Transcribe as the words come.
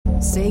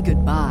Say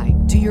goodbye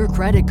to your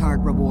credit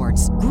card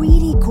rewards.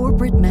 Greedy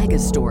corporate mega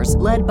stores,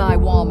 led by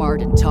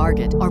Walmart and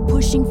Target, are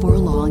pushing for a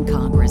law in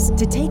Congress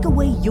to take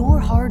away your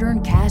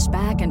hard-earned cash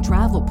back and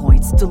travel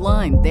points to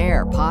line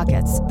their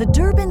pockets. The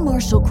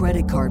Durbin-Marshall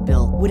credit card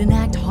bill would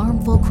enact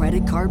harmful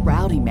credit card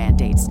routing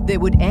mandates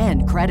that would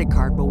end credit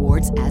card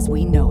rewards as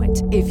we know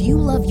it. If you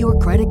love your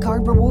credit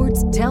card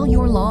rewards, tell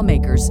your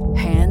lawmakers,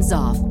 hands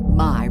off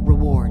my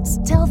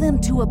rewards. Tell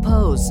them to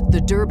oppose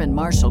the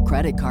Durbin-Marshall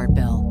credit card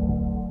bill.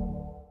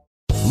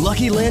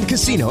 Lucky Land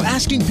Casino,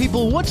 asking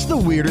people, what's the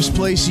weirdest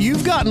place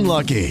you've gotten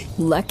lucky?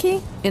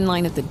 Lucky? In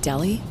line at the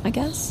deli, I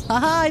guess?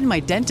 Aha, in my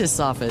dentist's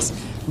office.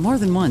 More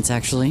than once,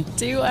 actually.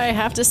 Do I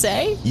have to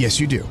say? Yes,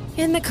 you do.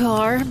 In the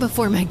car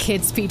before my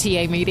kids'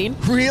 PTA meeting.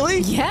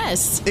 Really?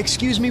 Yes.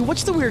 Excuse me,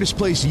 what's the weirdest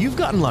place you've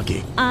gotten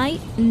lucky? I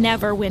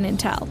never win and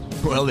tell.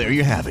 Well, there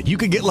you have it. You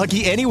can get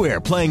lucky anywhere,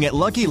 playing at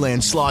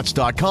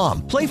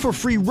LuckyLandSlots.com. Play for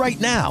free right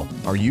now.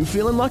 Are you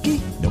feeling lucky?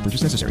 No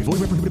purchase necessary. Void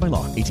where prohibited by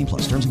law.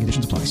 18+. Terms and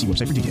conditions apply. See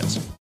website for details.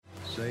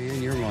 Say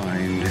in your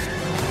mind,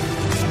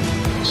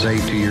 say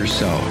to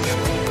yourself,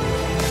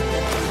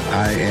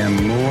 I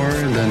am more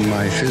than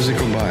my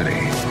physical body,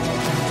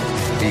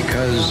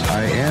 because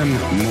I am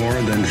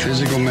more than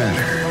physical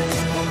matter.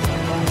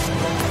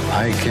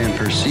 I can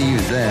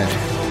perceive that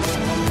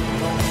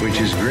which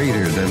is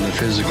greater than the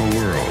physical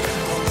world.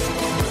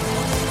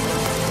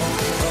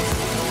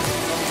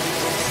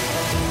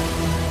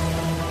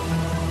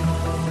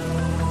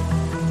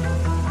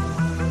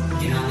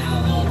 Do not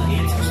know all the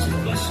answers to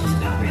questions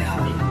about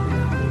reality.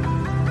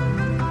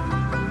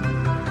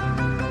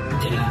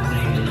 Do not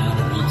claim to know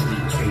the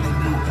ultimate truth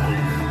about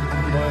life.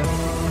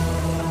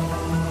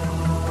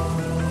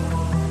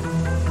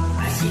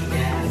 I seek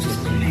that which has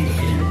been made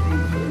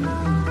hidden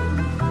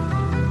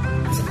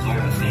as a part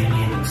of a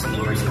family and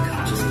explorers of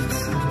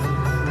consciousness.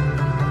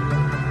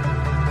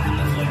 I am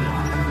the void.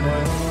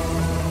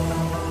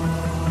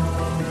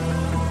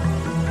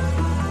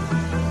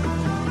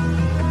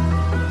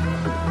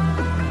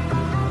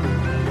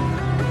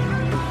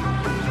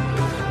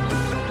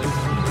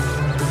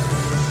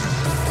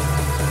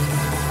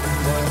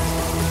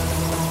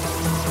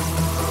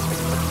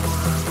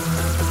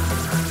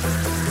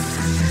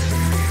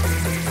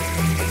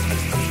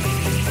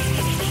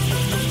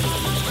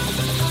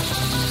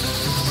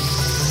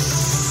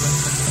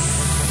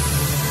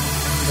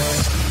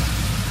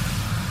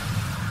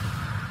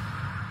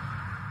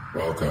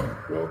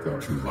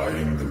 Welcome to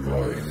Lighting the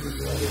Void.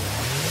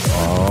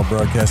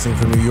 Broadcasting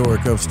from New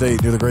York,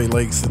 upstate, near the Great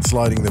Lakes, it's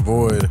Lighting the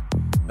Void.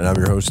 And I'm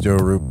your host, Joe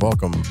Roop.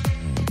 Welcome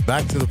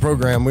back to the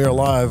program. We are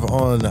live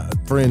on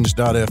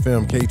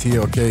Fringe.fm,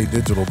 KTLK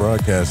Digital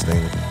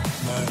Broadcasting.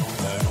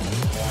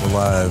 We're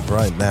live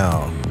right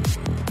now.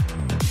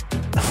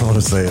 I want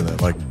to say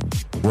that, like,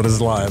 what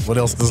is live? What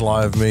else does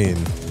live mean?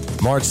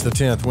 March the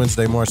 10th,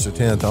 Wednesday, March the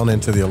 10th, on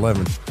into the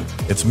 11th.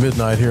 It's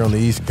midnight here on the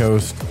East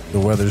Coast. The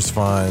weather's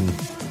fine.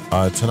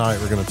 Tonight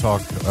we're going to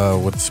talk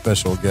with a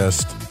special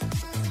guest,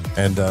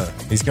 and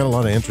he's got a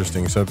lot of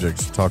interesting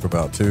subjects to talk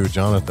about too.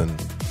 Jonathan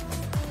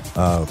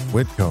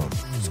Whitcomb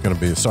is going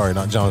to be,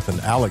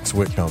 Alex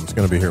Whitcomb is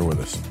going to be here with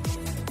us.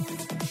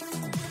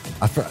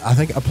 I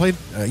think I played,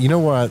 you know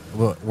what,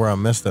 where I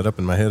messed that up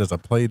in my head is I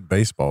played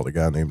baseball with a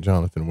guy named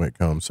Jonathan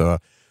Whitcomb. So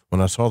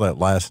when I saw that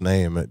last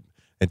name, it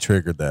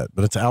triggered that.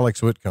 But it's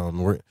Alex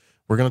Whitcomb. We're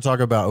going to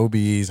talk about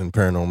OBEs and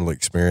paranormal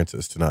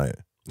experiences tonight.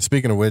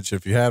 Speaking of which,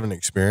 if you have an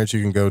experience,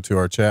 you can go to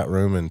our chat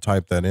room and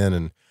type that in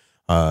and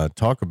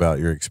talk about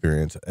your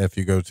experience. If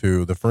you go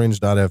to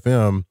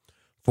thefringe.fm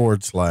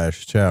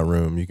 /chat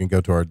room, you can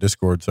go to our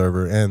Discord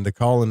server, and the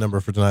call-in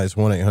number for tonight is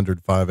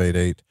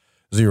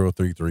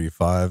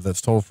 1-800-588-0335.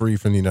 That's toll free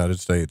from the United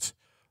States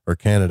or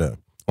Canada.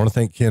 I want to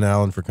thank Ken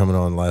Allen for coming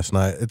on last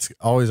night. It's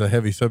always a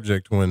heavy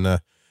subject when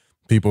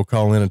people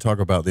call in and talk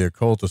about the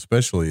occult,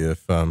 especially if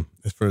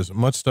for as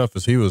much stuff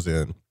as he was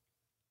in.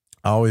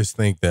 I always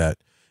think that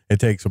it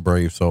takes a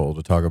brave soul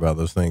to talk about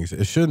those things.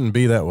 It shouldn't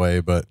be that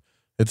way, but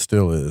it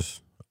still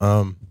is.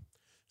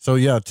 So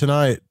yeah,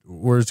 tonight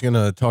we're just going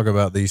to talk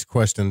about these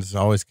questions.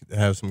 I always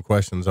have some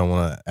questions I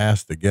want to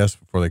ask the guests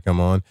before they come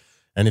on.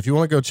 And if you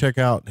want to go check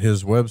out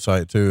his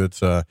website too,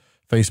 it's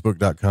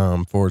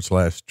facebook.com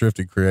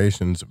 /Drifted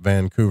Creations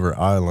Vancouver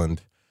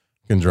Island.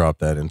 You can drop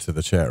that into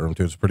the chat room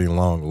too. It's a pretty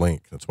long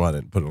link. That's why I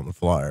didn't put it on the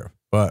flyer.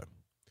 But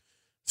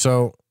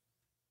so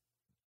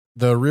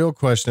the real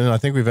question, I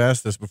think we've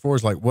asked this before,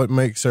 is like, what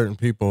makes certain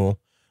people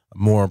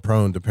more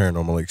prone to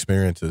paranormal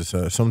experiences?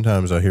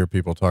 Sometimes I hear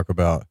people talk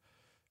about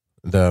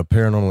the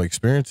paranormal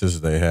experiences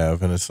they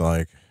have, and it's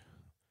like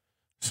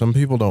some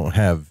people don't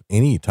have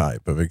any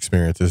type of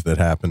experiences that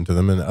happen to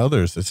them, and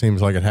others, it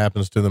seems like it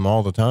happens to them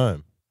all the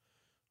time.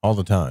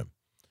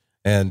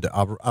 And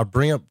I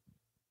bring up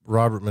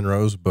Robert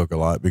Monroe's book a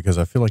lot because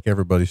I feel like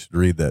everybody should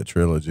read that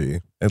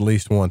trilogy at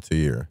least once a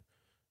year,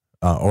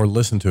 or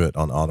listen to it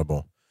on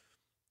Audible.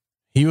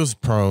 He was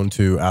prone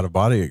to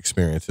out-of-body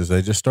experiences.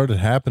 They just started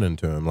happening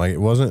to him. Like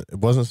it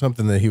wasn't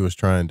something that he was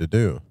trying to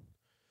do.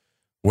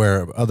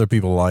 Where other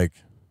people like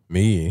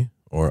me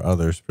or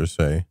others per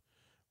se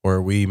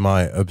where we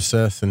might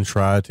obsess and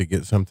try to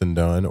get something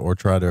done or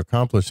try to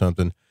accomplish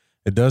something,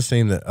 it does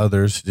seem that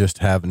others just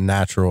have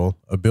natural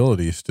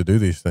abilities to do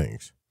these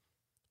things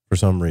for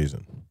some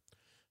reason.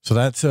 So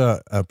that's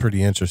a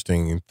pretty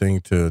interesting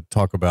thing to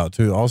talk about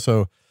too.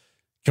 Also,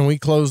 can we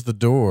close the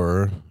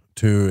door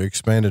to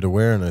expanded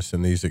awareness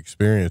in these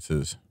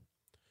experiences?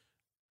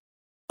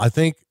 I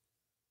think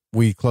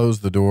we close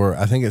the door.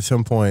 I think at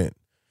some point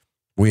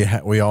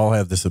we all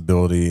have this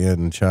ability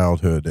in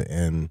childhood,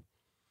 and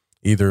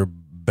either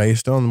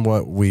based on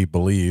what we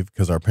believe,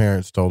 because our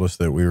parents told us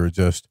that we were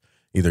just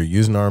either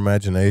using our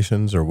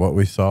imaginations or what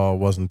we saw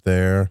wasn't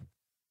there,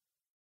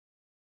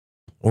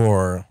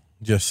 or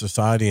just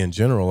society in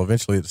general,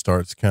 eventually it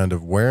starts kind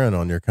of wearing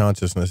on your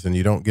consciousness and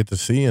you don't get to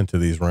see into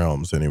these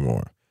realms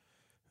anymore.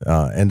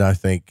 And I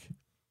think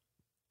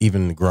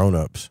even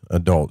grown-ups,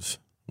 adults,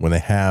 when they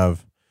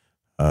have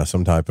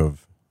some type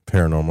of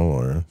paranormal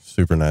or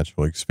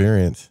supernatural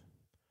experience,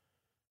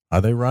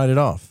 they write it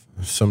off.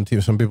 Some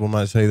people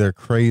might say they're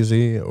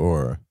crazy,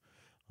 or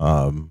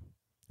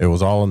it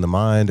was all in the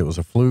mind. It was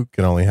a fluke.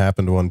 It only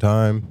happened one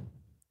time.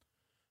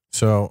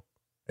 So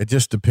it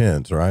just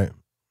depends, right?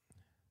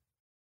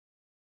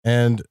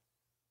 And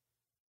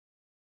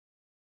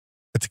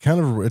it's kind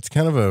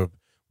of a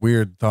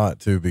weird thought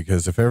too,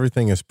 because if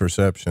everything is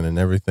perception and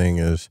everything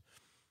is,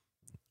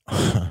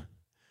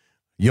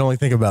 you only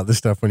think about this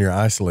stuff when you're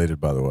isolated,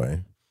 by the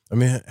way. I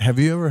mean, have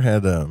you ever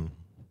had a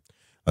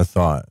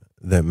thought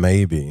that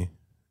maybe,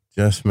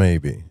 just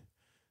maybe,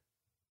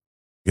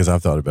 because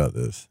I've thought about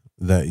this,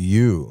 that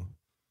you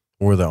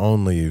were the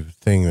only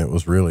thing that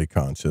was really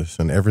conscious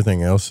and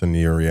everything else in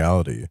your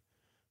reality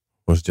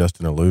was just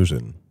an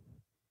illusion?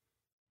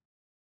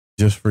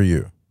 Just for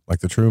you, like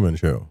the Truman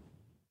Show.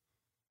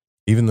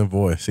 Even the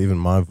voice, even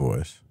my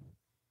voice.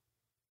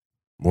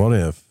 What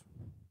if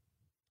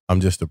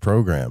I'm just a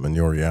program in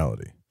your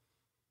reality?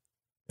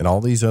 And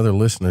all these other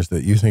listeners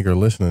that you think are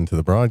listening to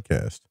the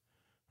broadcast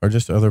are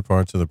just other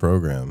parts of the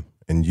program.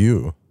 And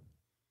you're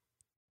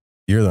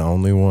the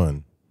only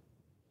one.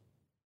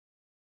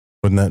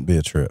 Wouldn't that be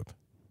a trip?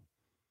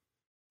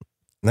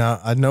 Now,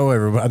 I know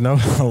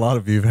a lot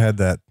of you have had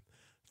that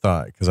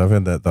thought, because I've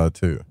had that thought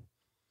too.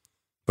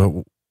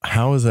 But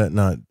how is that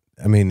not,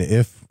 I mean,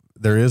 if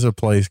there is a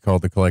place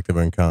called the collective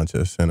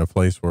unconscious and a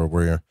place where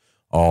we're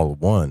all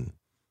one,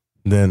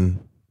 then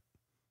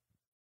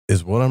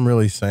is what I'm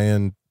really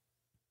saying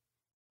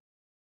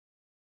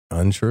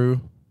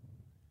untrue?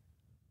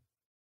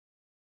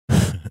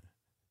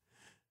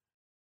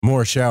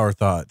 More shower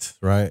thoughts,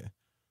 right?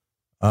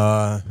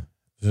 There's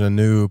a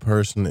new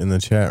person in the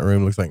chat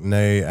room. Looks like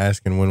Nay,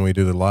 asking when we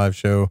do the live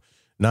show.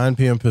 9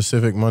 p.m.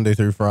 Pacific, Monday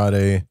through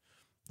Friday,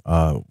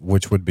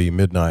 which would be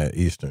midnight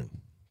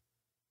Eastern.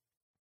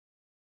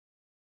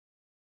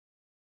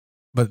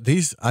 But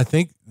I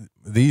think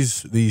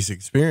these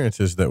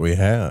experiences that we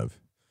have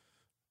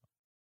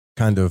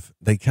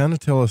they kind of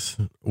tell us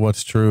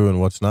what's true and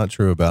what's not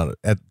true about it.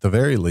 At the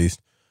very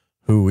least,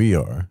 who we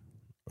are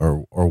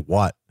or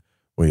what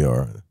we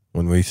are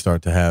when we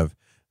start to have,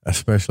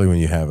 especially when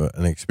you have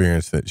an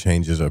experience that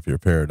changes up your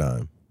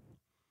paradigm.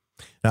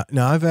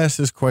 Now I've asked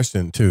this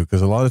question too,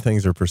 because a lot of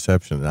things are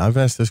perception. And I've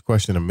asked this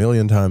question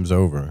 1,000,000 times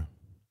over.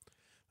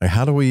 Like,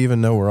 how do we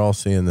even know we're all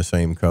seeing the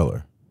same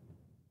color?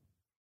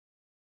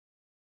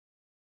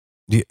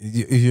 Have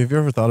you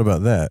ever thought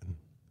about that?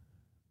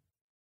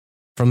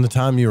 From the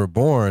time you were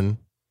born,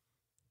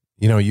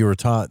 you were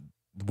taught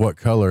what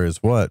color is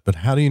what, but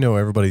how do you know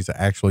everybody's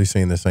actually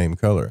seeing the same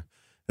color?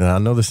 And I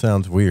know this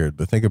sounds weird,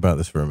 but think about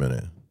this for a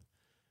minute.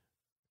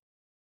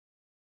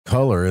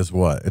 Color is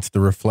what? It's the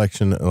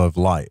reflection of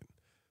light.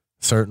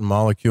 Certain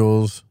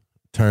molecules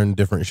turn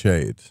different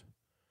shades.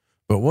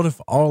 But what if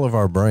all of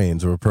our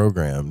brains were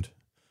programmed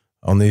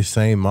on these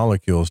same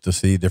molecules to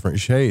see different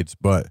shades?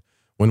 But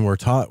when we're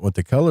taught what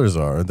the colors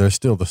are, they're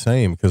still the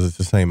same because it's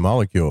the same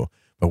molecule,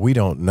 but we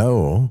don't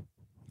know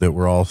that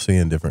we're all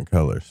seeing different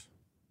colors.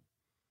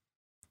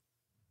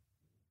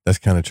 That's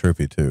kind of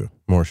trippy too.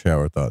 More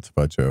shower thoughts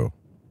by Joe.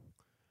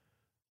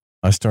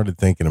 I started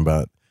thinking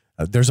about,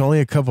 there's only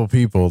a couple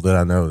people that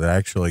I know that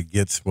actually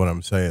gets what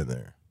I'm saying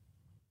there.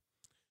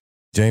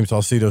 James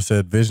Alcido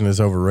said, vision is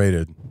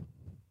overrated.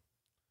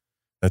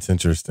 That's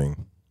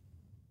interesting.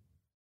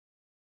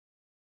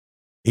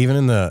 Even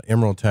in the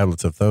Emerald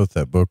Tablets of Thoth,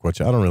 that book,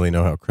 which I don't really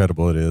know how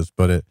credible it is,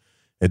 but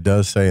it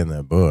does say in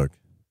that book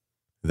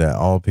that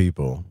all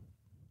people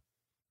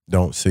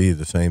don't see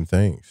the same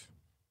things.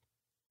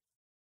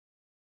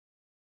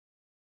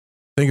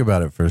 Think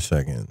about it for a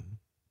second.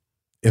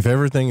 If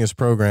everything is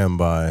programmed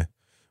by,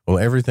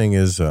 everything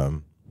is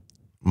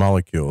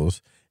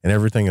molecules, and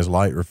everything is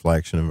light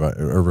reflection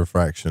or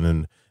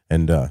refraction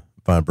and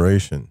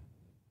vibration.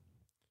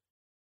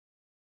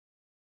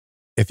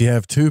 If you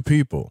have two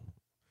people,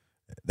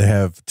 they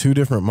have two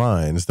different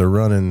minds, they're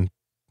running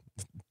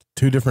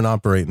two different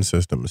operating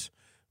systems,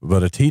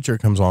 but a teacher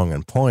comes along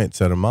and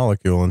points at a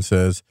molecule and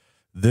says,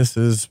 this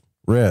is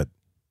red.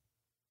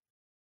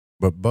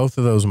 But both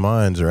of those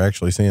minds are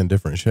actually seeing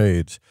different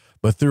shades.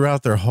 But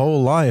throughout their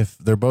whole life,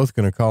 they're both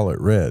going to call it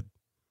red.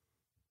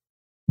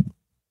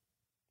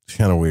 It's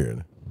kind of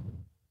weird.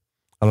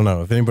 I don't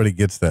know. If anybody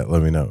gets that,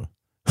 let me know.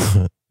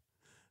 I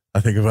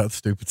think about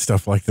stupid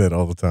stuff like that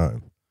all the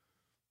time.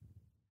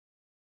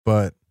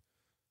 But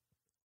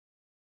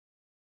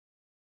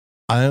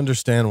I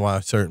understand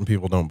why certain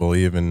people don't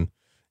believe in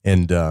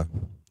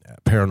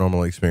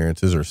paranormal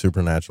experiences or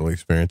supernatural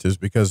experiences,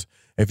 because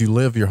if you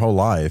live your whole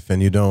life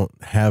and you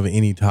don't have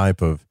any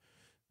type of,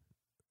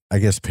 I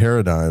guess,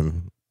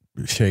 paradigm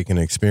shaking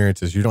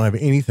experiences, you don't have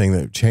anything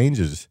that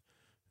changes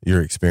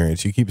your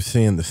experience. You keep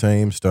seeing the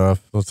same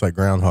stuff. Looks like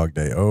Groundhog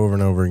Day over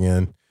and over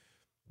again.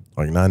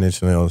 Like Nine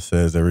Inch Nails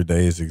says, every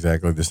day is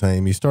exactly the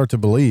same. You start to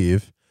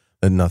believe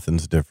that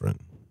nothing's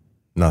different.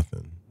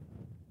 Nothing.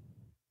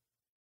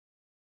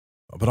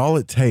 But all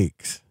it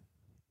takes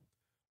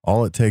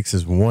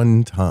is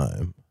one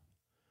time,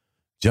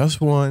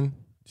 just one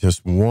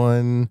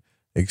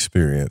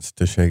experience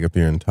to shake up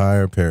your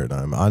entire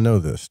paradigm. I know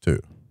this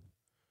too.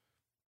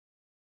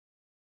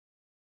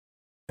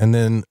 And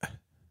then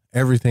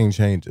everything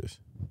changes.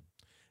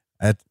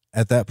 At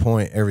that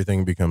point,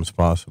 everything becomes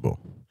possible.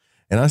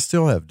 And I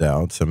still have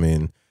doubts. I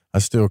mean, I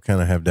still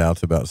kind of have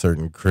doubts about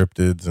certain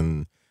cryptids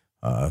and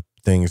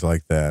things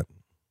like that.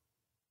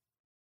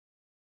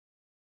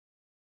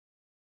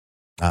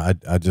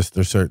 I just,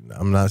 there's certain,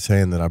 I'm not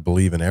saying that I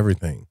believe in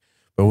everything,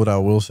 but what I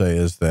will say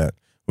is that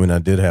when I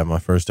did have my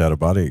first out of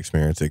body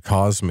experience, it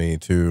caused me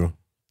to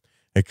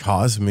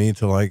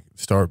like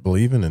start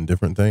believing in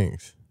different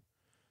things,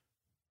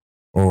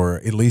 or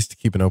at least to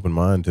keep an open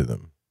mind to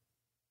them.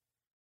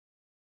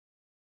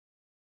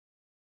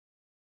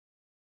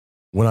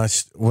 When I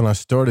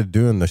started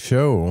doing the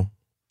show,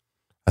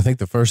 I think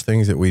the first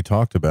things that we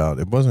talked about,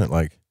 it wasn't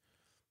a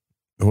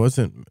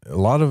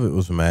lot of it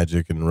was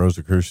magic and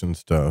Rosicrucian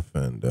stuff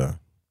and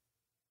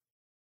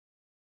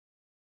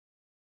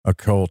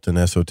occult and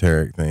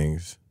esoteric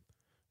things.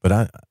 But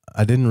I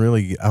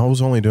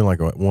was only doing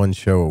like one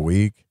show a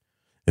week.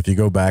 If you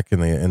go back in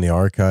the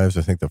archives,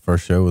 I think the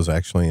first show was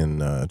actually in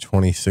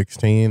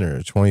 2016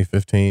 or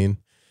 2015.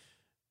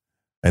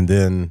 And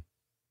then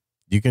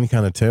you can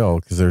kind of tell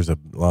because there's a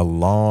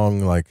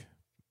long like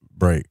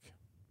break.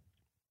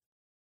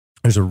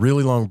 There's a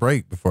really long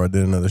break before I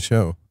did another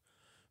show.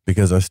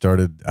 Because I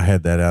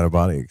had that out of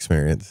body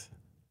experience.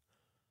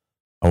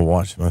 I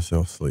watched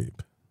myself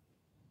sleep.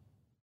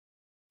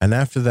 And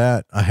after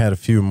that, I had a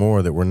few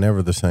more that were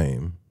never the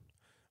same.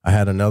 I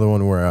had another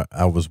one where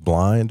I was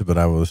blind, but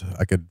I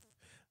could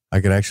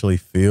actually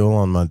feel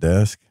on my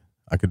desk.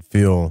 I could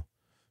feel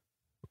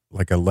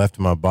like I left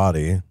my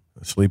body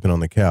sleeping on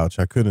the couch.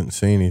 I couldn't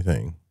see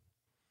anything,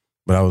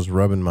 but I was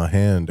rubbing my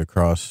hand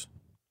across.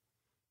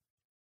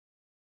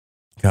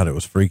 God, it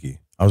was freaky.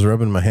 I was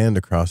rubbing my hand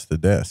across the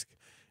desk.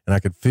 And I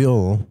could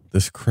feel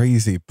this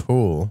crazy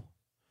pull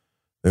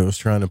that was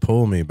trying to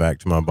pull me back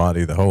to my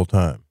body the whole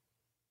time.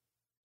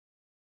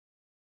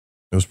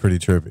 It was pretty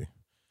trippy.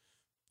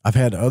 I've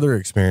had other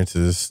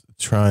experiences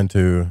trying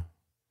to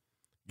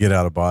get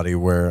out of body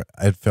where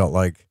it felt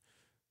like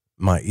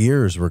my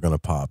ears were going to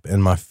pop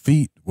and my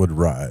feet would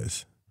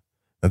rise.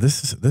 Now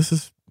this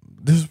is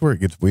where it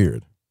gets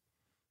weird,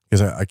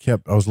 because I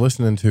was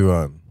listening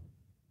to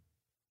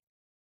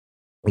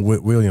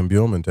William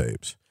Buellman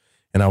tapes.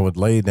 And I would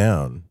lay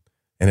down,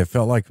 and it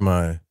felt like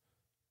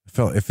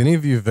if any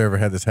of you have ever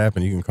had this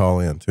happen, you can call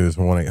in too. It's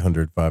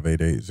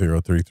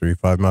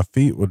 1-800-588-0335. My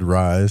feet would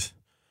rise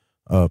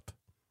up,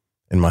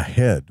 and my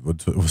head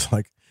was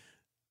like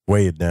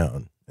weighed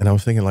down. And I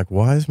was thinking, like,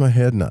 why is my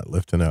head not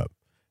lifting up?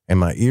 And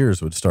my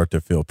ears would start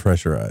to feel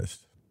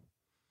pressurized.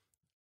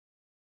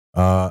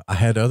 I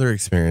had other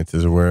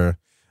experiences where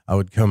I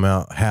would come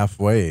out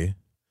halfway,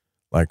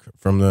 like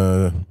from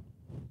the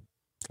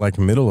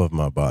middle of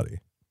my body.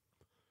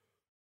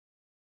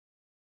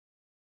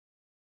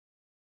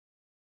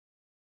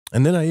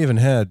 And then I even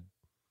had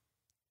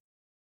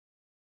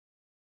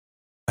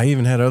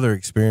other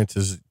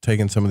experiences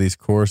taking some of these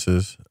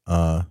courses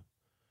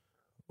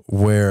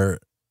where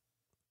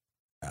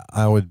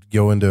I would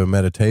go into a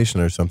meditation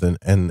or something,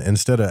 and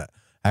instead of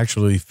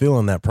actually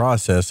feeling that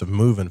process of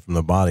moving from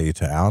the body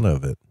to out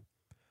of it,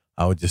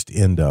 I would just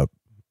end up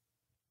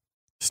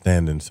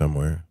standing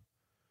somewhere,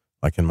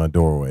 like in my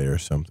doorway or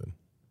something.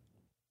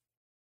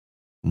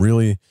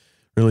 Really,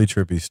 really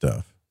trippy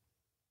stuff.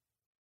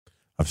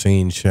 I've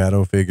seen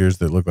shadow figures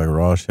that look like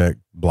Rorschach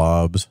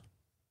blobs.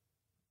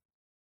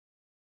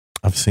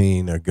 I've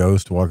seen a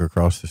ghost walk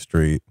across the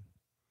street.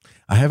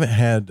 I haven't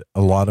had a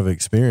lot of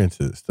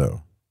experiences,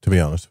 though, to be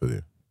honest with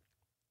you.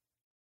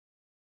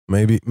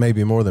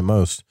 Maybe more than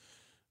most.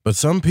 But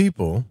some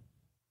people,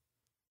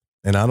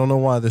 and I don't know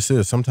why this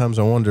is, sometimes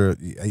I wonder,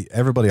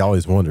 everybody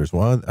always wonders,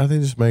 why are they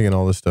just making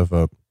all this stuff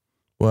up?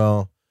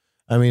 Well,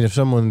 I mean, if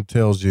someone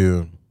tells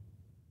you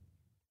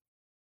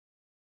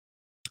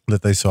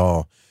that they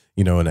saw,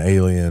 an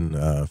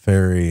alien,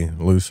 fairy,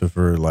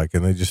 Lucifer,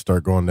 and they just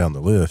start going down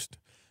the list,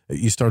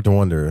 you start to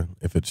wonder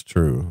if it's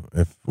true,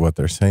 if what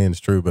they're saying is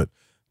true. But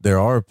there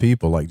are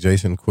people like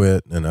Jason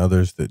Quitt and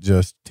others that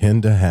just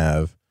tend to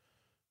have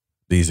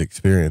these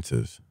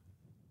experiences.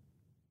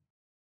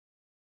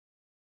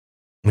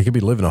 They could be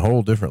living a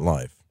whole different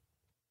life.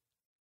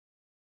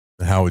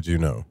 how would you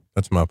know?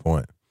 That's my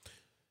point.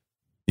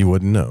 You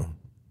wouldn't know.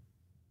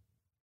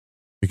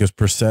 Because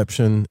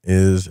perception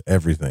is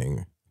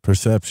everything.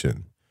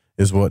 Perception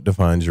is what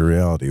defines your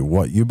reality.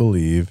 What you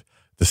believe,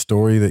 the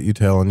story that you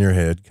tell in your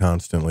head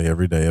constantly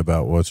every day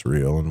about what's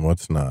real and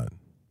what's not,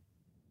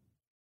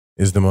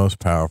 is the most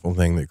powerful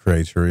thing that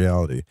creates your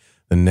reality.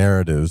 The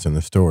narratives and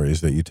the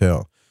stories that you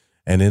tell.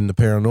 And in the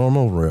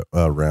paranormal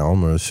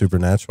realm or the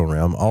supernatural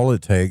realm, all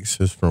it takes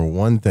is for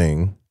one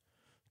thing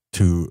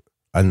to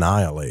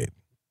annihilate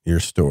your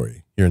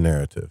story, your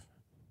narrative.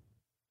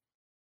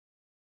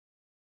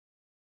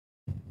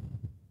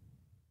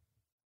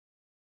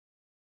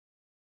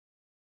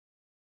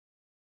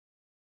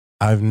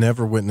 I've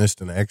never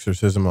witnessed an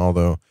exorcism,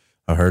 although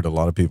I heard a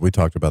lot of people, we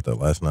talked about that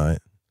last night.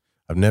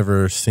 I've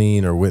never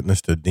seen or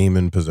witnessed a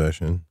demon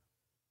possession.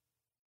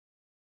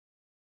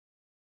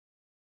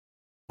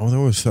 Oh, there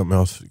was something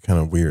else kind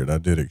of weird I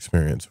did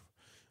experience.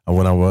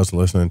 When I was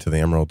listening to the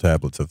Emerald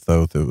Tablets of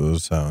Thoth, it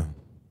was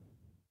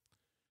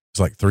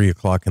like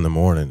 3:00 in the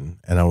morning,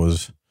 and I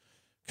was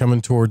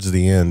coming towards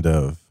the end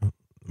of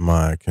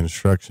my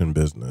construction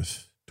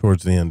business,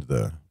 towards the end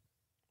of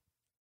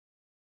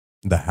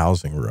the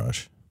housing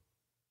rush.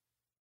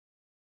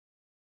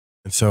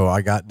 And so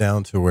I got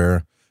down to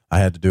where I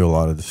had to do a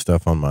lot of the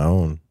stuff on my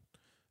own.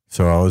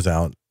 So I was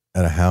out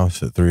at a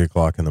house at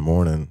 3:00 in the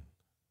morning,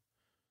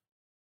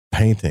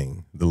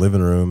 painting the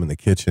living room and the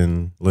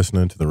kitchen,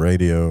 listening to the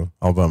radio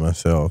all by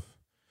myself.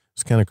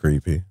 It's kind of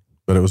creepy,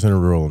 but it was in a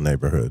rural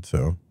neighborhood.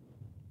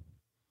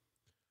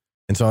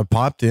 And so I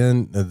popped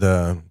in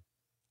the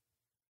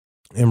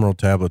Emerald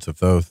Tablets of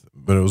Thoth,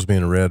 but it was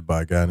being read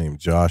by a guy named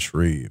Josh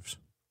Reeves.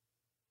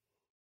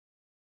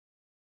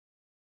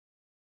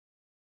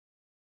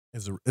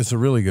 It's a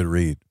really good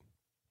read.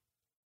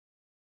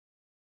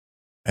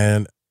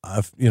 And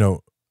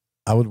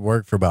I would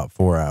work for about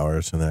 4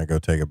 hours and then I'd go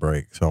take a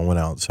break. So I went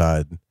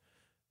outside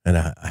and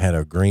I had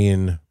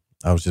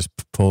I was just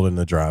pulled in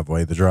the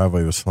driveway. The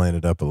driveway was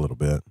slanted up a little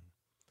bit.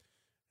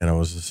 And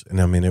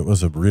it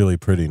was a really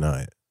pretty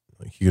night.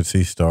 Like you could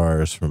see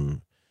stars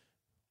from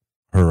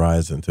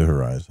horizon to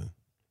horizon.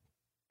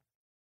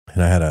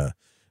 And I had a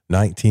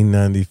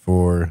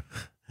 1994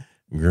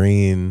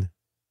 green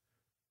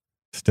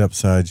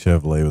step-side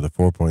Chevrolet with a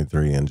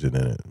 4.3 engine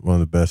in it. One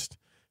of the best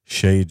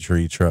shade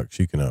tree trucks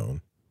you can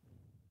own.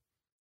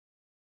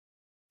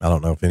 I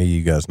don't know if any of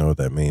you guys know what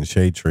that means.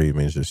 Shade tree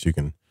means just you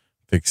can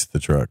fix the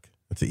truck.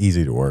 It's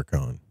easy to work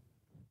on.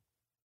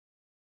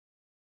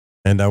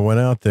 And I went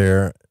out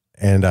there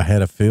and I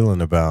had a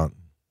feeling about,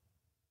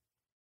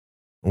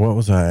 what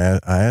was I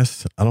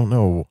asked? I don't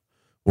know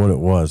what it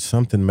was.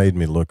 Something made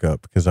me look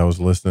up because I was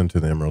listening to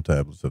the Emerald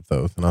Tablets of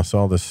Thoth and I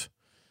saw this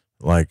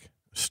like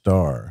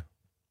star.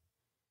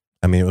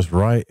 I mean, it was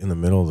right in the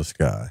middle of the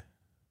sky.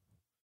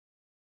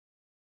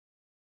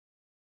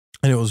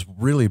 And it was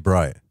really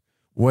bright.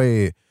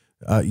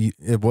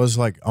 It was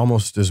like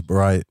almost as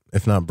bright,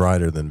 if not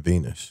brighter than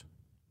Venus.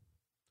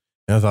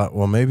 And I thought,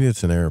 well, maybe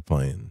it's an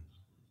airplane.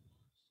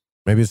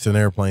 Maybe it's an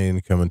airplane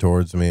coming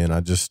towards me, and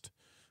I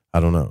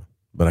don't know.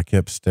 But I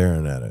kept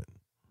staring at it.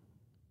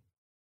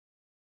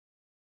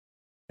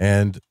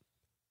 And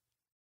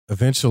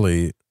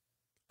eventually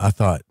I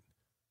thought,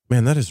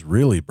 man, that is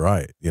really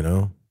bright,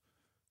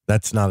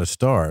 That's not a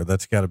star.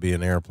 That's got to be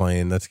an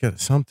airplane. That's got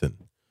something.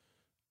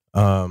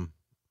 And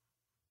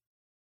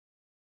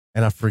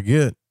I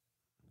forget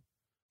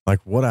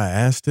like what I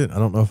asked it. I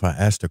don't know if I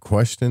asked a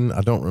question.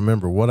 I don't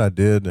remember what I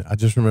did. I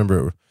just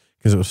remember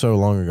because it was so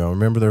long ago. I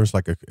remember there was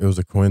it was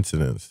a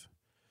coincidence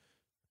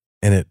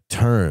and it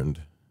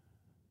turned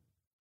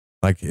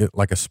like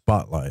a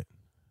spotlight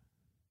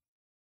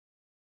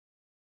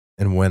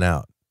and went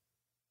out.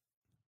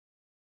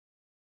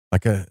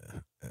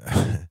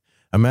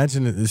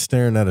 Imagine it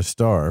staring at a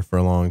star for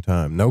a long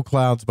time. No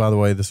clouds, by the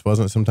way. This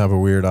wasn't some type of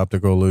weird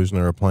optical illusion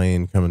or a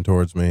plane coming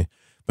towards me.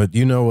 But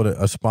you know what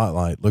a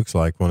spotlight looks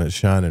like when it's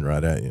shining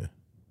right at you.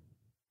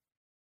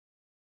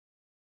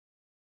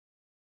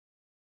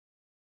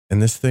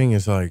 And this thing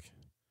is like,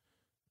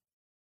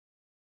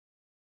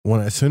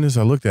 as soon as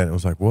I looked at it, I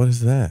was like, what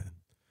is that?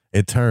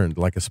 It turned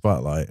like a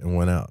spotlight and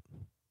went out.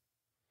 It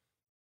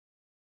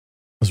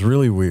was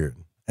really weird.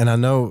 And I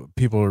know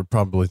people are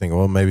probably thinking,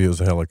 well, maybe it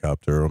was a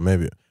helicopter or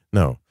maybe,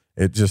 no,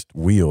 it just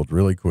wheeled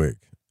really quick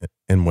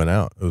and went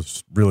out. It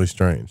was really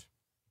strange.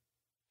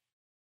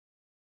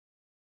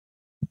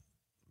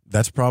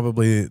 That's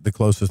probably the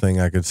closest thing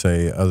I could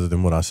say other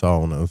than what I saw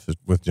when I was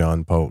with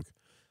John Polk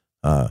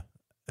to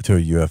a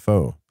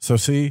UFO. So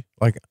see,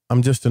 like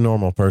I'm just a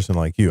normal person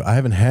like you. I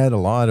haven't had a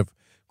lot of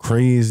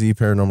crazy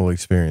paranormal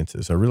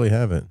experiences. I really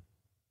haven't.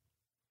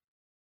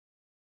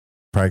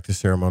 Practiced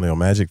ceremonial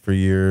magic for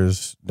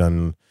years,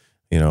 done,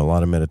 a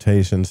lot of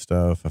meditation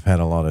stuff. I've had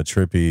a lot of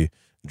trippy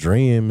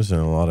dreams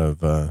and a lot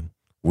of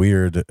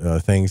weird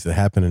things that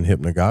happen in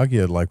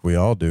hypnagogia like we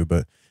all do.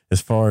 But as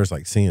far as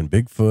like seeing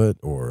Bigfoot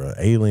or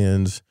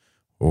aliens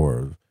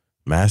or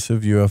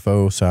massive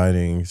UFO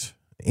sightings,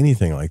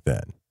 anything like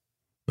that,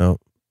 no,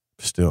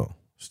 still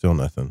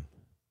nothing.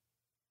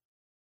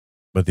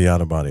 But the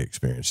out-of-body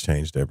experience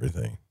changed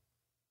everything.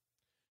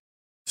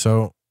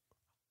 So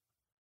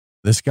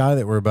this guy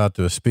that we're about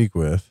to speak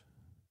with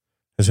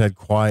has had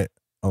quite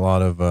a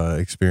lot of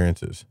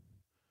experiences.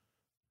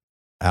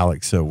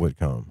 Alex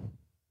Whitcomb.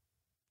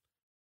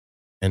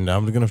 And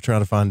I'm going to try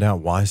to find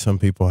out why some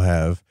people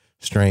have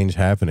strange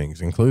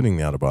happenings, including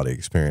the out-of-body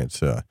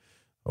experience,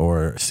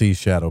 or see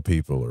shadow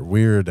people or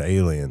weird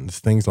aliens,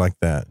 things like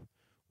that.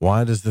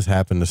 Why does this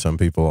happen to some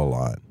people a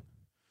lot?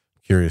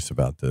 Curious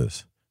about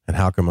this. And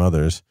how come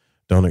others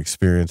don't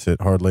experience it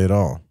hardly at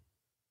all?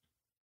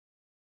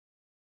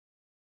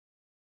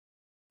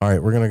 All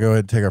right, we're going to go ahead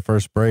and take our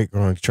first break. We're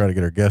going to try to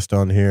get our guest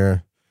on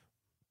here.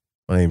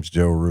 My name's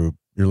Joe Roop.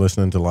 You're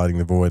listening to Lighting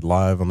the Void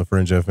live on the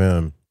Fringe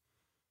FM.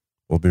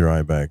 We'll be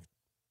right back.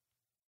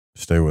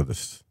 Stay with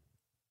us.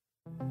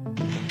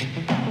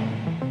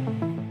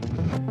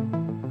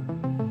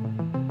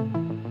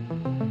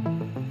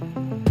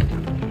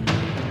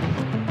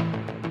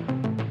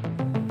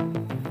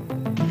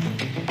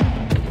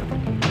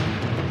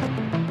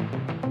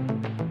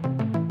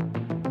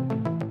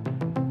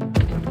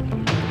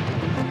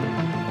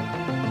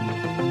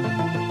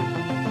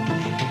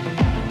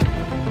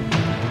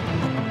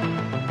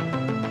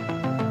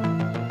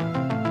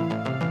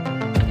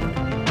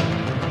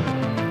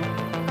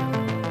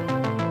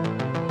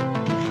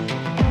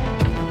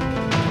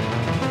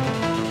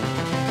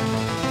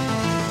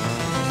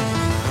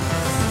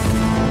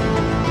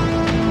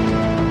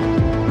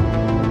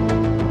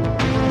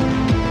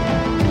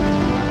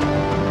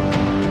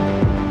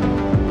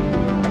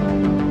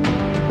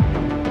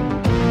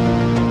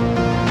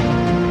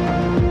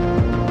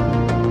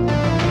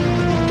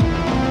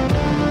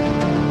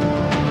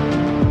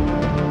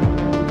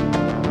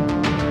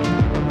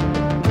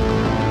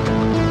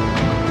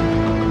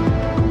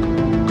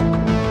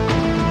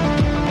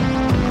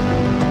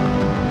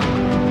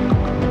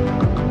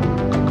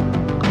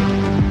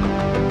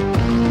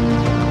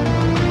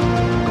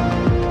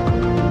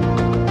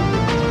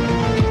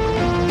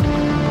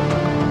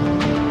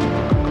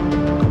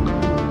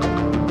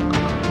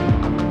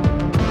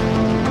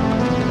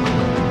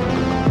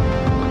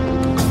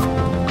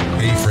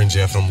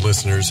 FM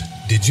listeners,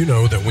 did you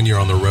know that when you're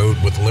on the road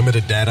with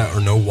limited data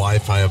or no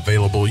Wi-Fi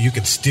available, you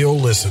can still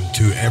listen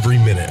to every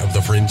minute of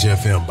the Fringe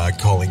FM by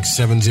calling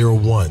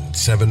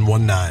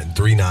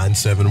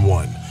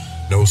 701-719-3971.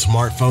 No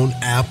smartphone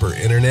app or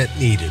internet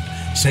needed.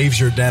 Saves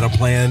your data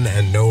plan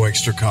and no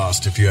extra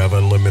cost if you have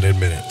unlimited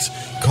minutes.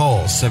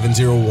 Call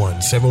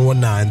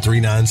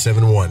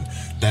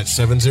 701-719-3971. That's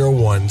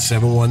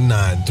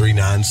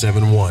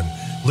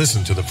 701-719-3971.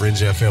 Listen to the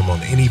Fringe FM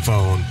on any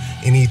phone,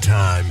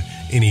 anytime,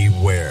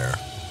 anywhere.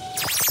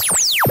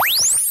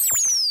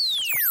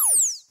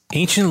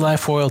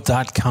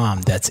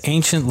 AncientLifeOil.com. That's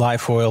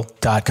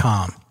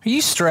AncientLifeOil.com. Are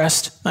you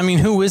stressed? I mean,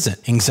 who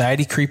isn't?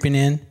 Anxiety creeping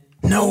in?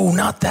 No,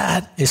 not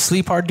that. Is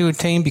sleep hard to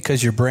attain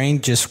because your brain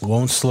just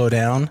won't slow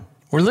down?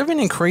 We're living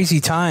in crazy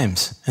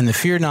times, and the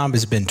fear knob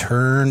has been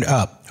turned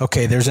up.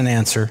 Okay, there's an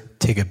answer.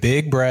 Take a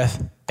big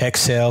breath,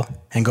 exhale,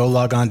 and go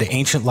log on to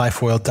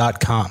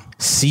AncientLifeOil.com.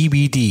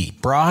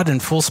 CBD, broad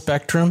and full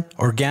spectrum,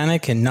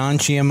 organic and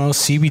non-GMO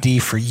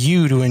CBD for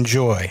you to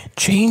enjoy.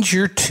 Change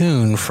your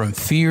tune from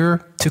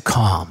fear to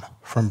calm,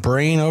 from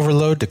brain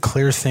overload to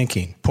clear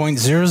thinking.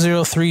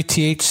 0.003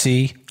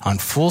 THC on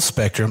full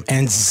spectrum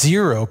and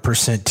 0%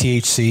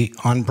 THC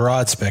on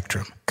broad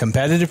spectrum.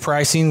 Competitive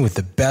pricing with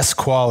the best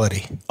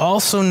quality.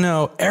 Also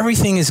know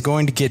everything is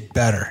going to get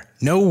better.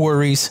 No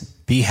worries,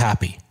 be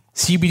happy.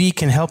 CBD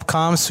can help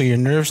calm so your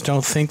nerves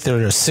don't think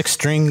they're a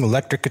 6-string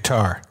electric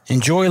guitar.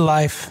 Enjoy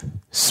life,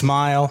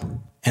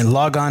 smile, and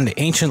log on to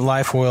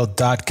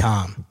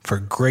AncientLifeOil.com for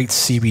great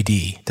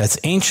CBD. That's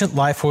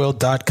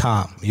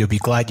AncientLifeOil.com. You'll be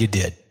glad you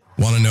did.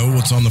 Want to know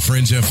what's on the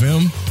Fringe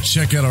FM?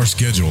 Check out our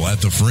schedule at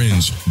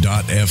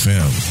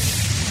thefringe.fm.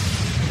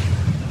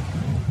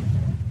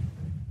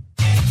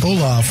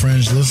 Hola,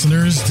 Fringe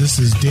listeners. This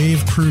is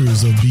Dave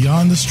Cruz of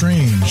Beyond the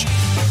Strange,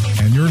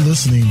 and you're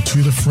listening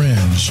to The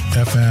Fringe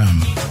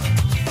FM.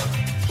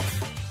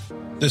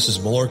 This is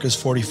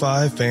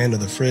Malorcas45, fan of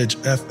The Fringe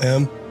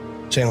FM,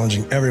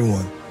 challenging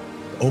everyone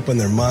to open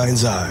their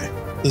mind's eye.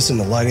 Listen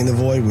to Lighting the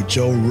Void with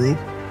Joe Roop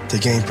to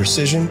gain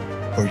precision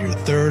for your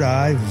third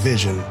eye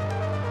vision.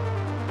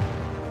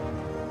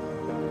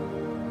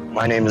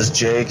 My name is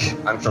Jake.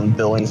 I'm from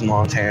Billings,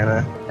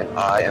 Montana, and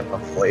I am a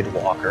Void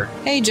Walker.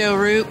 Hey, Joe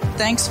Roop.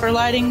 Thanks for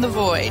lighting the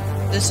void.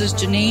 This is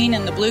Janine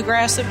in the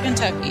bluegrass of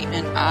Kentucky,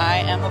 and I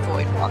am a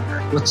Void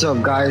Walker. What's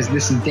up, guys?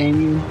 This is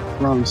Damien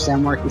from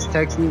San Marcos,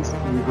 Texas,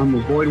 and I'm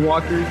a Void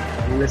Walker.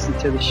 I listen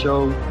to the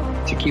show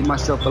to keep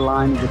myself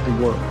aligned with the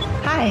world.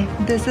 Hi,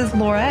 this is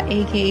Laura,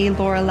 aka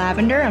Laura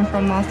Lavender. I'm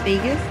from Las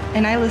Vegas,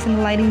 and I listen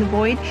to Lighting the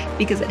Void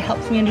because it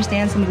helps me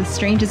understand some of the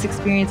strangest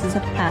experiences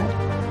I've had.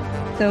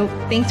 So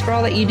thanks for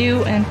all that you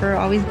do and for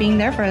always being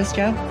there for us,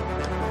 Joe.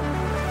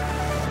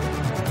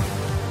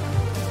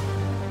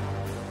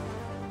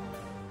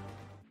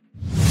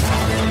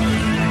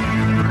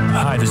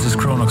 Hi, this is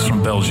Kronox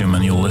from Belgium,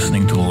 and you're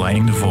listening to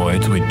Lighting the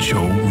Void with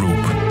Joe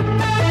Roop.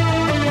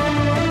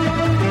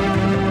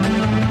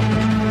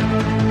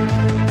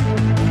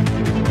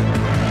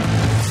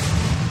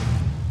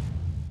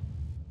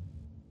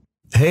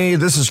 Hey,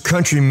 this is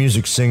country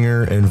music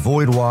singer and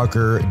void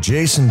walker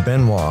Jason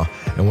Benoit,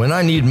 and when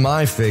I need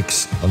my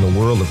fix on the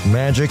world of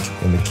magic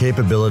and the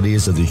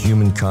capabilities of the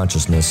human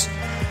consciousness,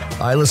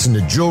 I listen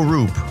to Joe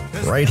Roop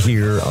right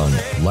here on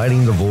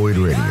Lighting the Void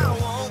Radio.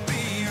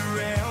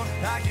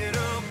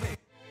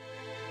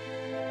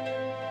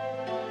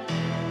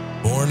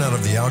 Born out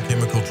of the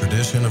alchemical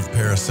tradition of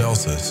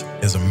Paracelsus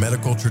is a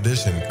medical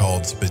tradition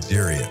called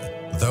Spagyria.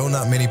 Though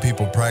not many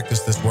people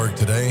practice this work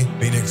today,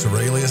 Phoenix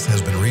Aurelius has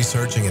been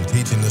researching and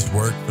teaching this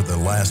work for the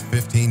last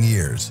 15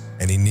 years,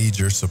 and he needs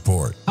your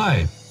support.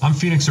 Hi, I'm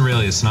Phoenix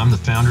Aurelius, and I'm the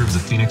founder of the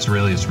Phoenix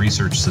Aurelius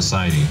Research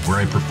Society, where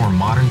I perform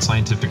modern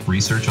scientific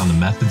research on the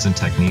methods and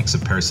techniques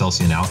of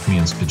Paracelsian alchemy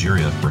and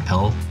Spagyria for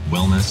health,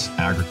 wellness,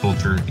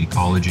 agriculture,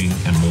 ecology,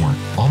 and more.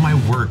 All my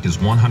work is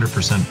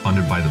 100%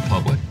 funded by the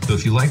public. So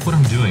if you like what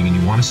I'm doing and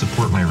you want to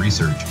support my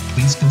research,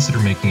 please consider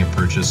making a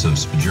purchase of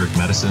spagyric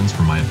medicines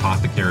from my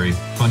apothecary,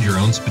 fund your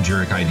own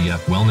spagyric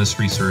IDF wellness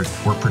research,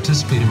 or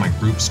participate in my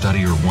group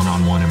study or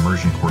one-on-one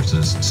immersion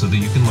courses so that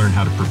you can learn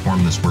how to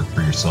perform this work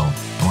for yourself.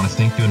 I want to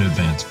thank you in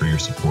advance for your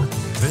support.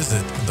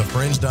 Visit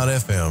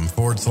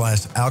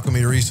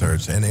thefringe.fm/alchemy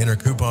research and enter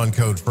coupon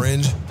code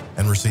FRINGE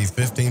and receive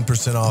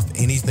 15% off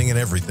anything and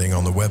everything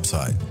on the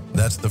website.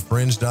 That's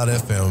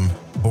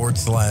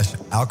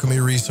thefringe.fm/alchemy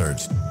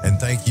research. And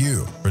thank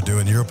you for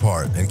doing your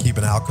part and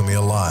keeping alchemy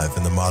alive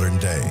in the modern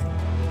day.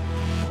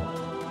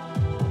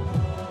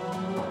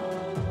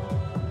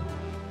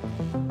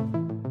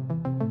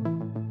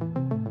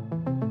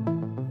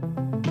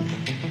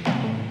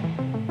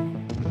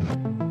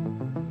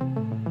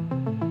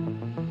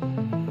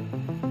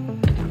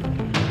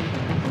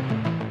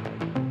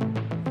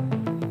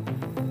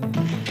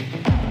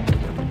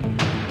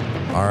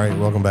 All right,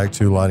 welcome back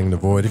to Lighting the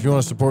Void. If you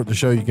want to support the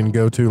show, you can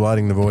go to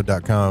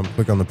lightingthevoid.com,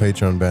 click on the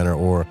Patreon banner,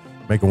 or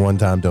make a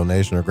one-time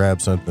donation or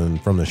grab something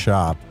from the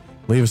shop.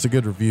 Leave us a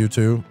good review,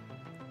 too.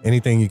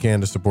 Anything you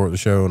can to support the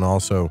show, and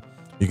also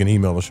you can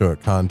email the show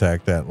at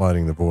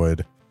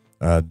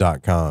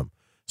contact@lightingthevoid.com.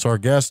 So our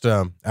guest,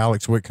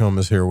 Alex Whitcomb,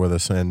 is here with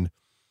us, and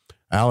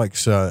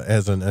Alex,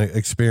 as an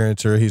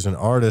experiencer, he's an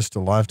artist, a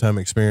lifetime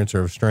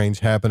experiencer of strange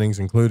happenings,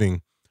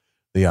 including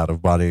the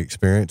out-of-body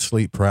experience,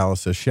 sleep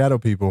paralysis, shadow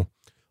people,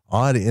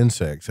 odd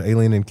insects,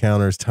 alien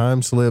encounters,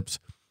 time slips,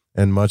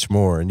 and much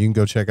more. And you can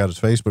go check out his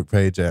Facebook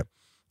page at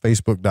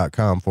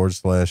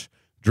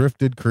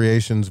facebook.com/Drifted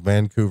Creations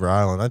Vancouver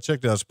Island. I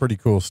checked out. It's pretty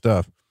cool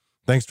stuff.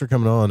 Thanks for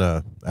coming on,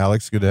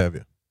 Alex. Good to have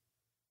you.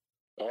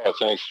 Oh,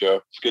 thanks,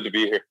 Joe. It's good to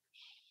be here.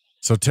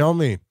 So tell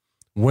me,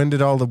 when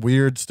did all the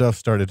weird stuff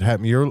started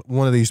happening? You're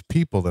one of these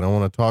people that I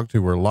want to talk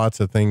to where lots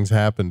of things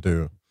happen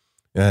to.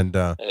 And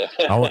I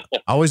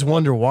always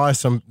wonder why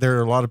there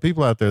are a lot of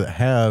people out there that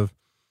have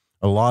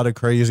a lot of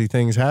crazy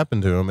things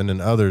happen to them, and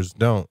then others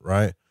don't,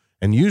 right?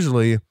 And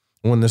usually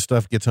when this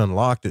stuff gets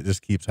unlocked, it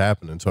just keeps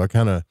happening. So I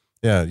kind of,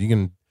 I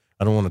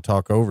don't want to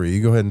talk over you.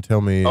 You go ahead and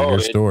tell me your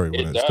story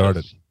when it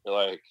started.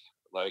 I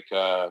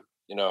thought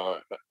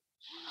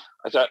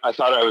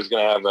I was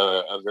going to have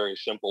a very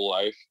simple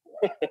life.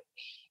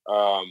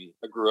 I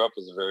grew up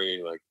as a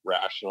very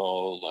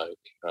rational,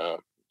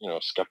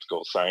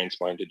 skeptical,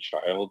 science-minded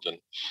child,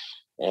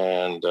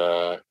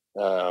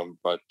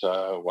 but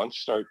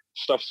once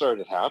stuff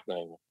started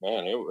happening,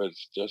 man, it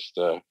was just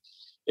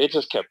it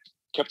just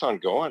kept on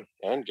going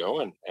and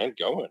going and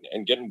going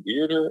and getting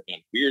weirder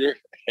and weirder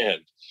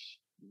and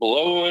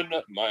blowing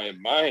my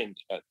mind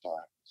at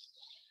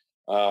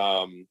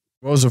times.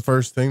 What was the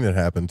first thing that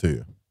happened to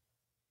you?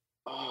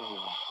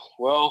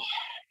 Well,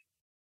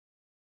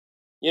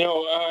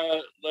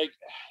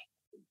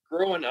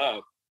 growing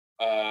up,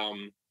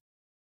 I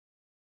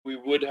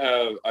would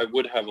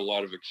have a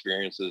lot of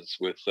experiences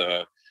with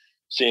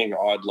seeing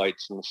odd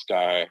lights in the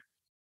sky.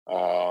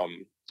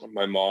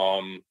 My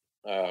mom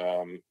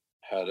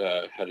had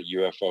a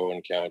UFO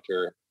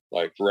encounter,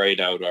 right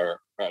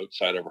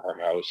outside of our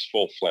house,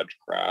 full-fledged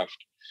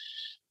craft,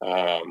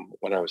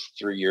 when I was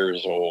 3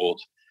 years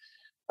old.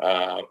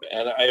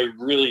 And I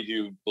really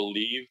do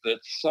believe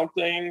that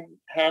something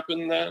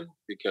happened then,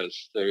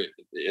 because it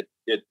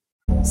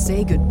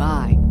Say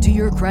goodbye to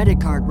your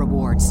credit card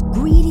rewards.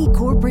 Greedy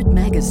corporate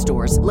mega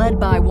stores, led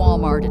by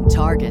Walmart and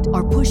Target,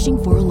 are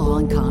pushing for a law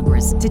in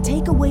Congress to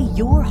take away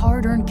your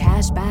hard-earned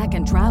cash back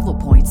and travel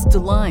points to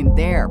line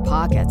their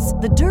pockets.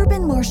 The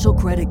Durbin-Marshall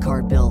credit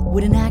card bill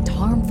would enact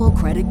harmful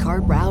credit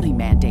card routing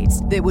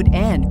mandates that would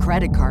end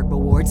credit card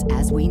rewards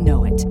as we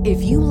know it.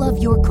 If you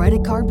love your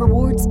credit card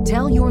rewards,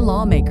 tell your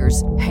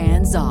lawmakers,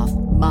 hands off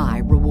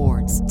my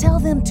rewards. Tell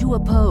them to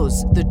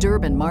oppose the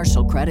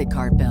Durbin-Marshall credit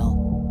card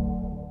bill.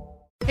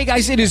 Hey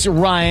guys, it is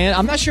Ryan.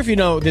 I'm not sure if you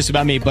know this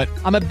about me, but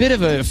I'm a bit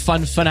of a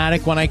fun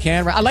fanatic when I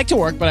can. I like to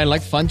work, but I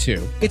like fun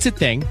too. It's a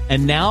thing.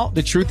 And now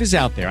the truth is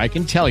out there. I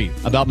can tell you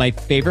about my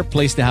favorite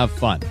place to have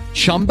fun.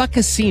 Chumba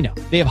Casino.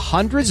 They have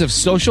hundreds of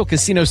social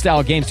casino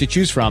style games to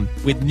choose from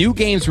with new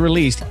games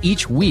released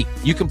each week.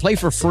 You can play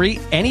for free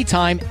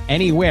anytime,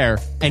 anywhere.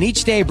 And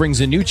each day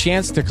brings a new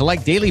chance to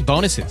collect daily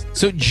bonuses.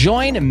 So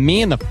join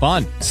me in the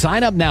fun.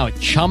 Sign up now at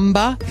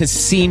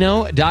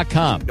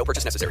ChumbaCasino.com. No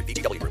purchase necessary.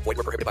 VGW Group. Void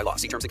where prohibited by law.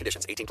 See terms and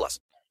conditions. 18+.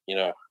 You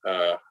know,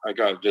 I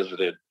got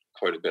visited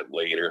quite a bit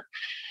later.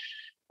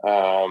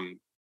 But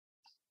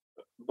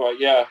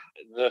yeah,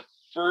 the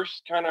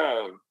first kind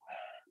of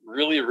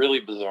really, really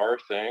bizarre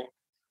thing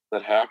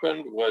that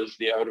happened was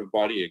the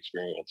out-of-body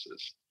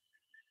experiences.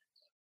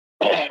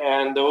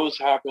 And those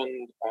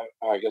happened,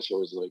 I guess it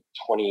was like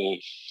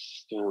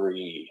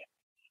 23.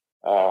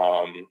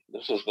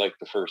 This was like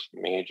the first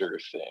major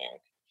thing.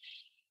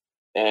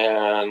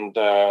 And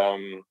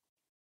I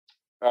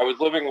was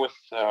living with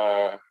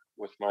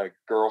my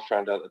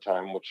girlfriend at the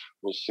time, which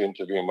was soon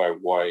to be my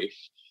wife.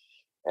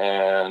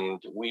 And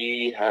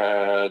we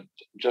had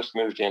just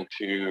moved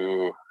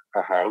into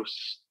a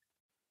house,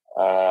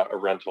 a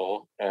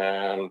rental,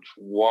 and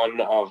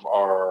one of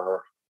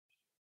our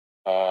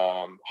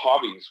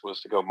hobbies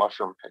was to go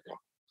mushroom picking.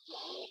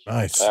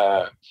 Nice.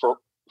 For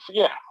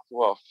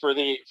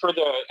the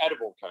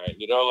edible kind,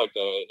 you know, like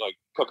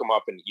cook them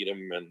up and eat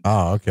them. And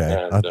oh,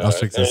 okay. And, I was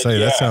going to say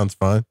that sounds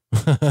fun.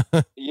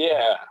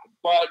 Yeah,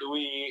 but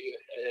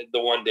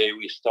the one day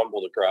we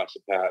stumbled across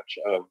a patch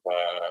of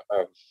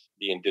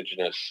the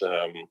indigenous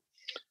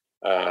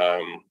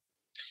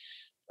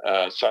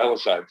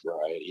psilocybe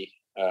variety,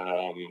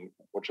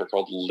 which are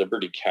called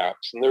Liberty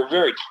Caps, and they're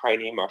very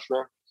tiny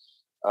mushroom,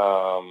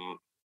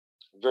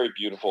 very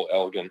beautiful,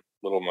 elegant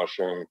little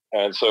mushroom.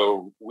 And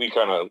so we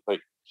kind of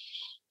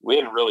we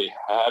hadn't really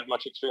had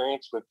much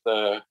experience with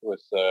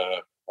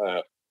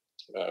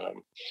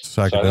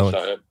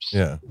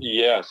psychedelics.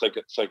 Yeah,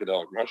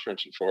 psychedelic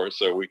mushrooms before.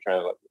 So we kind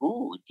of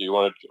ooh, do you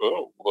want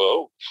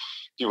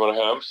to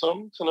have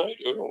some tonight?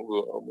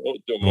 Oh,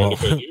 don't mind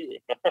if I do.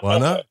 Why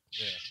not?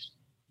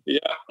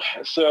 Yeah.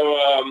 So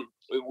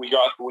we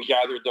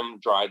gathered them,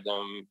 dried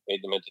them,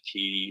 made them into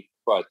tea.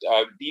 But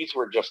these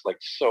were just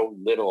so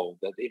little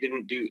that they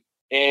didn't do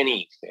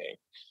anything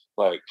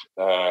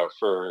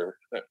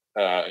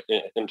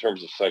in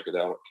terms of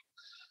psychedelic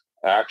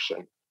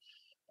action.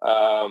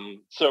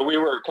 So we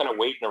were kind of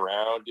waiting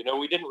around. You know,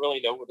 we didn't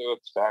really know what to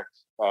expect.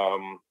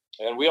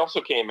 And we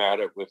also came at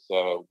it with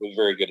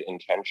very good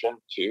intention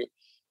too,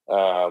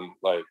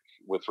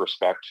 with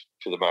respect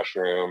to the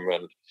mushroom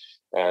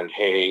and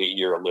hey,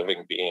 you're a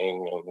living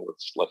being, and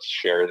let's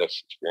share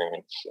this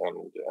experience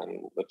and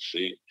let's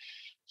see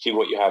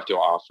what you have to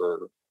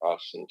offer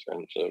us in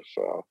terms of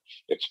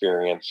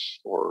experience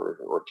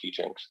or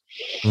teachings.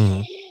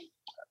 Mm-hmm.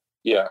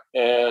 Yeah,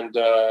 and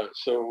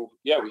so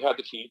we had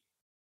the tea.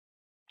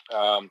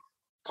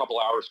 Couple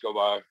hours go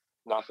by,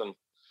 nothing.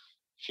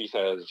 She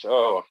says,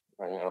 "Oh,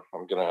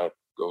 I'm gonna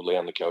go lay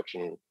on the couch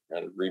and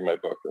read my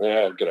book."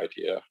 Yeah, good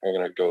idea. I'm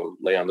gonna go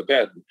lay on the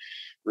bed and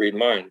read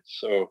mine.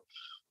 So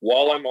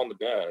while I'm on the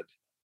bed,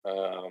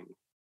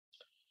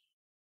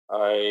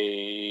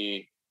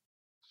 I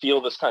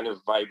feel this kind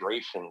of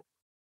vibration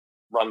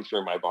run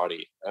through my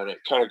body, and it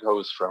kind of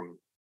goes from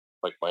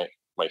my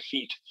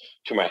feet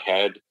to my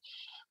head,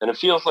 and it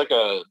feels like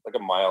a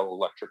mild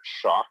electric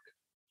shock.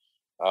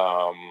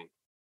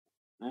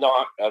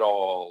 Not at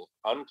all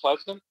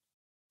unpleasant,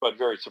 but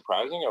very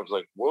surprising. I was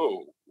like,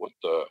 whoa, what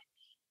the,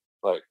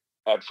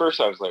 at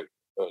first I was like,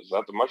 oh, is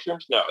that the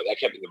mushrooms? No, that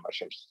can't be the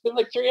mushrooms. It's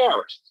been 3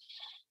 hours.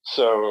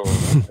 So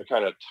I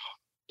kind of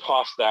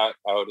tossed that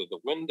out of the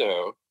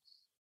window.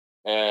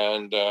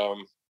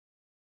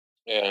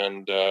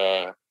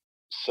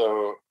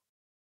 So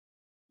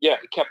yeah,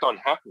 it kept on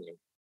happening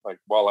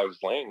while I was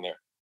laying there.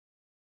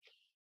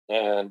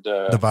 And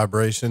the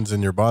vibrations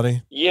in your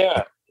body?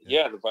 Yeah,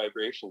 the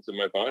vibrations in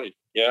my body.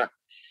 Yeah.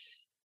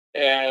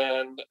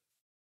 And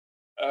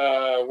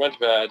went to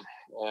bed,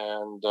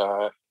 and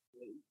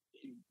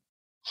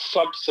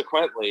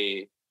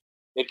subsequently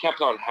it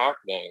kept on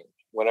happening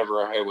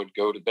whenever I would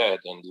go to bed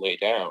and lay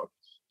down.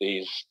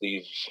 These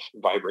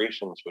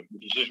vibrations would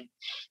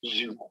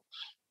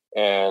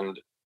and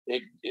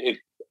it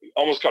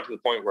almost got to the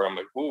point where I'm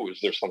like, ooh, is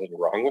there something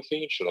wrong with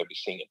me? Should I be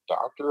seeing a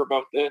doctor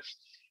about this?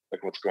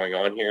 What's going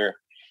on here?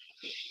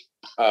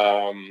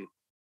 I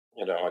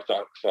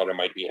thought I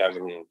might be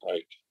having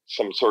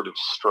some sort of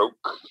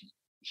stroke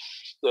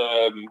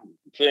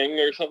thing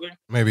or something.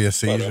 Maybe a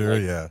seizure.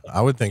 Yeah,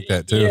 I would think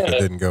that too if it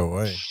didn't go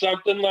away.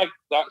 Something like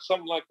that. It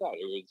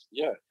was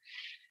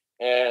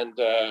and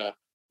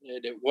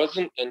it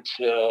wasn't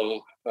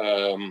until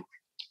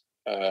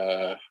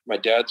my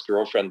dad's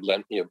girlfriend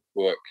lent me a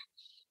book,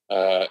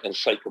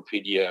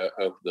 Encyclopedia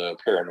of the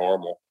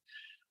Paranormal,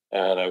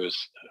 and I was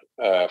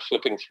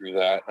flipping through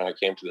that, and I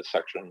came to the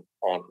section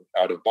on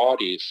out of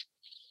bodies,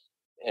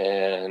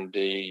 and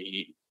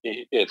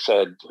it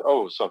said,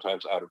 oh,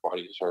 sometimes out of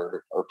bodies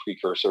are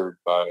precursored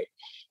by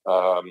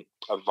a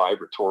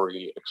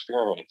vibratory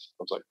experience.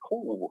 I was like,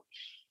 oh,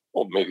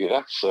 well, maybe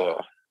that's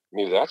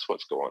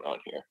what's going on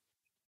here.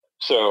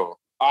 So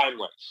I'm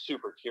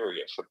super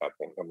curious about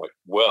things. I'm like,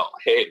 well,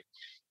 hey,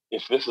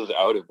 if this is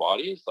out of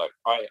bodies,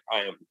 I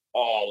am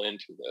all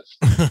into this.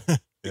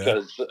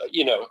 Because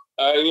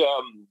I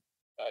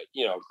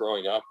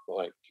growing up,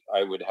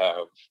 I would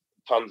have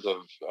tons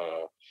of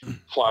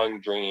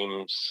flying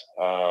dreams.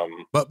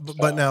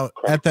 But now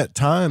at that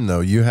time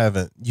though, you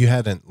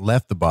hadn't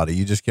left the body.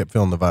 You just kept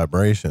feeling the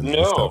vibrations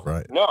and stuff,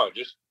 right? No, I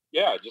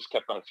just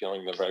kept on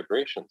feeling the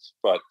vibrations.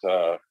 But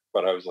I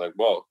was like,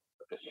 well,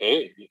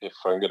 hey,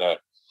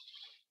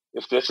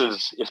 if this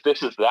is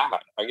that,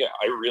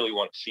 I really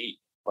want to see.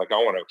 Like, I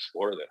want to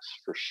explore this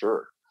for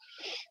sure.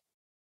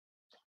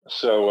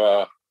 So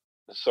I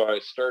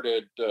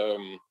started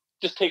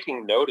just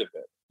taking note of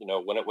it. You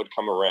know, when it would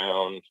come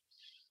around,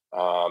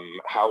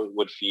 how it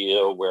would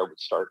feel, where it would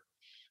start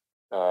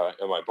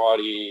in my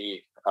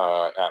body,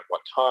 at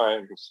what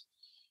times,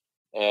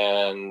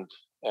 and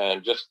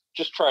just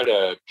try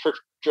to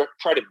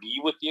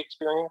be with the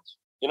experience,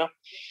 you know.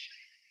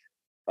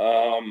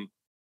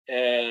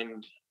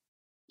 And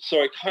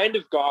so I kind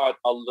of got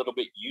a little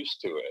bit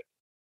used to it,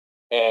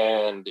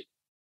 and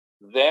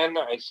then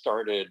I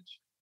started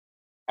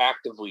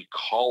actively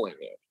calling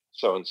it.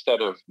 So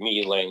instead of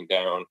me laying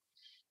down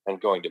and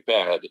going to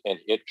bed and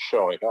it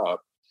showing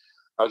up,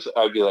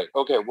 I'd be like,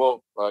 okay,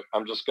 well,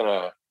 I'm just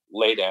gonna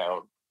lay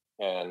down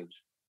and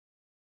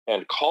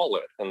call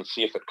it and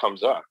see if it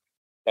comes up.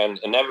 And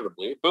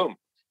inevitably, boom,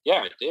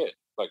 yeah, it did.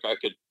 Like, I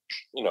could,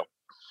 you know.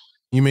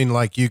 You mean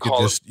like you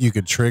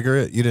could trigger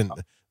it? You didn't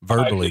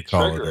verbally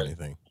call it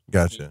anything?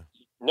 Gotcha.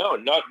 No,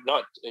 not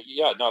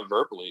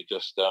verbally,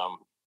 just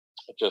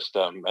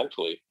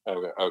mentally. I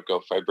would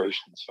go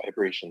vibrations,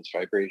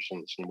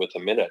 and with a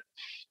minute,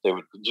 they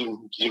would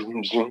zoom,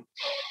 zoom, zoom.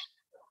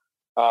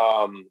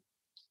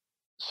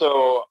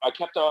 So I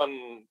kept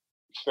on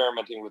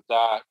experimenting with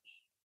that,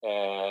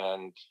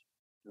 and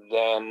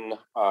then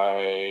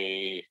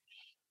I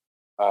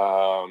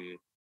got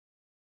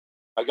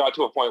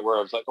to a point where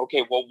I was like,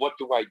 okay, well, what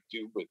do I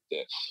do with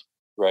this,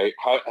 right?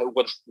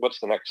 What's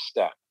the next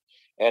step?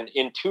 And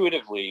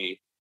intuitively,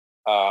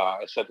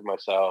 I said to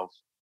myself,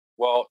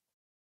 well,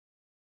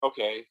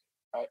 okay,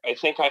 I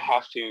think I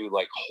have to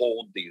like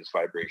hold these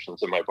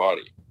vibrations in my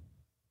body,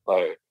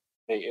 like,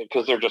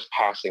 because they're just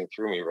passing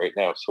through me right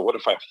now. So what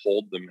if I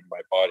hold them in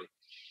my body?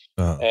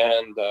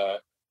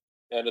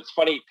 And it's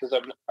funny because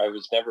I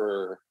was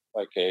never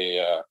like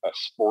a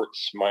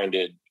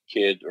sports-minded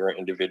kid or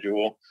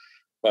individual,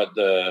 but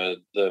the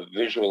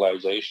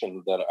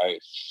visualization that I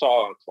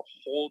saw to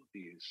hold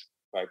these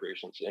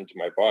vibrations into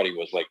my body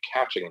was like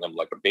catching them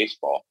like a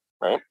baseball,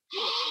 right?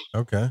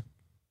 Okay.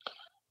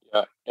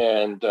 Yeah,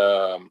 and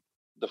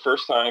the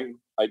first time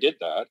I did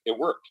that, it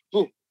worked.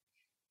 Boom.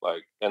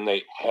 Like, and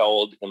they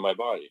held in my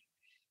body,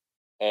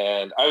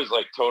 and I was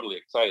like totally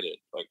excited,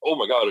 like, oh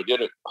my god, I did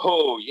it!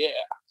 Oh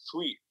yeah,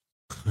 sweet.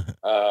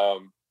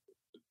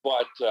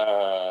 But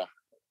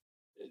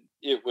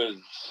it was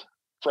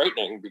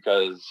frightening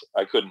because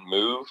I couldn't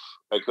move,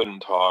 I couldn't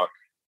talk,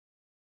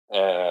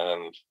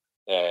 and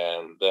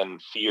then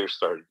fear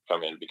started to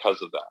come in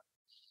because of that,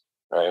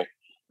 right?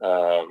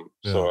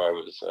 So I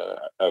was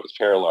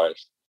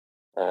paralyzed.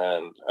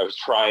 And I was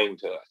trying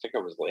to, I think I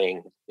was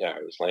laying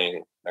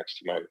next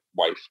to my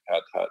wife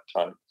at that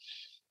time.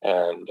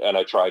 And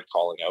I tried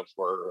calling out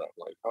for her. I'm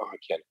like, oh, I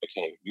can't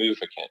even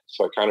move. I can't.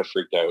 So I kind of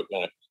freaked out,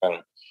 and it kind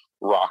of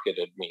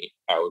rocketed me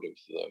out of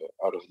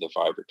the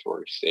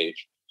vibratory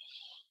stage.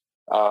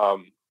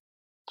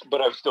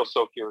 But I was still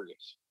so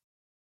curious,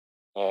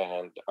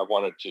 and I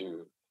wanted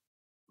to,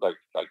 like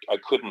I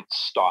couldn't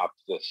stop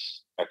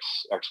this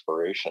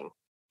exploration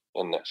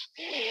in this.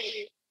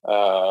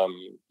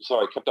 So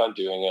I kept on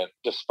doing it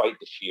despite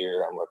the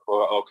fear. I'm like,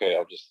 well, okay,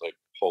 I'll just like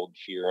hold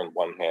fear in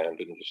one hand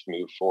and just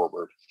move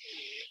forward.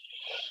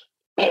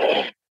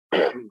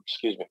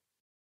 Excuse me.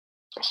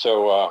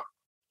 So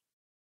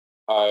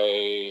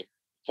I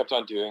kept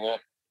on doing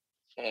it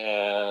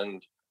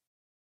and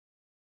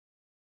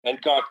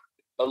got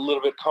a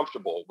little bit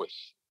comfortable with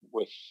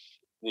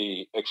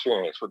the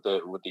experience, with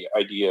the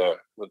idea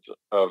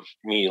of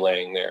me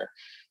laying there,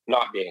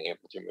 not being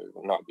able to move,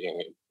 and not being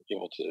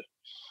able to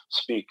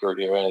speak or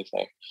do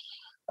anything.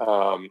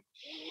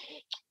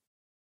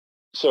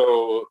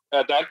 So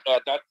at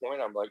that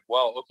point, I'm like,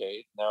 well,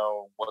 okay,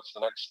 now what's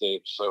the next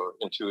stage? So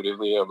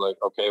intuitively, I'm like,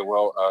 okay,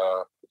 well,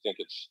 I think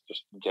it's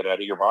just get out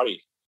of your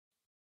body.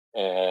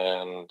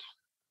 And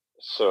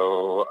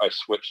so I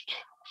switched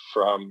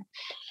from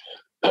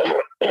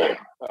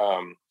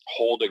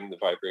holding the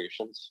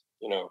vibrations,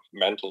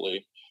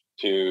 mentally,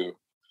 to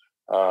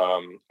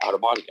out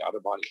of body.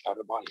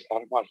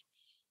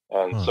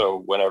 And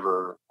so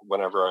whenever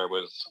I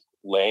was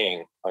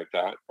laying like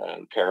that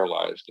and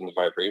paralyzed and the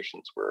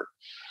vibrations were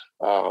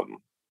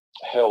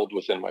held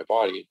within my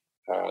body,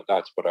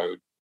 that's what I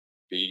would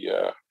be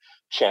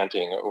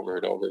chanting over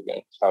and over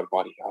again: out of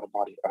body, out of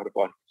body, out of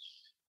body.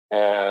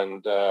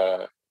 And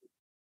lo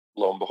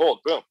and behold,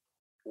 boom,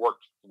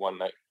 worked one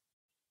night.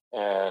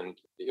 And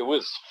it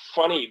was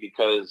funny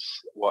because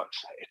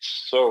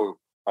it's so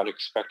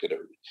unexpected.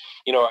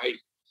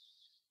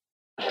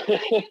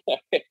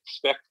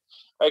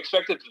 I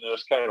expected to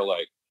just kind of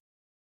like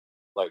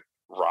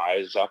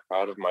rise up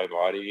out of my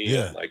body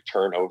and like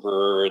turn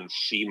over and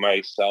see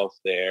myself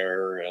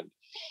there, and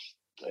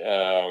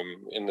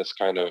in this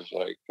kind of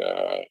like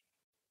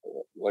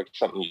like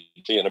something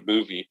you see in a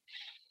movie.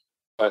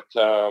 But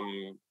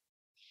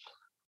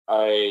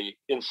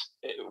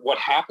what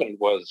happened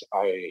was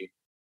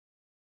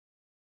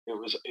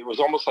it was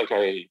almost like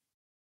I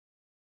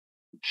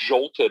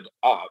jolted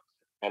up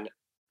and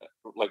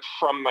like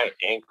from my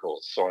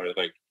ankles. So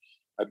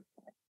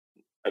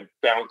I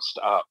bounced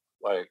up,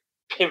 like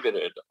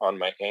pivoted on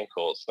my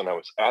ankles, and I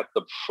was at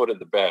the foot of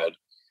the bed,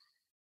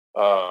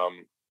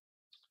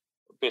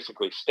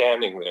 basically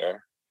standing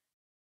there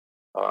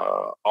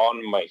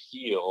on my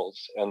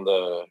heels, and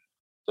the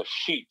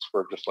sheets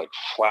were just like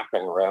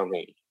flapping around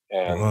me,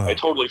 and Wow. I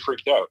totally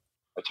freaked out.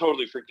 I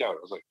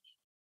was like,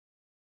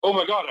 "Oh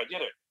my God, I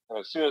did it!" And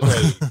as soon as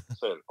I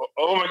said,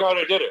 "Oh my God,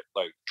 I did it!"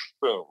 like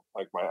boom,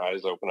 like my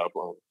eyes open up.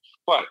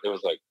 But it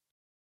was like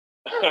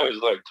I was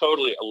like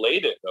totally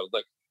elated. I was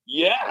like,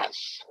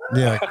 "Yes!"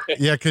 Yeah,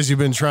 because you've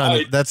been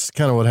trying to. That's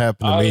kind of what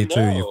happened to me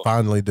too. You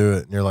finally do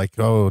it, and you're like,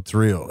 "Oh, it's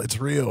real! It's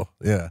real!"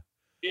 Yeah,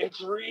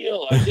 it's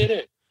real. I did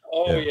it.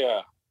 Oh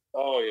yeah.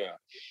 Oh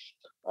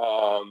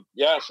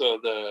yeah. So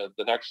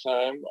the next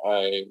time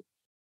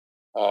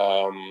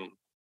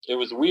it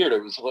was weird.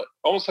 It was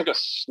almost like a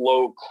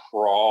slow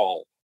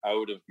crawl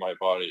out of my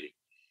body.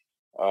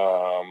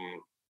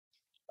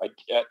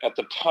 At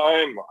the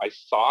time, I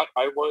thought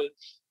I was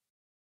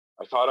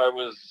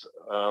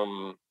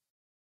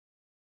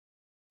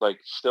like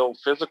still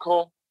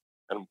physical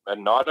and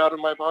not out of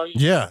my body.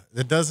 yeah.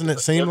 Doesn't it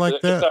seem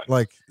like that?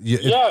 Like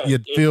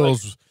it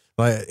feels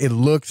like it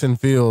looks and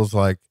feels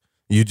like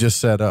you just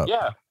set up.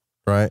 Yeah.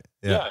 Right.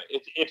 Yeah.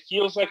 It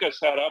feels like I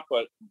sat up,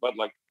 but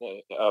like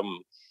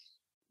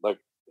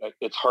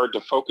it's hard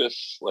to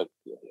focus, like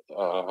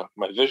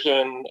my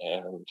vision,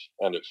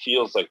 and it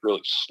feels like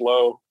really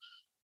slow.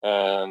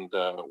 And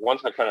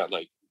once I kind of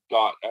like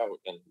got out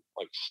and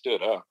like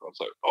stood up, I was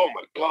like, "Oh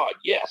my God,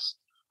 yes,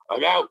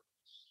 I'm out!"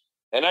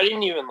 And I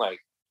didn't even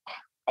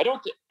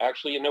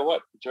actually, you know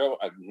what, Joe?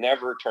 I've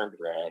never turned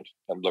around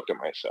and looked at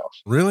myself.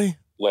 Really?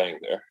 Laying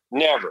there,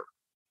 never.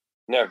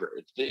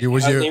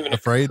 Was you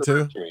afraid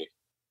to? Me.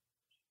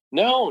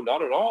 No,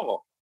 not at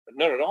all.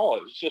 Not at all.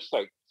 It was just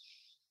like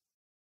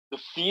the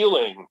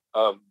feeling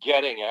of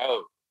getting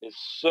out is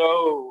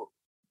so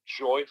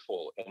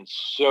joyful and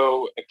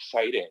so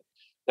exciting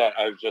that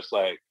I was just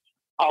like,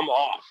 I'm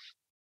off.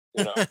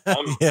 You know,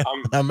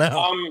 I'm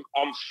out.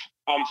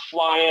 I'm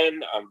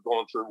flying. I'm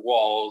going through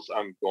walls.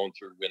 I'm going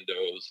through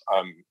windows.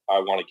 I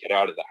want to get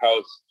out of the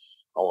house.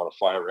 I want to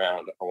fly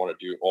around. I want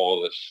to do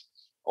all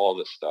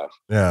this stuff.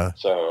 Yeah.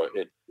 So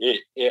it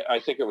I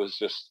think it was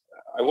just,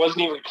 I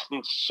wasn't even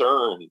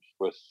concerned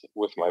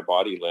with my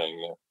body laying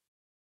there.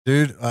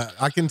 Dude,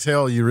 I can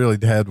tell you really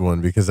had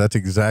one, because that's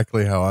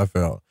exactly how I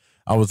felt.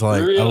 I was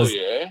like,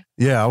 really,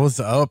 I was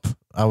up,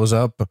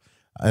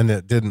 and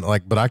it didn't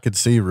but I could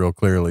see real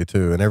clearly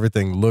too. And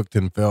everything looked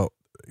and felt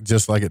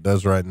just like it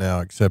does right now,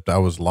 except I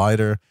was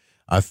lighter.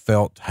 I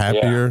felt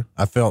happier.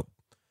 Yeah. I felt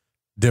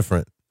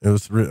different. It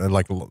was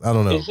like, I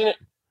don't know. Isn't it?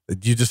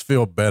 You just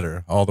feel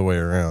better all the way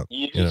around.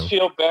 You just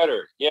feel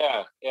better.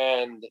 Yeah.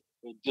 And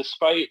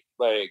despite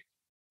the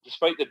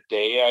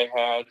day I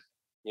had,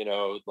 you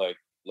know, like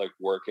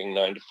working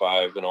 9 to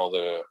 5 and all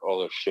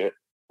the shit.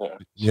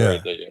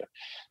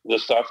 The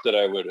stuff that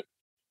I would,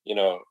 you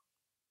know,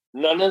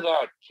 none of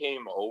that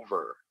came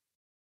over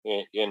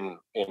in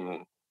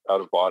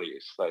out of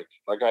bodies. Like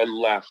I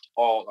left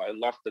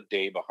the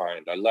day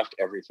behind. I left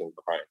everything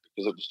behind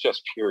because it was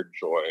just pure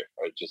joy.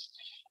 I just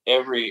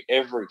every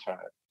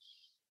time.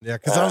 Yeah,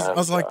 because I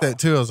was like that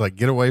too. I was like,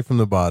 get away from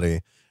the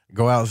body,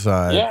 go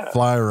outside,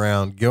 fly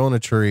around, go on a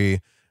tree.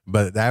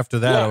 But after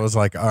that, I was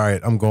like, all right,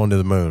 I'm going to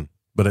the moon.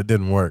 But it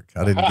didn't work.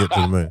 I didn't get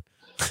to the moon.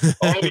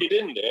 Oh, you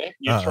didn't, eh?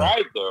 You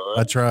tried though. Right?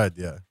 I tried,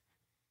 yeah.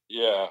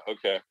 Yeah.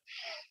 Okay.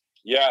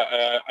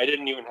 Yeah, I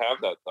didn't even have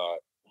that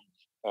thought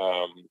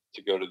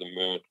to go to the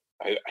moon.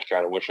 I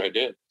kind of wish I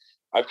did.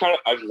 I've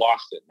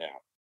lost it now.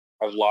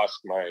 I've lost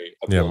my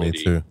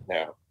ability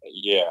now.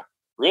 Yeah,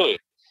 really.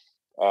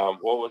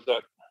 What was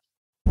that?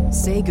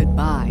 Say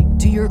goodbye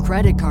to your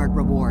credit card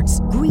rewards.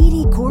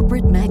 Greedy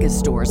corporate mega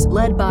stores,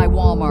 led by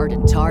Walmart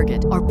and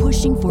Target, are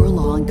pushing for a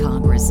law in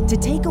Congress to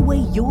take away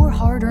your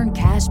hard-earned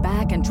cash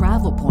back and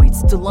travel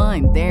points to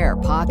line their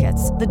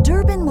pockets. The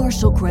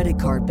Durbin-Marshall credit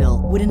card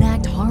bill would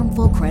enact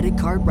harmful credit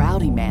card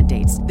routing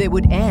mandates that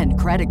would end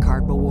credit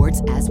card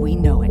rewards as we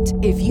know it.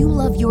 If you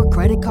love your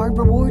credit card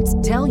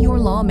rewards, tell your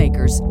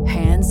lawmakers,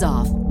 hands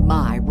off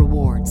my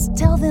rewards.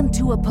 Tell them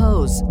to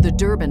oppose the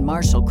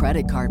Durbin-Marshall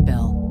credit card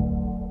bill.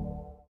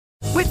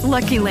 With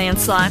Lucky Land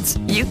Slots,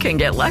 you can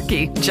get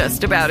lucky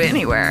just about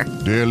anywhere.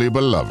 Dearly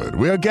beloved,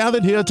 we are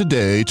gathered here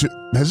today to...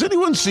 Has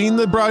anyone seen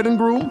the bride and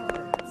groom?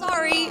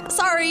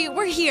 Sorry,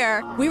 we're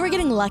here. We were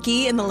getting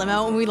lucky in the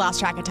limo and we lost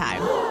track of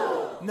time.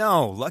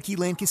 No, Lucky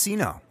Land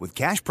Casino, with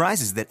cash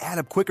prizes that add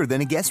up quicker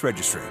than a guest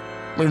registry.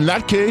 In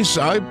that case,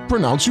 I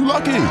pronounce you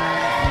lucky.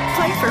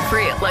 Play for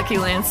free at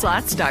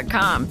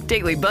LuckyLandSlots.com.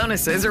 Daily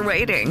bonuses are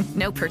waiting.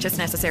 No purchase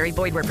necessary.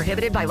 Void where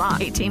prohibited by law.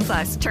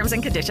 18+. Terms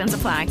and conditions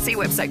apply. See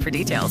website for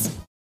details.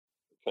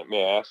 Let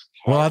me ask.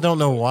 Well, I don't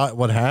know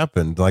what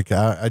happened. Like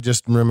I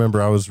just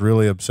remember I was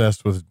really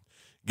obsessed with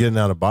getting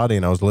out of body,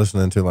 and I was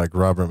listening to like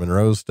Robert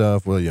Monroe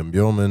stuff, William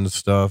Buellman's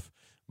stuff,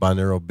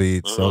 binaural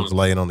beats. So I was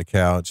laying on the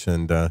couch,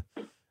 and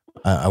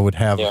I would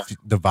have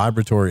the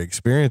vibratory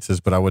experiences,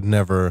 but I would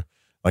never,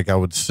 like, I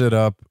would sit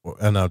up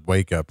and I'd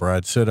wake up, or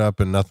I'd sit up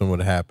and nothing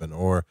would happen,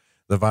 or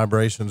the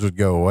vibrations would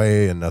go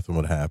away and nothing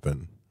would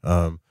happen.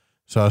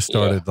 So I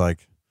started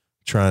like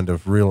trying to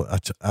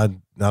I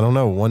don't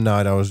know. One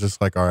night I was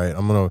just like, all right,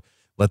 I'm going to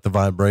let the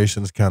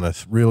vibrations kind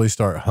of really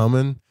start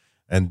humming.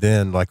 And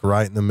then like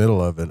right in the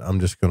middle of it, I'm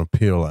just going to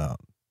peel out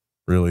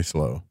really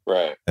slow.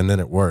 Right. And then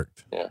it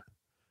worked. Yeah.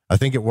 I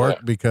think it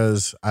worked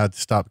because I'd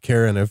stopped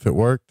caring if it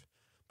worked,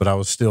 but I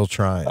was still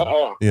trying,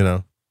 you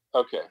know?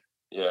 Okay.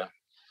 Yeah.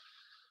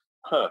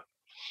 Huh.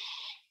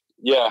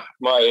 Yeah.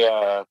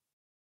 My,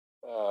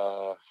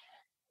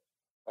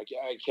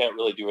 I can't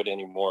really do it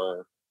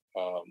anymore,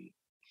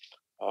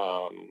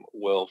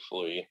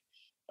 willfully,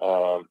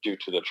 due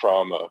to the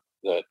trauma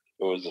that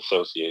was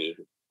associated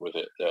with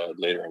it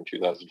later in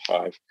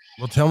 2005.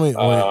 Well, tell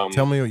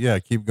me, yeah,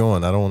 keep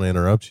going. I don't want to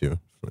interrupt you.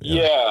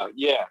 Yeah.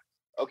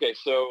 Okay.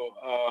 So,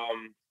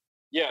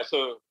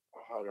 so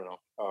I don't know,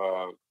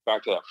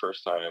 back to that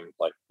first time,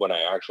 like when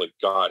I actually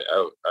got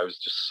out, I was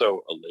just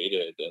so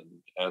elated,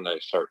 and I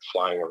started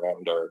flying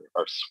around our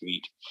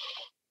suite,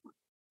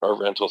 our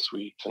rental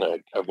suite, and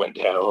I went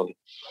down,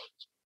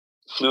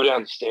 flew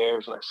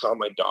downstairs, and I saw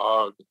my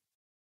dog.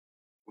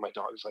 My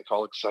dog's like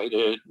all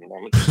excited, and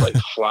I'm just like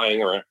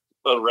flying around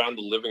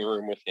the living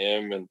room with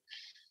him,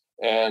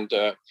 and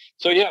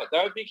so yeah,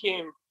 that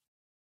became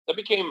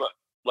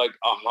like a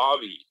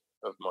hobby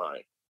of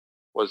mine,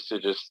 was to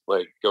just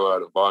like go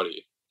out of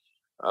body,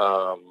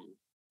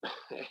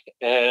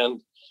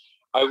 and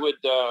I would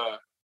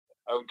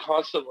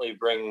constantly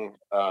bring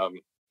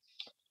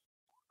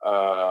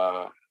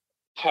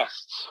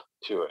tests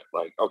to it,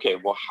 like, okay,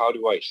 well, how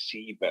do I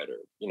see better?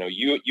 You know,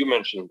 you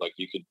mentioned like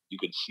you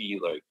could see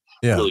like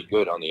really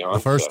good on the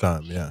onset. The first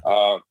time, yeah.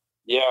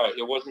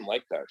 It wasn't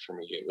like that for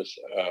me. It was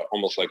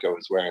almost like I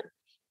was wearing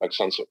like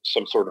some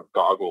sort of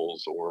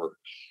goggles or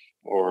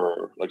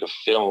like a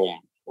film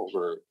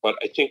over. But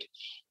I think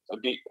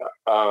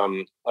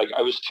like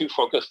I was too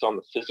focused on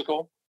the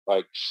physical,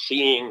 like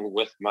seeing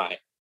with my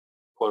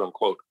quote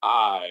unquote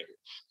eyes,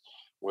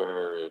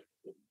 where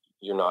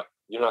you're not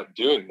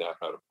doing that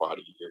out of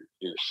body.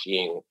 You're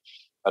seeing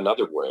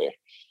another way.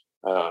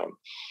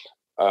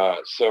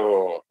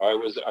 So I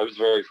was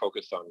very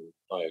focused on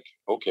like,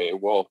 okay,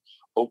 well,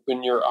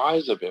 open your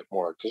eyes a bit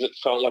more, because it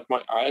felt like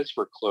my eyes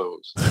were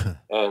closed,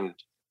 and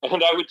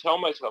I would tell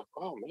myself,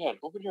 oh man,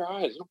 open your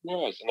eyes,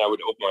 and I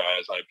would open my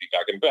eyes and I'd be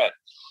back in bed,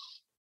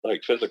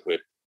 like physically.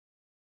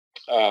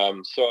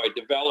 So I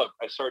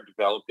started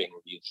developing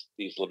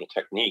these little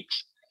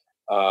techniques,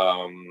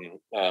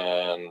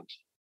 and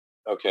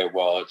okay,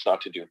 well, it's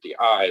not to do with the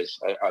eyes.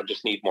 I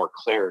just need more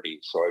clarity.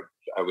 So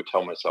I would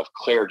tell myself,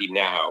 clarity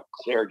now,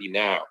 clarity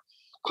now,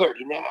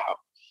 clarity now.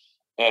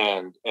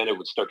 And it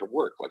would start to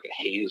work. Like a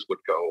haze would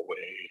go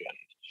away,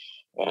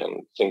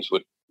 and things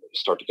would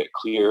start to get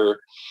clear.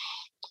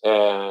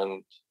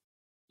 And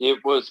it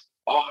was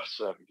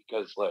awesome,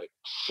 because like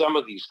some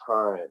of these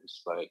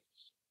times, like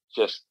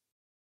just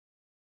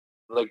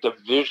like the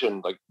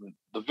vision, like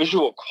the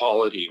visual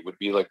quality would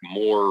be like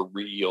more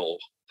real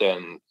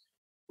than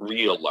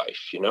real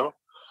life, you know?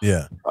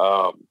 Yeah.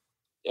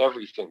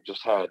 Everything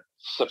just had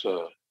such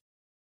a,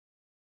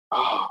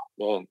 oh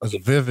man, it's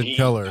vivid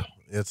color.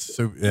 It's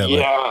super,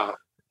 yeah.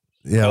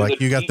 Like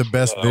you got the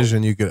best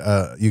vision you could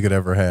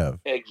ever have.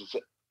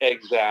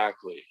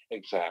 Exactly.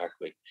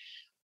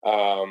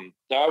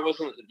 That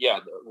wasn't,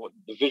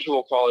 the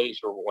visual qualities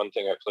were one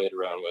thing I played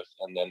around with,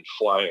 and then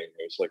flying,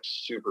 I was like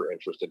super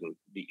interested in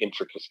the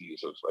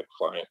intricacies of like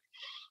flying.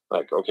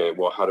 Like, okay,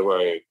 well, how do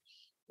I,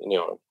 you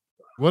know,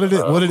 what did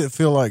it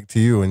feel like to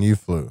you when you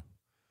flew?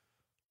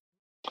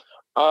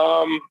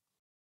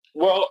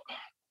 Well,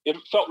 it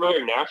felt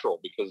very natural,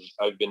 because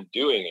I've been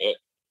doing it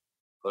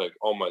like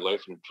all my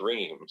life in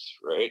dreams,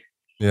 right?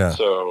 Yeah.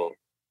 So,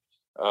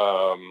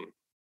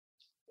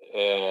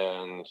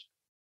 and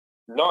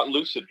not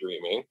lucid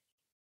dreaming,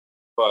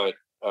 but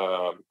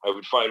I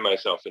would find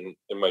myself in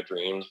my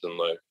dreams and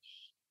like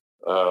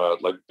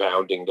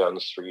bounding down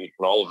the street,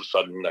 and all of a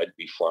sudden I'd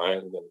be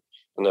flying,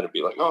 and then it'd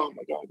be like, oh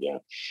my God, yeah.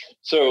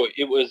 So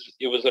it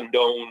was a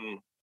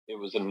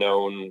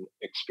known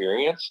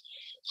experience.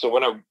 So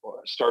when I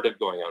started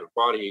going out of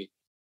body,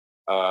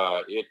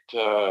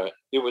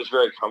 it was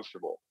very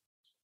comfortable,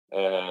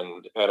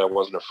 and I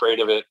wasn't afraid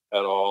of it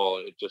at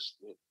all.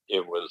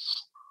 It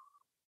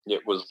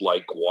was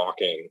like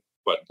walking,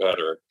 but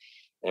better,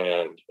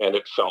 and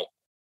it felt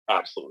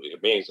absolutely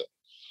amazing.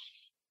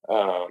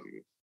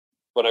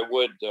 But I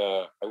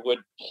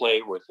would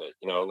play with it,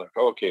 you know, like,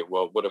 okay,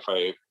 well, what if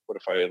I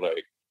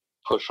like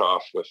push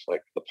off with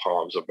like the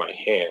palms of my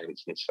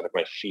hands instead of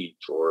my feet,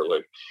 or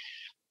like,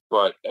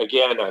 but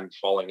again, I'm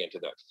falling into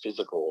that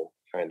physical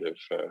kind of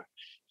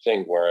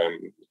thing where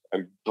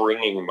I'm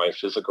bringing my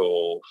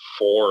physical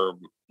form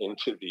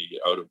into the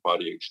out of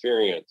body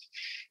experience.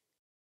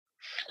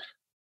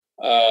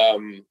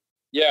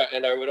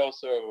 And I would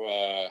also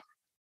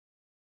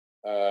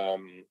I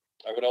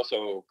would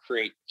also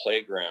create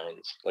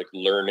playgrounds, like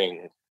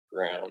learning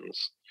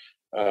grounds,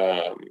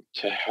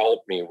 to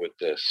help me with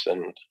this.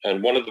 And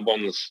one of the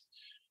ones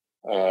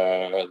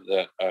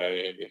that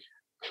I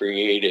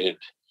created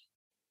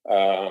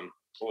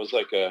was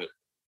like I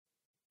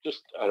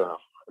don't know,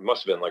 it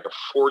must have been like a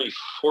 40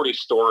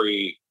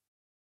 story,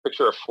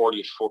 picture a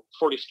 40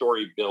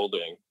 story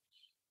building,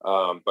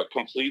 but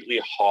completely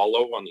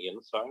hollow on the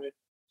inside,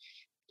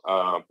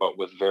 but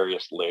with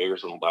various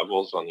layers and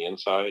levels on the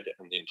inside.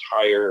 And the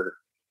entire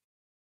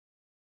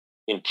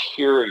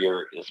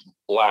interior is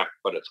black,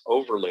 but it's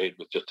overlaid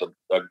with just a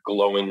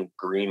glowing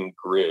green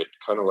grid,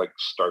 kind of like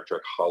Star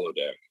Trek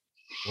holodeck.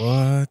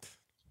 What?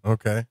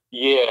 Okay.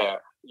 Yeah.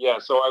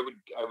 So I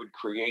would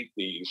create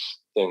these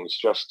things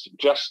just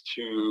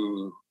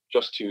to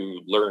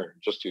learn,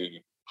 just to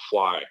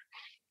fly,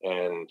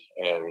 and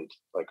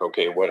like,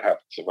 okay, what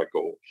happens if I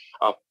go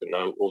up and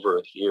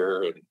over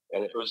here?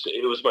 And it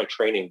was my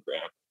training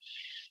ground.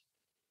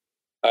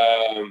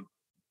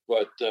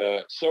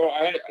 So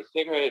I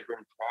think I had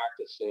been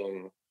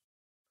practicing.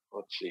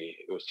 Let's see,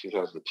 it was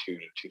 2002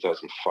 to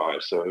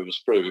 2005, so it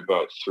was probably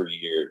about 3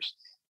 years.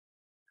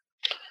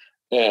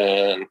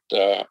 And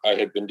I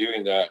had been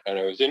doing that, and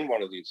I was in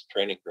one of these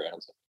training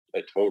grounds.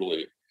 Or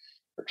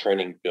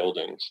training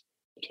buildings.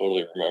 I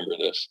totally remember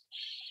this.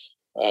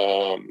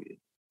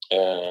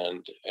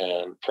 And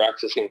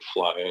practicing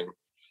flying.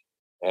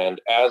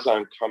 And as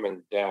I'm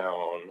coming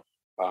down,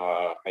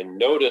 I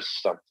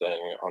noticed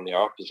something on the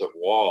opposite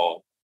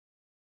wall.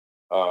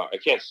 I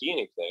can't see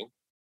anything,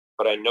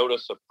 but I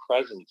noticed a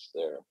presence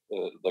there,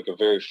 like a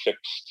very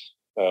fixed,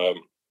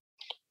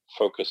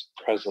 focused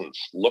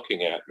presence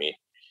looking at me.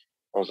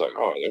 I was like,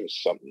 oh, there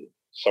was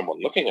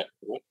someone looking at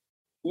me.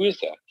 Who is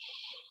that?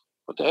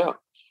 What the hell?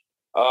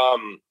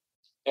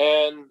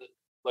 And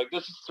like,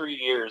 this is 3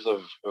 years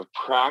of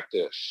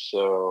practice.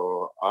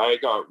 So I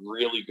got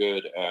really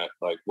good at,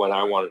 like, when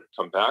I wanted to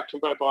come back to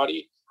my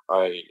body,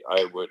 I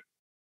would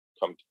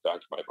come back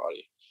to my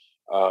body.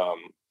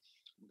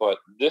 But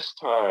this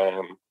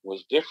time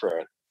was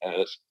different.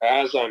 And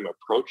as I'm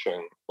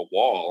approaching the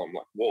wall, I'm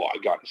like, whoa, I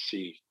got to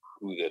see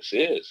who this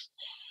is.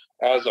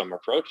 As I'm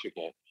approaching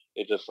it,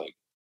 it just like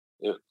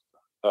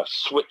a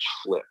switch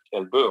flipped,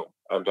 and boom,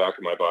 I'm back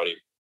in my body,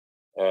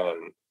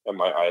 and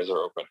my eyes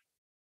are open.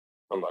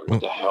 I'm like,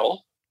 what the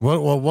hell?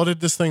 What did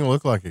this thing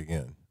look like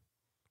again?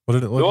 What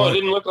did it look like? No, it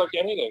didn't look like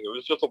anything. It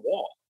was just a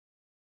wall.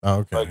 Oh,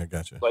 okay, like, I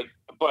gotcha. But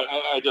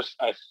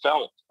I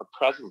felt a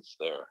presence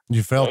there.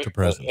 You felt the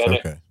presence, and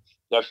okay.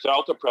 I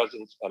felt a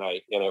presence, and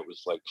it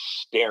was like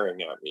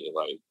staring at me,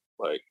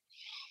 like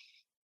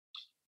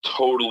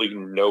totally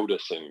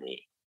noticing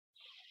me.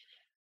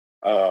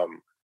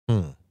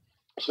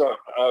 So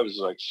I was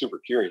like super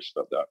curious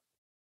about that.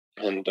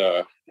 And,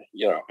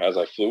 as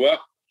I flew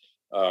up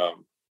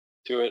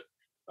to it,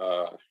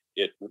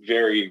 it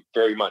very,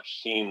 very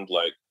much seemed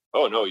like,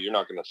 oh no, you're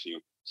not going to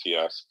see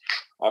us.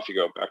 Off you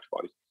go, back to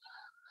body.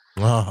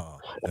 Oh,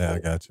 yeah, I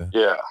gotcha.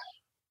 Yeah.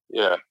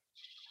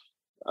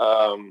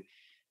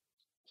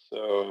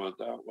 So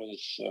that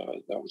was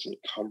in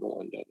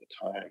Cumberland at the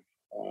time.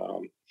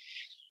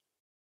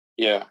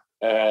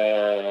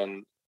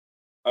 And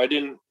I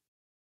didn't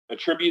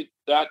attribute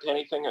that to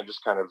anything. I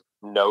just kind of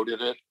noted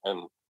it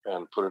and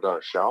put it on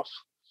a shelf.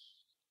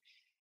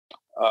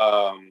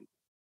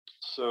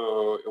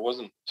 So it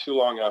wasn't too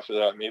long after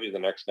that, maybe the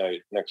next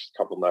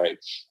couple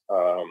nights,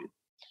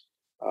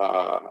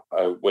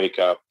 I wake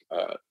up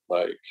at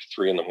like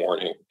 3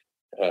 a.m.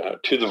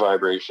 To the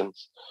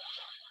vibrations.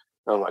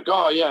 And I'm like,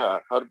 oh yeah,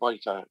 out of body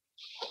time.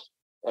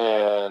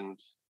 And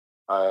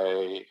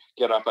I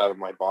get up out of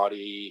my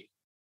body,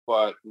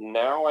 but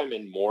now I'm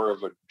in more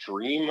of a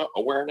dream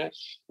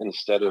awareness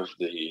instead of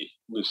the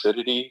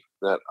lucidity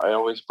that I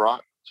always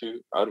brought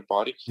to out of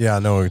body. Yeah, I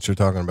know what you're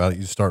talking about.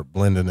 You start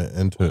blending it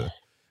into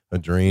a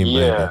dream.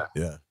 Yeah.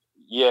 Maybe.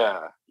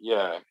 Yeah.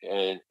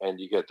 And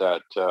you get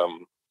that,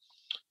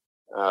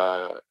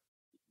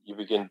 you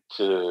begin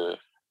to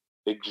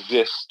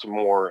exist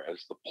more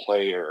as the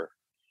player,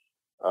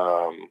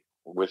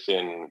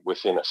 within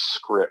a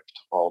script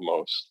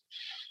almost,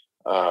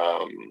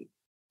 an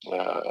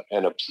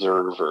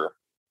observer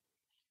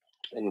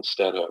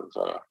instead of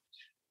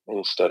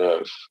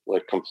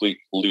like complete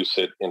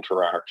lucid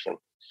interaction.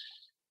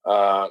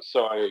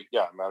 So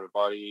I'm out of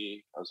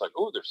body. I was like,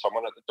 oh, there's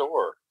someone at the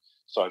door.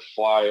 So I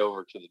fly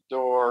over to the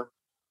door,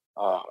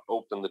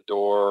 open the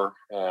door,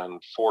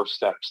 and 4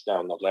 steps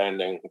down the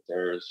landing,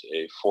 there's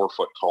a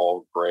 4-foot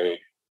tall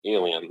gray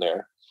alien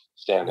there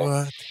standing.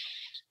 What?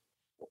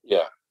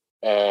 Yeah.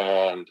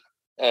 And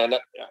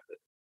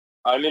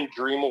I'm in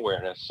dream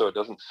awareness, so it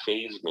doesn't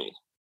faze me,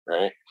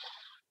 right?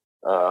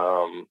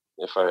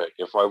 If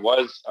I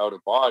was out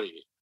of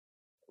body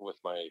with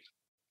my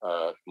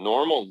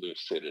normal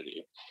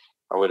lucidity,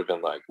 I would have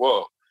been like,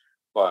 whoa,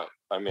 but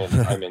I'm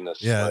in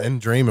this. Yeah, in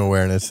dream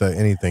awareness,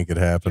 anything could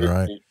happen,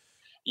 right?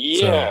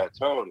 Yeah,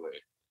 so,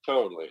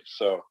 totally.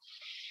 So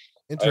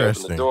interesting. I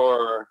open the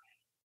door.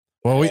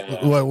 Well,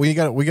 we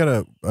got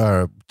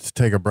to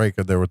take a break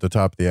there at the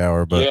top of the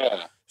hour, but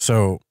yeah.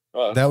 So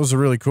That was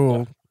really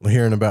cool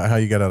hearing about how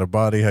you got out of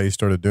body, how you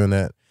started doing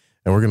that.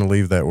 And we're going to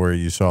leave that where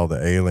you saw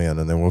the alien,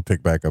 and then we'll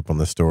pick back up on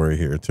the story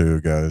here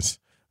too, guys,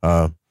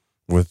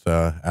 with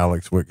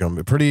Alex Whitcomb.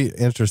 But pretty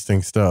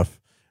interesting stuff,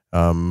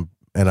 and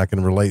I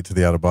can relate to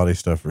the out-of-body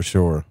stuff for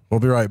sure. We'll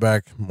be right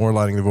back. More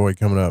Lighting the Void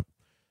coming up.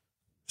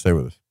 Stay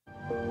with us.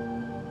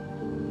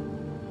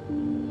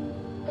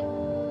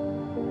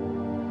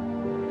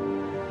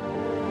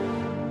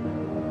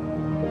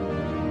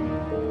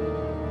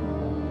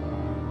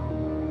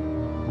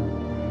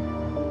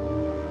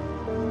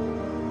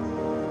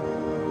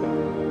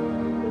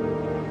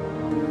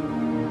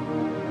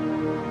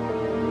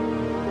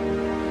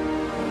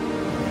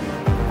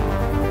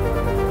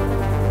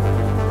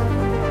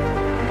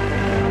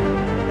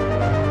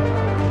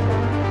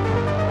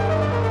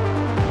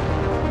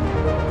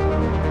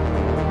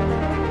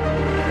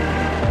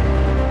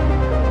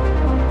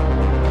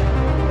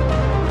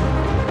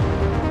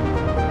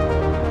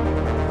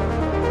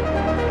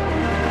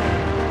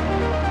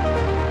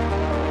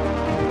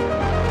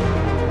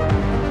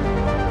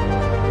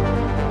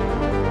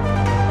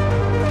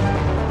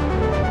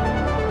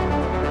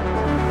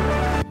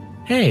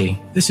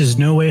 Hey, this is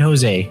No Way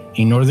Jose,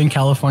 a Northern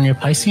California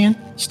Piscean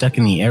stuck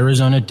in the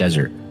Arizona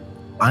desert.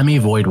 I'm a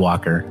void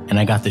walker, and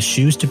I got the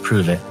shoes to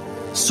prove it.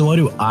 So what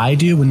do I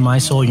do when my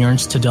soul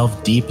yearns to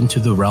delve deep into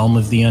the realm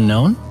of the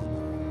unknown?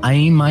 I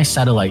aim my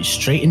satellite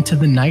straight into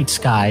the night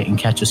sky and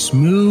catch a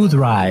smooth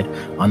ride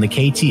on the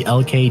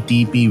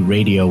KTLK-DB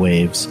radio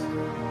waves.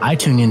 I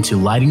tune into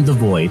Lighting the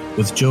Void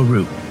with Joe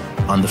Root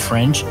on the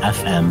Fringe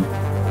FM.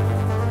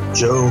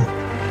 Joe,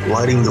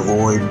 Lighting the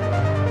Void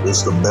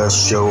is the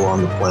best show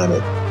on the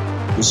planet.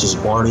 This is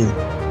Barney,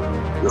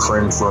 your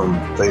friend from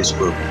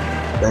Facebook.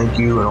 Thank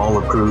you and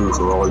all the crew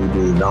for all you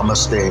do.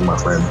 Namaste, my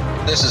friend.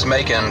 This is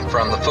Macon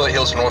from the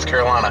foothills of North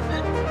Carolina,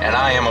 and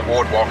I am a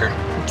void walker.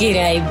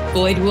 G'day,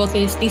 void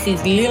walkers. This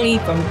is Lily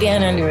from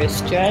down under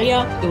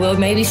Australia. The world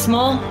may be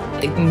small,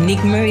 the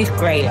enigma is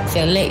greater.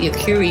 So let your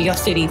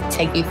curiosity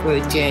take you for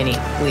a journey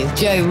with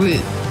Joe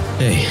Root.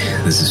 Hey,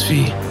 this is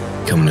Fee,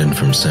 coming in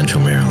from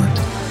Central Maryland,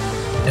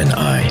 and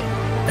I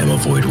am a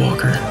void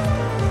walker.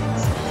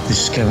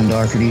 This is Kevin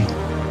Doherty,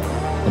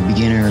 a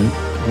beginner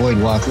void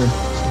walker.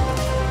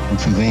 I'm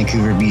from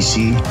Vancouver,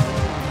 BC.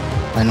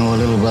 I know a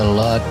little about a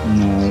lot,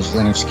 and as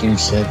Leonard Skinner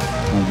said,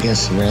 I'll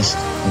guess the rest.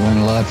 I learned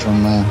a lot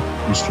from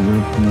Mr.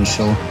 Root in the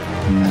show,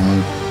 and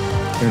I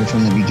heard it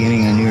from the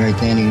beginning. I knew right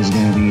then he was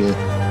going to be a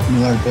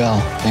new art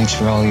gal. Thanks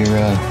for all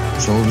your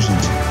shows,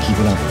 and keep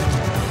it up.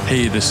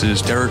 Hey, this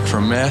is Derek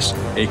from Mass,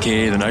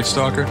 aka the Night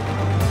Stalker,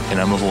 and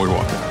I'm a void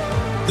walker.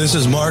 This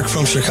is Mark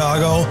from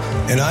Chicago,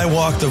 and I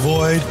walk the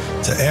void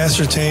to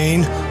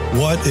ascertain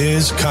what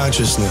is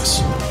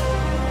consciousness.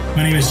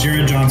 My name is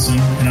Jared Johnson,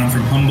 and I'm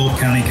from Humboldt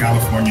County,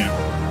 California.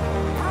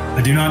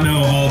 I do not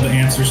know all the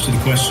answers to the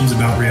questions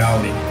about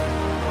reality.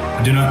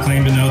 I do not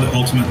claim to know the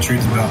ultimate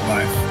truth about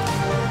life.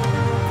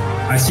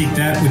 I seek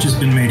that which has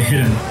been made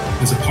hidden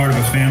as a part of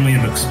a family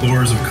of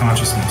explorers of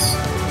consciousness.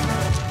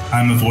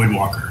 I'm a void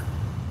walker.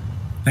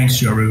 Thanks,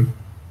 Joe Root.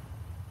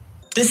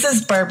 This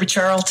is Barbara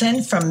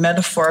Charlton from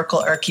Metaphorical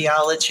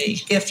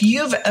Archaeology. If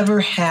you've ever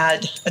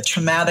had a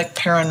traumatic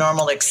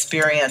paranormal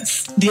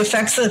experience, the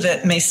effects of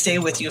it may stay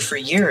with you for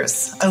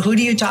years. Who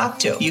do you talk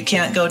to? You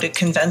can't go to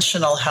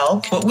conventional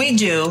help. What we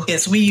do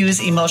is we use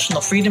emotional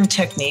freedom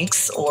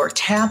techniques or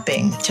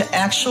tapping to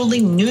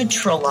actually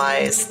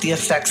neutralize the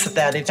effects of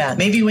that event.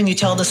 Maybe when you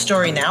tell the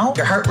story now,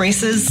 your heart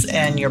races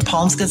and your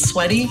palms get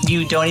sweaty.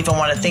 You don't even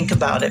want to think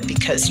about it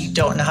because you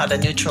don't know how to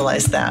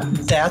neutralize that.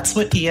 That's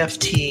what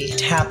EFT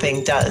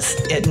tapping does.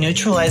 It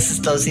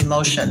neutralizes those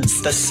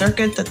emotions. The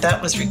circuit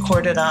that was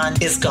recorded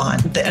on is gone.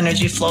 The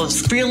energy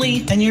flows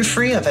freely and you're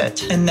free of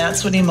it. And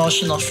that's what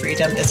emotional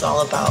freedom is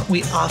all about.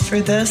 We offer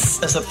this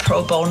as a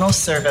pro bono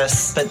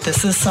service, but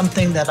this is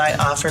something that I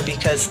offer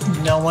because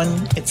no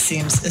one, it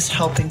seems, is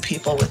helping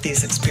people with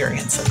these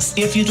experiences.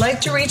 If you'd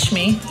like to reach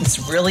me, it's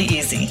really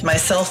easy. My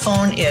cell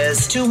phone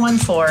is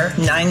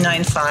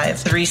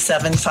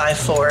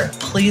 214-995-3754.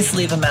 Please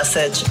leave a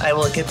message. I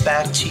will get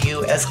back to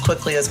you as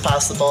quickly as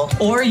possible.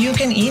 Or you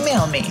can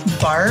email me,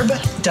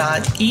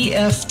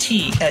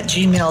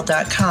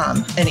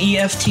 barb.eft@gmail.com. And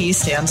EFT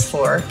stands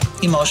for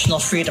Emotional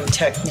Freedom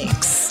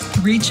Techniques.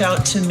 Reach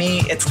out to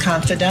me. It's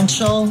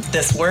confidential.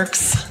 This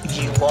works.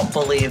 You won't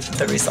believe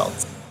the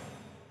results.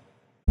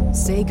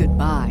 Say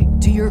goodbye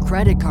to your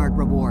credit card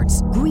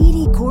rewards.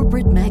 Greedy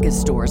corporate mega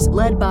stores,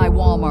 led by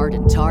Walmart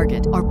and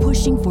Target, are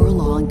pushing for a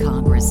law in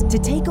Congress to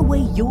take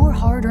away your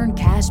hard-earned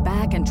cash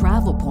back and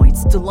travel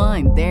points to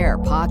line their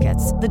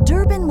pockets. The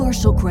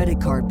Durbin-Marshall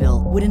credit card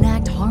bill would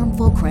enact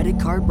harmful credit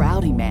card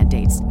routing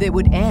mandates that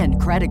would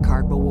end credit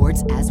card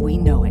rewards as we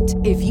know it.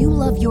 If you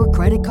love your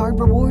credit card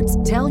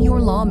rewards, tell your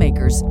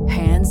lawmakers,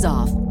 hands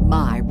off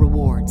my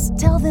rewards.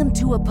 Tell them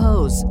to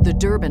oppose the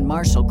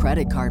Durbin-Marshall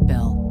credit card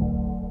bill.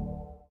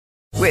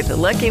 With the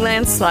Lucky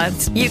Land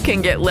Slots, you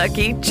can get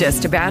lucky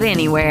just about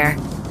anywhere.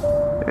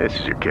 This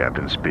is your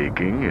captain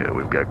speaking.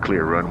 We've got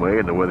clear runway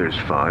and the weather's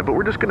fine, but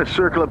we're just going to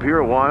circle up here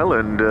a while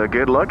and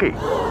get lucky.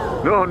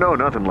 No,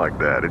 nothing like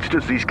that. It's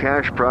just these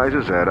cash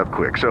prizes add up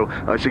quick. So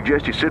I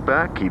suggest you sit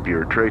back, keep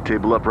your tray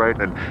table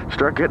upright, and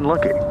start getting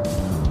lucky.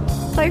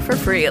 Play for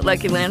free at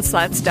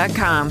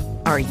LuckyLandSlots.com.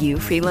 Are you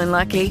feeling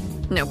lucky?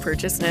 No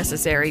purchase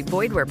necessary.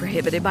 Void where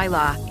prohibited by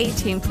law.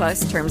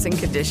 18+ terms and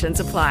conditions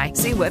apply.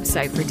 See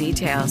website for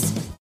details.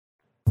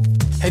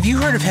 Have you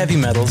heard of heavy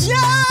metals?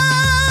 Yeah!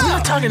 I'm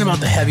not talking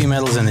about the heavy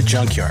metals in the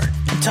junkyard.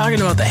 I'm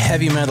talking about the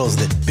heavy metals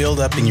that build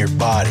up in your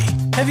body.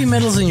 Heavy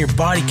metals in your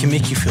body can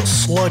make you feel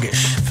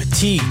sluggish,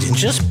 fatigued, and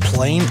just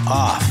plain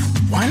off.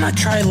 Why not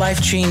try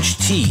Life Change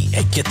Tea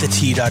at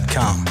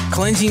GetTheTea.com?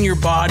 Cleansing your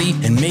body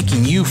and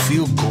making you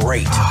feel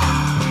great.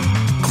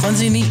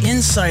 Cleansing the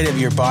inside of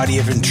your body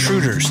of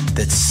intruders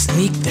that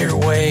sneak their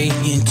way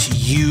into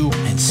you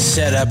and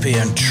set up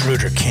an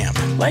intruder camp.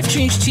 Life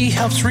Change Tea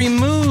helps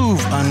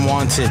remove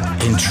unwanted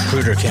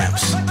intruder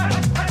camps.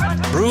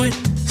 Brew it,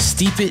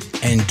 steep it,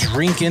 and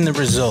drink in the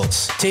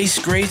results. Tastes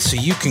great, so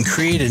you can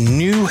create a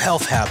new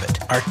health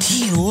habit. Our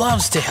tea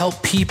loves to help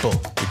people.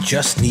 It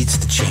just needs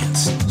the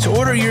chance. So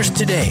order yours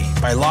today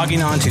by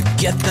logging on to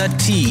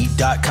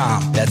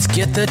GetTheTea.com. That's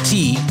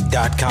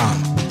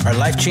GetTheTea.com. Our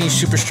Life Change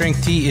Super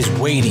Strength Tea is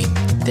waiting.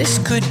 This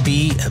could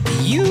be a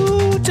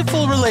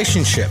beautiful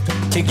relationship.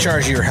 Take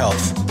charge of your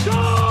health.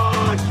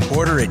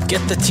 Order at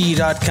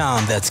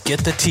GetTheTea.com. That's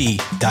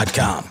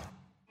GetTheTea.com.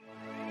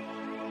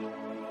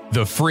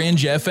 The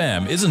Fringe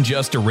FM isn't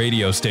just a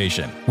radio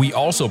station. We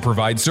also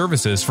provide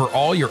services for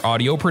all your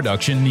audio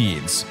production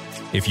needs.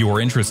 If you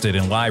are interested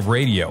in live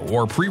radio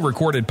or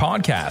pre-recorded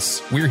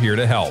podcasts, we're here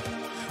to help.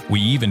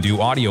 We even do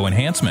audio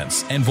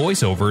enhancements and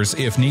voiceovers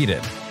if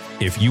needed.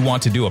 If you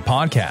want to do a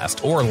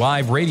podcast or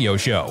live radio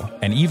show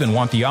and even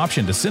want the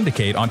option to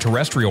syndicate on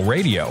terrestrial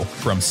radio,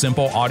 from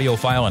simple audio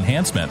file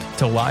enhancement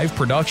to live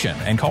production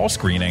and call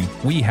screening,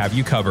 we have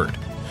you covered.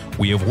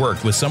 We have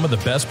worked with some of the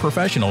best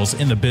professionals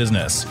in the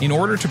business in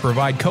order to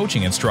provide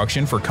coaching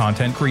instruction for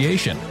content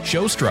creation,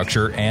 show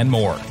structure, and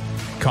more.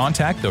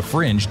 Contact The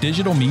Fringe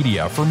Digital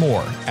Media for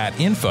more at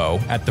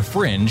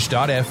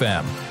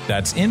info@thefringe.fm.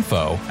 That's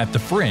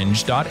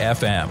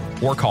info@thefringe.fm.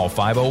 Or call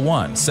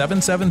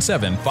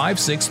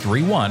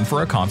 501-777-5631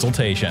 for a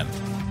consultation.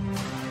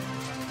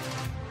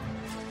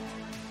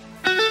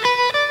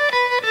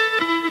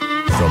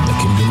 From the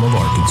Kingdom of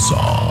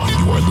Arkansas,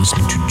 you are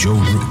listening to Joe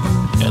Roop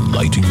and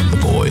Lighting the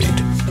Void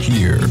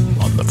here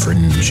on the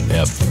Fringe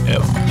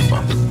FM.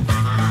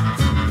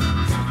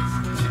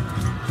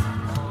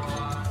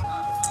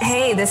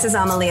 Hey, this is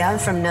Amalia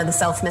from Know the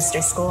Self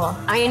Mystery School.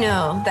 I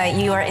know that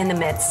you are in the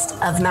midst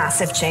of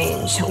massive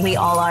change. We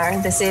all are.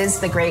 This is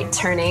the great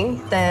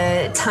turning,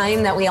 the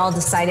time that we all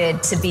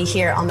decided to be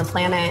here on the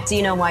planet. Do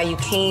you know why you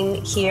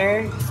came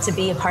here to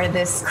be a part of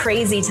this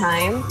crazy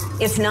time?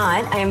 If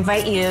not, I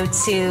invite you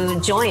to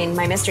join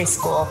my mystery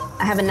school.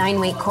 I have a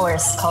 9-week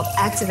course called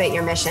Activate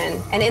Your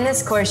Mission. And in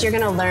this course, you're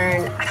going to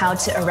learn how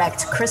to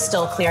erect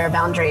crystal clear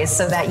boundaries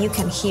so that you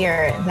can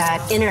hear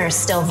that inner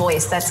still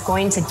voice that's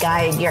going to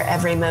guide your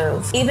every move.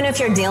 Even if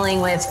you're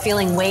dealing with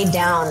feeling weighed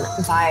down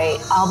by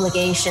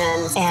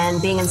obligation and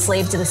being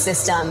enslaved to the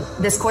system,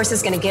 this course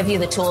is going to give you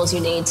the tools you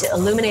need to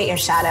illuminate your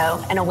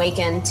shadow and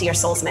awaken to your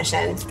soul's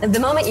mission. The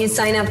moment you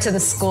sign up to the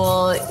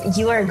school,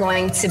 you are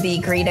going to be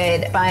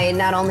greeted by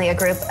not only a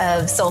group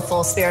of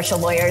soulful spiritual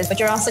warriors, but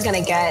you're also going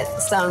to get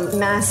some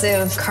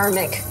massive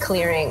karmic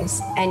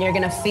clearings, and you're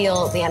going to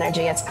feel the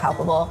energy. It's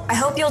palpable. I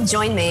hope you'll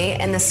join me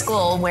in the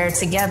school where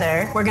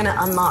together we're going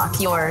to unlock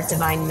your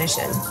divine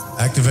mission.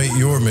 Activate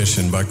your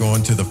mission by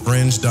going to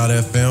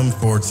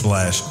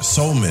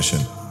thefringe.fm/soul mission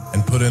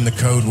and put in the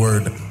code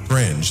word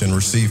FRINGE and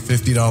receive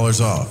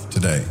 $50 off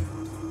today.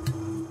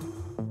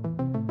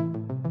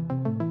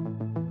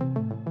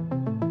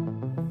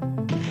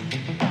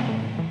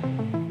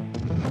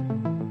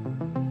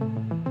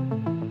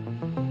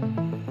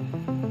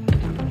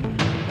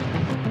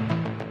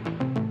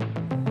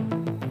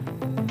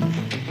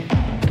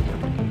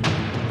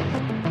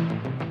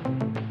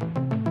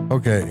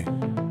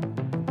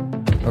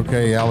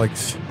 Okay,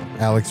 Alex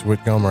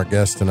Whitcomb, our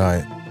guest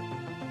tonight.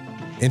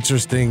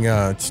 Interesting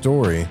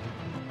story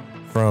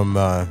from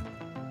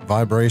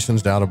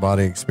vibrations to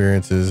out-of-body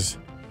experiences.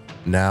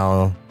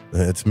 Now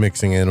it's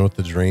mixing in with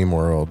the dream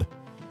world,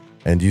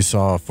 and you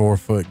saw a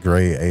 4-foot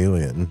gray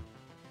alien,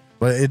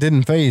 but it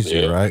didn't faze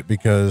you, right?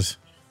 Because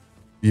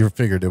you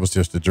figured it was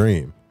just a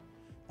dream.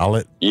 I'll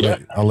let you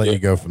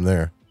go from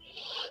there.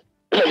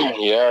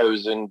 Yeah, I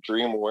was in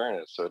dream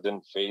awareness, so it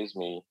didn't faze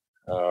me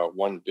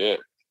one bit.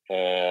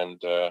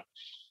 And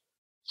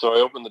so I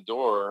opened the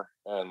door,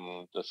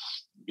 and this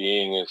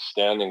being is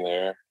standing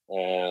there,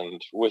 and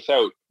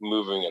without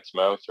moving its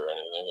mouth or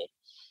anything, it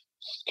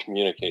just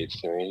communicates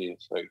to me.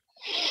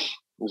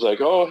 He's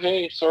like, "Oh,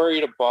 hey,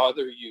 sorry to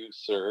bother you,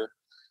 sir.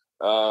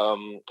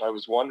 I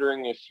was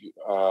wondering if you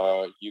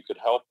could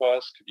help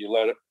us. Could you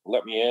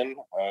let me in?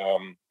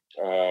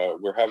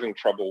 We're having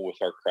trouble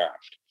with our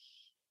craft."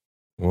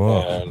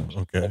 Whoa.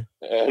 Okay.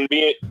 And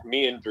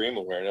me in dream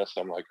awareness,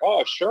 I'm like,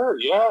 oh, sure,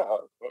 yeah.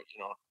 You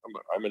know,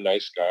 I'm a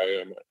nice guy.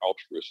 I'm an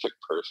altruistic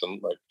person.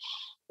 Like,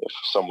 if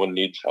someone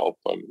needs help,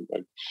 I'm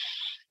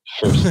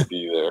first to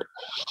be there.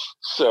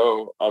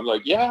 So I'm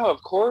like, yeah,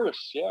 of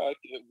course, yeah.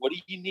 What do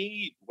you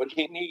need? What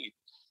do you need?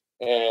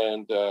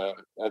 And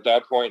at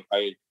that point,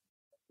 like,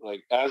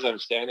 as I'm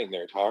standing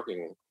there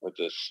talking with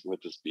this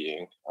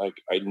being,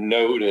 like, I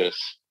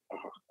notice,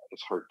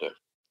 it's hard to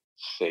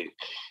say,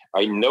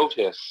 I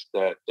notice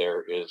that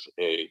there is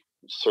a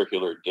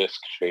circular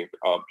disc-shaped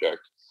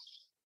object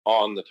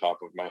on the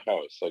top of my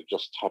house, like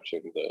just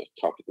touching the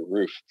top of the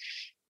roof.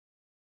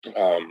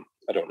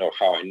 I don't know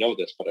how I know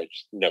this, but I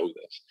just know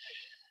this.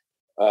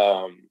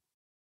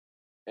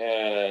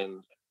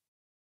 And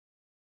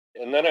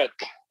then it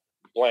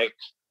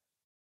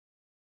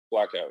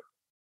blackout,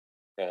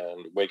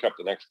 and wake up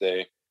the next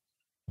day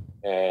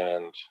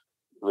and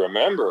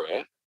remember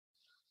it,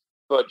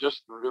 but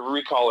just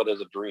recall it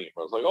as a dream.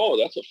 I was like, oh,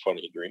 that's a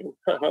funny dream.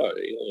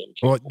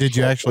 Well, did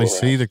you actually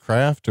see the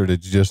craft, or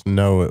did you just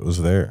know it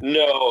was there?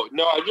 No,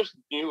 I just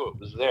knew it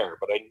was there,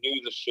 but I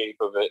knew the shape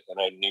of it, and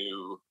I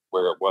knew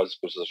where it was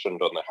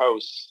positioned on the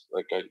house,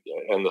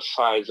 and the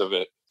size of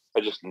it.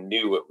 I just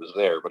knew it was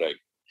there, but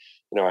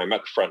I'm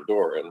at the front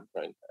door, and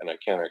I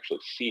can't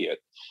actually see it.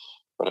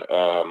 But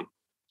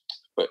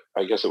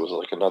I guess it was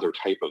like another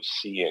type of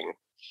seeing.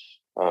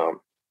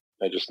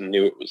 I just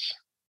knew it was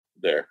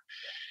there.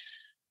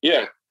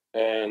 Yeah,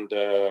 and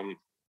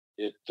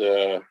it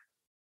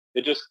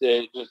just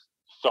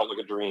felt like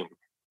a dream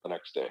the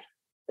next day,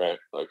 right?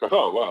 Like,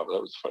 oh wow,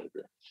 that was a funny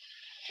dream.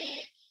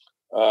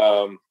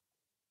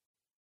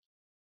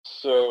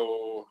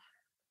 So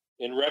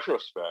in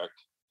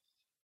retrospect,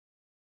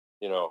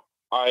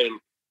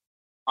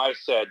 I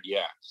said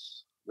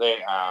yes.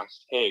 They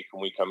asked, hey, can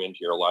we come into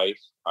your life?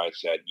 I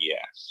said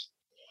yes.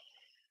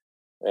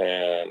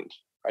 And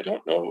I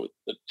don't know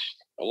that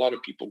a lot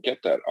of people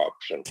get that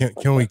option.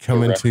 Can we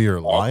come into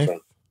your life?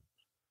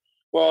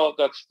 Well,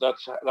 that's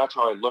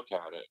how I look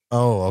at it.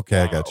 Oh,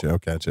 okay. I got you. All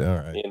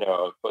right.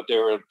 But they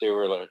were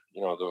like,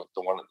 the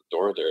one at the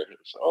door there.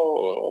 Was, I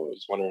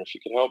was wondering if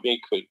you could help me.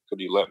 Could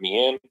you let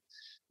me in?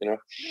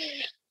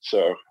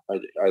 So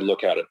I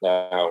look at it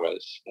now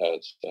as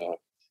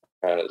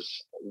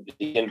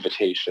the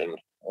invitation,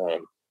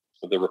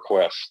 the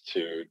request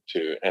to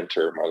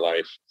enter my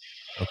life.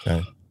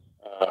 Okay.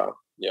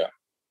 Yeah.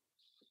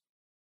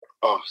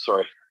 Oh,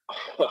 sorry.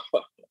 I'm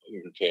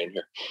in pain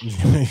here.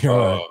 You're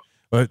all right.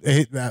 But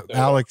hey,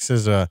 Alex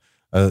is a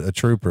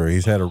trooper.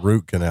 He's had a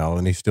root canal,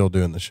 and he's still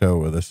doing the show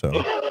with us. So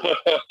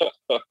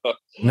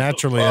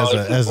naturally,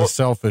 as a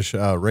selfish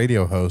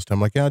radio host,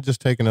 I'm like, yeah,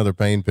 just take another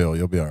pain pill.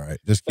 You'll be all right.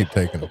 Just keep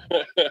taking them.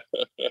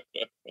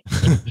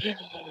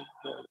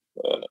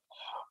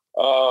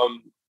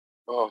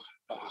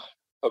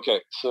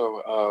 Okay.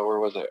 So where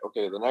was I?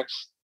 Okay, the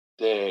next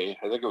day.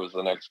 I think it was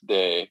the next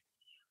day.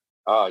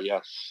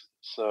 Yes.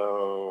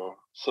 So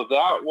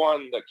that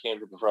one that came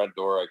to the front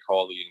door, I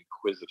call the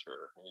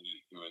Inquisitor.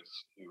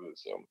 He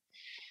was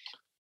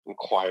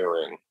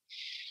inquiring.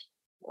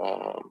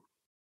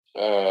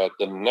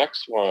 The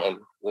next one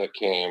that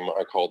came,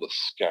 I call the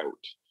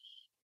Scout.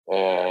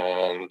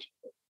 And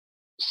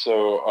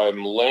so I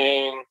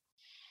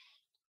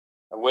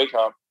wake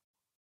up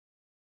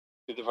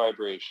to the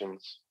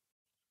vibrations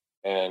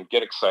and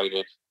get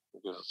excited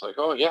because it's like,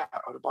 oh yeah,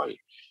 out of body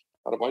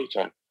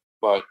time.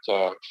 But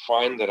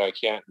find that I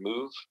can't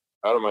move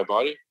out of my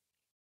body.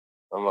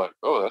 I'm like,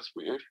 oh, that's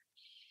weird.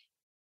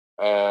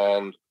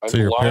 And I'm so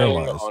you're lying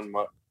paralyzed. on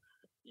my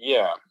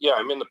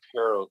I'm in the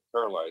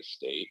paralyzed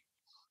state,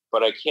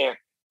 but I can't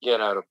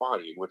get out of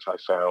body, which I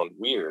found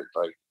weird.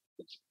 Like,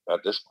 it's, at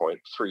this point,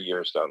 3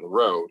 years down the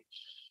road,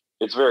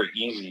 it's very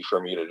easy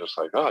for me to just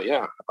like, oh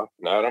yeah, up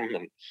and at 'em,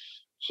 and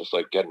it's just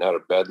like getting out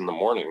of bed in the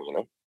morning,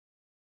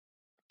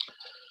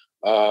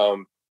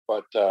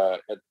 But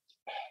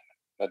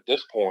at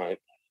this point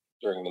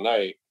during the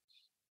night,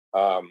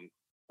 I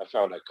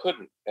found I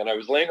couldn't, and I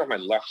was laying on my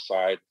left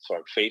side, so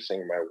I'm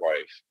facing my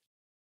wife,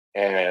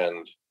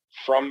 and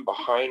from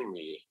behind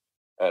me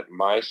at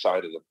my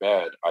side of the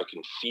bed, I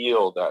can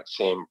feel that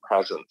same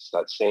presence,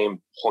 that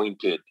same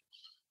pointed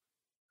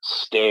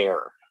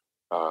stare,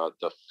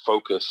 the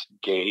focused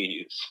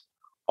gaze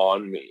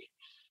on me.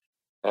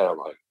 And I'm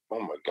like, oh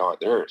my God,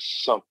 there is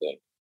something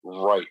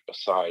right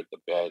beside the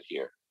bed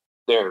here.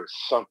 There's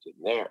something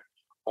there.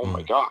 Oh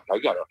my God, I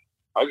gotta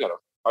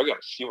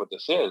see what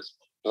this is,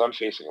 because I'm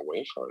facing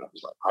away from it. I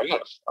was like, I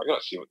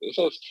gotta see what this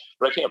is,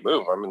 but I can't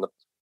move. I'm in the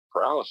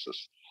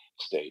paralysis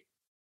state.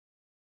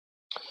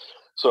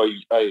 So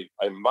I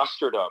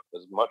mustered up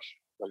as much,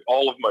 like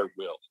all of my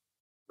will,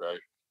 right?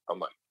 I'm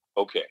like,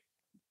 okay,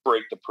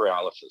 break the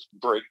paralysis.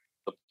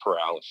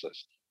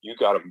 You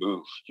got to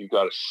move. You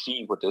got to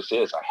see what this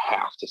is. I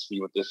have to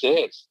see what this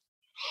is.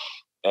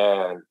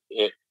 And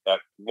it, at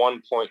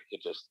one point,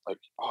 it just like,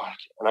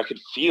 and I could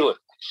feel it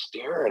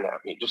staring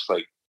at me, just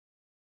like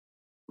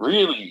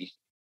really,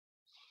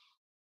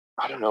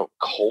 I don't know,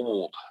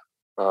 cold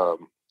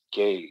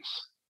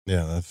gaze.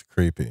 Yeah, that's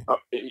creepy.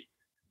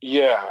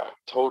 Yeah,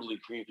 totally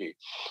creepy.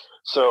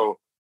 So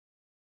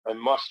I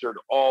mustered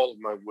all of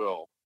my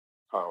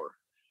willpower,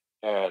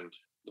 and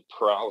the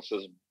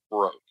paralysis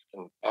broke.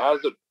 And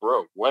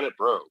when it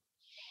broke,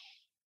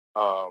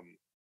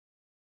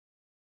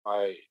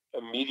 I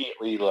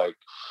immediately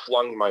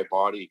turned my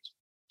body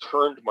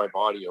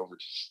over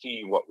to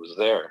see what was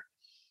there.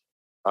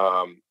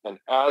 And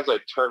as I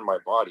turned my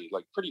body,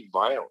 pretty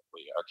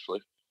violently,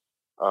 actually,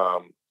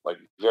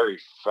 very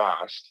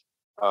fast,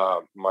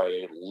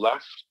 my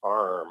left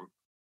arm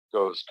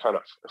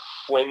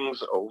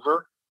flings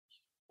over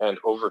and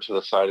over to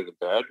the side of the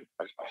bed,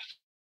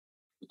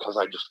 because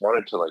I just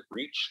wanted to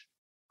reach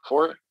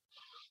for it.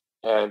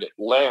 And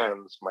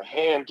my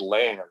hand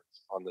lands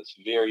on this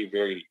very,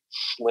 very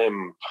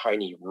slim,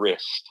 tiny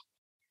wrist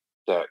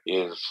that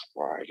is,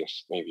 I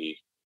guess maybe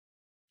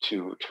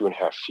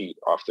 2.5 feet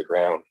off the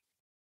ground.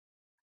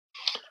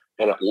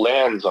 And it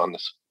lands on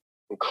this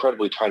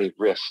incredibly tiny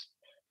wrist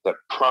that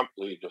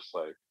promptly just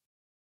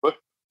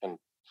and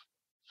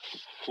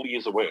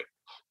flies away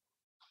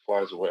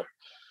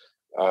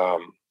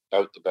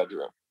out the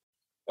bedroom.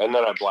 And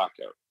then I blacked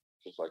out,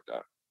 just like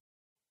that.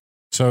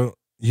 So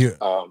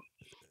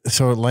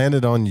so it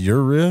landed on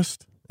your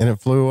wrist and it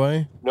flew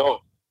away?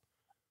 No,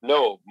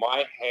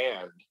 my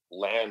hand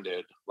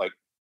landed,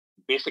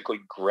 basically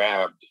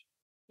grabbed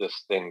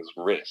this thing's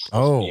wrist.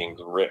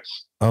 Being's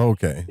wrist. Oh,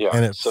 okay. Yeah.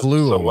 And it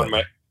flew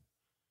away.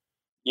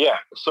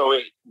 So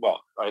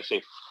I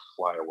say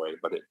fly away,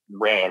 but it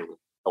ran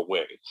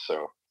away.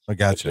 So I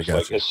got you.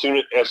 As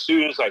soon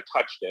as I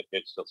touched it,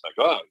 it's just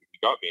oh, you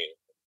got me.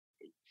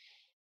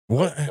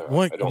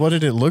 What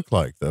did it look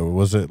like though?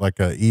 Was it like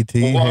a ET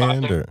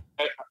hand or?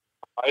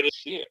 I didn't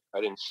see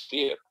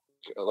it.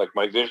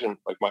 My vision,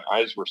 my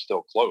eyes were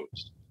still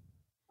closed.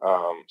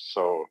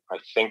 So I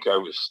think I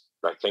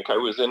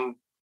was in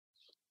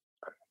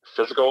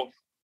physical,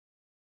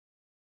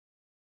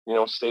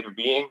 state of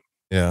being.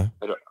 Yeah.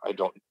 I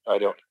don't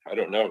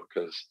know,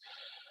 because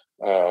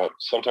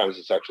sometimes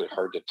it's actually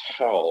hard to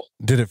tell.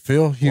 Did it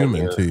feel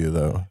human to you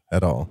though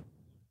at all?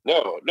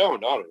 No,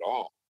 not at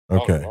all.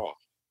 Okay.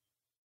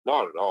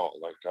 Not at all.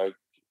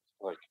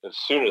 As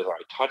soon as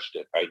I touched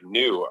it, I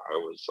knew I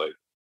was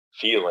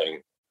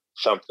feeling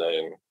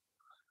something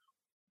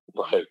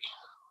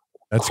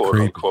that's quote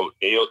creepy. unquote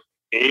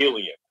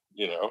alien,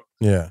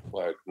 Yeah.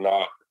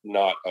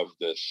 Not of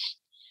this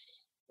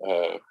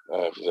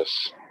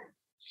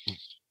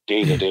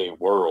day-to-day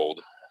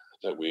world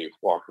that we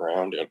walk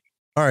around in.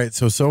 All right.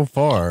 So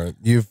far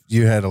you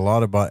had a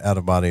lot of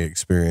out-of-body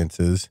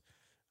experiences.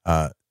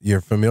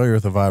 You're familiar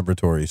with the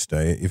vibratory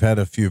state. You've had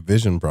a few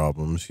vision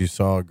problems. You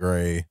saw a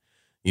gray,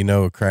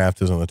 a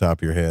craft is on the top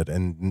of your head.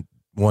 And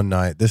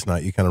this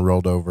night you kind of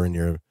rolled over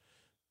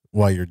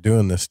while you're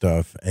doing this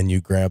stuff and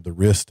you grabbed the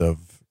wrist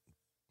of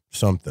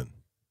something.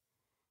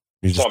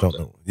 You just don't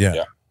know.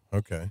 Yeah.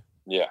 Okay.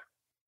 Yeah.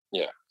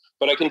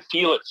 But I can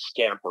feel it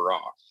scamper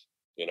off,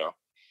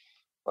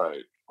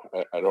 I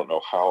don't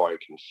know how I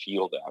can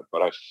feel that,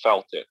 but I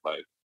felt it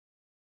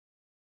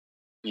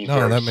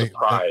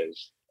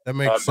surprised. That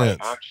makes sense.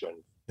 My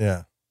action.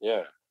 Yeah.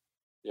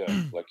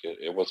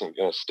 It wasn't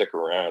going to stick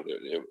around.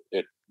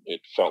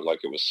 It felt like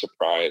it was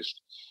surprised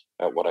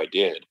at what I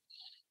did,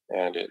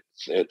 and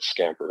it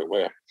scampered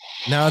away.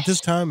 Now, at this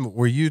time,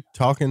 were you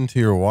talking to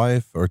your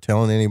wife or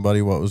telling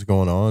anybody what was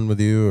going on with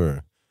you,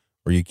 or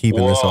were you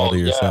keeping this all to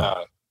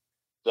yourself?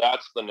 Yeah,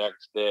 that's the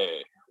next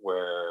day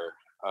where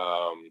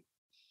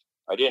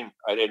I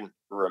didn't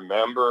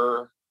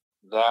remember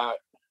that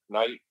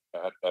night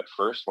at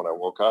first when I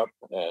woke up,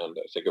 and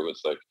I think it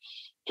was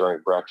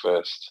during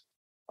breakfast.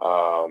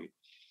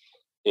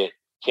 It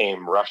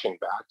came rushing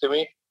back to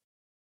me,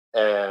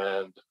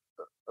 and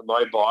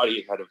my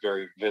body had a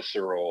very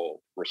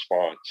visceral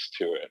response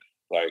to it.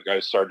 I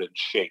started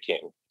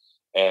shaking,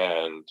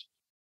 and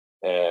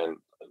I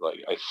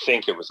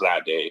think it was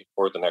that day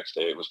or the next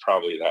day. It was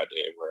probably that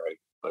day where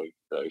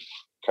I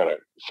kind of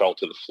fell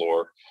to the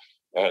floor,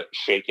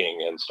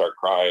 shaking and start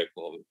crying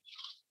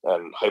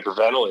and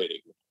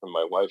hyperventilating. And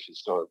my wife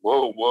is going,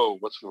 whoa,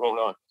 what's going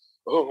on?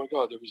 Oh my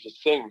God, there was this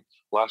thing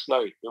last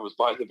night. It was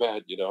by the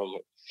bed,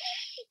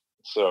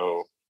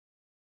 So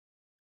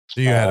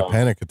you had a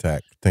panic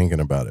attack thinking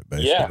about it,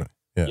 basically.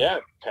 Yeah,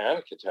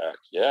 panic attack.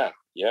 Yeah.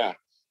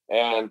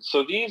 And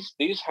so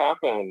these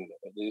happened.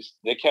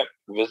 They kept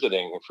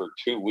visiting for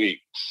 2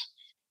 weeks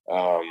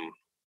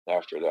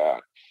after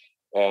that,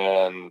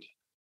 and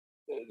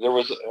there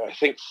was, I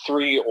think,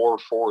 3 or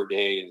 4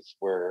 days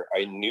where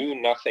I knew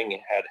nothing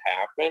had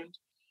happened.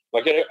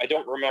 I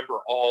don't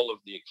remember all of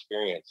the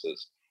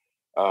experiences,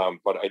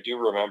 but I do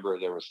remember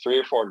there was 3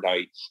 or 4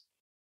 nights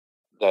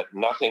that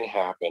nothing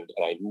happened.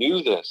 And I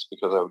knew this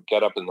because I would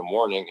get up in the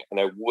morning and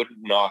I would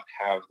not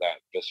have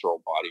that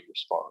visceral body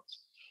response.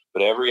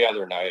 But every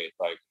other night,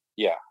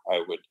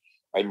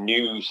 I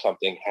knew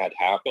something had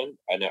happened,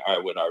 and I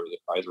would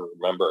either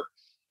remember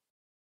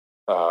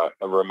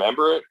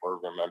it or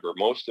remember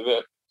most of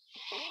it,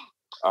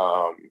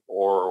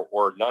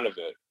 or none of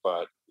it.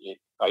 But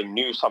I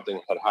knew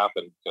something had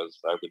happened because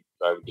I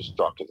would just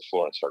drop to the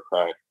floor and start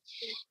crying.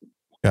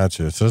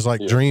 Gotcha. So it's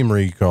like dream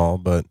recall,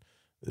 but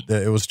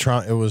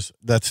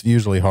that's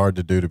usually hard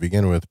to do to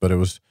begin with, but it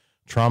was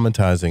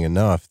traumatizing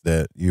enough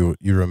that you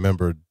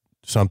remembered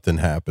something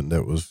happened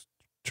that was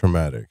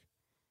traumatic.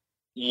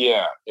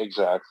 Yeah,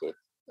 exactly.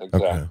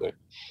 Okay.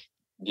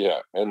 Yeah.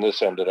 And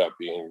this ended up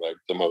being like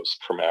the most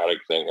traumatic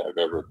thing I've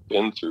ever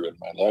been through in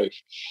my life.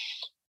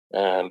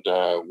 And,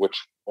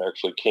 which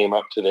actually came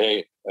up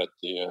today at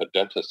the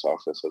dentist's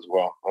office as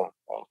well.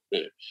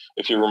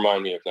 If you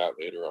remind me of that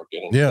later, I'll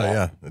get into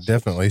that. Yeah,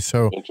 definitely.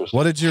 So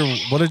what did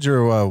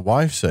your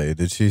wife say?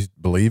 Did she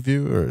believe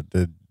you, or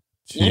did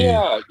she?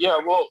 Yeah.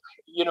 Well,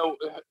 you know,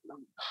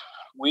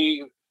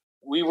 we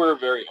were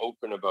very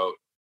open about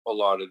a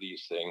lot of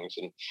these things,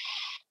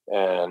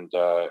 and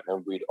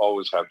we'd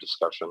always have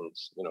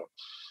discussions, you know,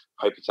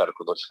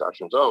 hypothetical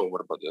discussions. Oh,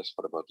 what about this?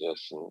 What about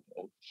this?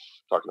 And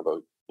talking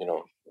about, you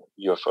know,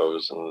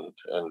 UFOs and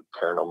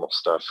paranormal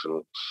stuff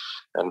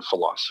and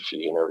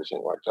philosophy and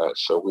everything like that.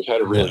 So we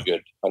had a really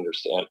good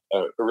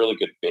a really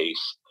good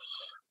base.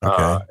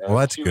 Okay. Well,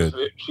 that's good.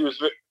 She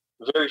was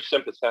very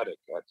sympathetic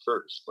at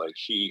first. Like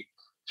she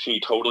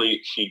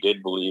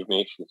did believe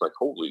me. She was like,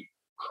 holy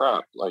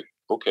crap. Like,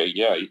 okay,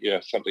 yeah,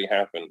 something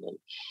happened. And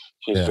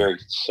she's very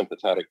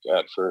sympathetic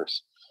at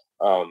first.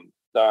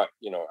 That,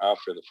 you know,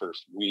 after the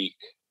first week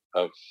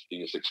of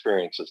these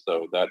experiences,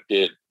 though, that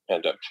did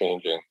end up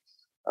changing,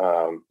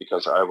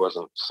 because I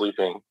wasn't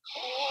sleeping,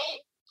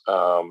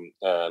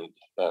 and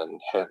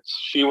hence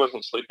she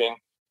wasn't sleeping,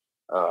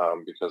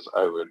 because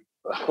I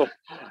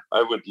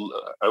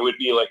would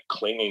be like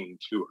clinging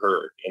to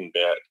her in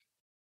bed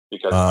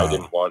because I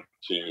didn't want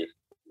to,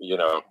 you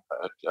know,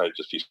 I'd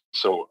just be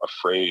so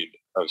afraid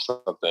of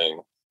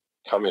something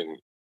coming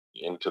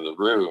into the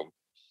room.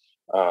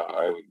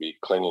 I would be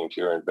clinging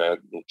to her in bed.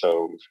 And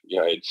so,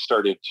 yeah, it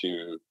started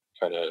to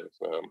kind of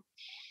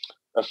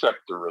affect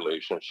the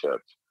relationship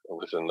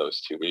within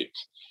those 2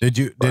 weeks.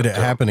 Did it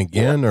happen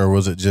again, or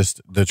was it just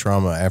the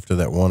trauma after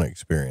that one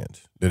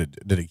experience? Did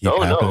it keep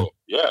happening? No.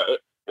 Yeah,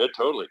 it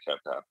totally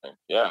kept happening.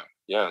 Yeah.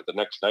 The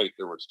next night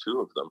there was 2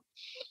 of them.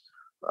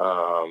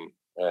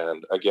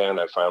 And again,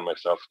 I found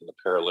myself in the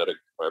paralytic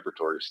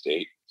vibratory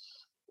state.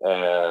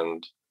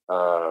 And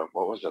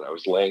what was it? I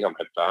was laying on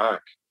my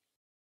back,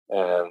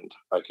 and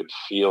I could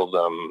feel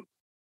them,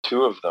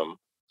 2 of them,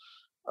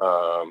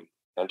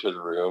 enter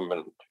the room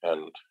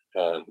and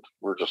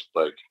were just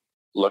like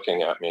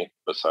looking at me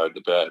beside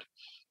the bed.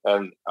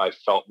 And I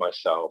felt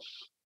myself,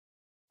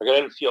 like, I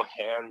didn't feel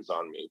hands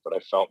on me, but I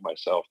felt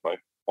myself, my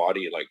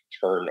body like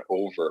turn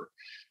over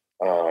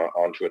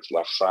onto its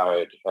left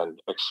side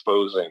and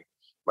exposing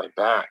my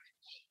back.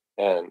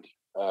 And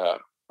I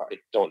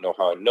don't know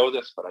how I know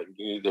this, but I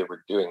knew they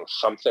were doing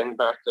something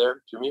back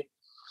there to me.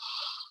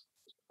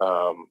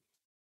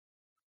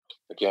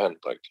 Again,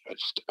 like,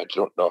 I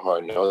don't know how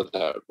I know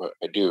that, but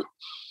I do.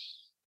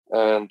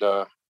 And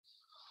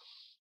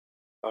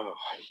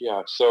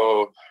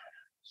so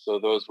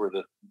those were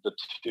the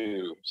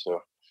 2.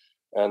 So,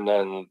 and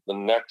then the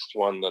next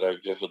one that I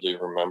vividly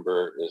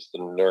remember is the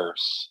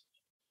nurse,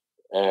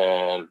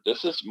 and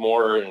this is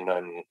more in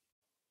a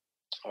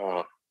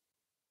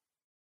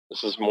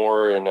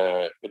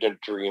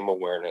dream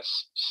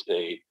awareness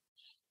state,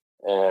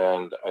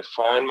 and I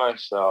find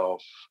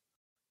myself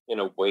in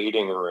a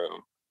waiting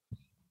room,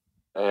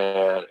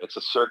 and it's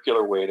a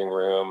circular waiting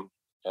room,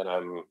 and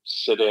I'm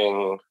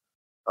sitting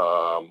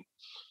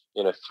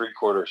in a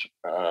 3/4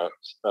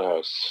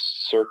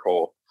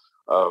 circle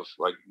of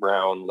like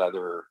brown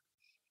leather,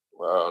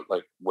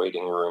 like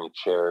waiting room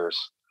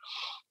chairs.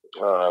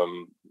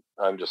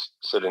 I'm just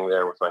sitting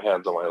there with my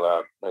hands on my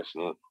lap, nice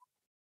and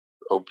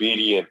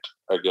obedient,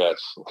 I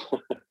guess.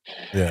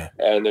 Yeah.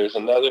 And there's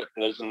another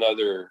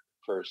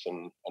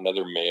person,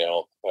 another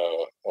male,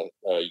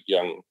 a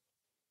young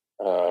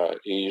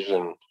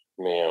Asian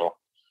male,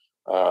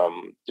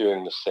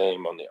 doing the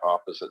same on the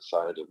opposite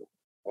side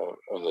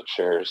of the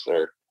chairs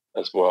there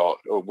as well.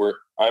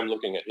 I'm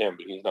looking at him,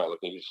 but he's not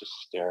looking. He's just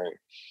staring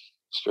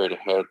straight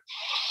ahead.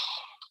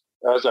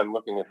 As I'm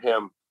looking at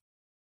him,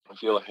 I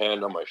feel a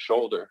hand on my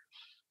shoulder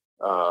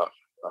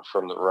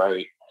from the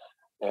right,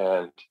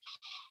 and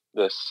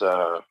this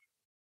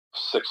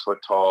 6 foot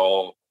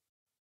tall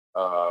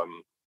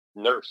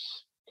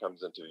nurse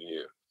comes into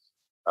view,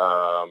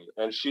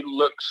 and she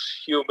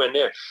looks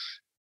humanish,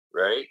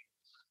 right?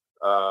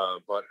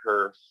 But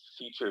her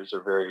features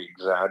are very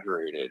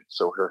exaggerated.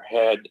 So her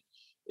head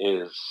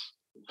is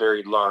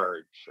very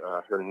large.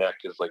 Her neck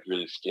is like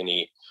really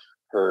skinny.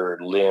 Her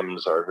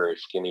limbs are very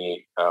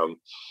skinny.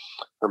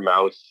 Her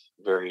mouth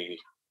very,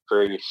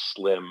 very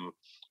slim.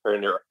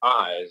 And her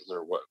eyes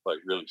are what like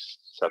really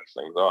sets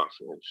things off.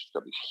 I mean, she's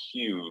got these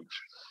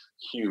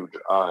huge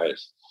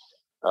eyes.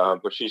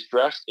 But she's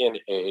dressed in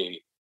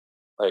a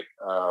like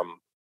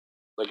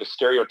a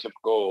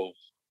stereotypical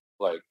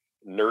like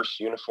nurse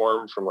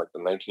uniform from like the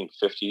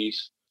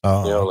 1950s.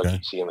 Oh, you know, okay. like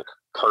you see in the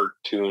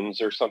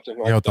cartoons or something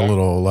like that. With the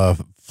little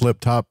flip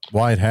top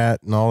white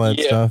hat and all that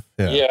stuff.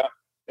 Yeah,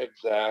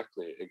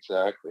 exactly.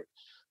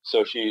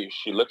 So she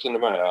looks into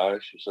my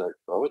eyes. She's like,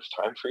 "Oh, it's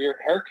time for your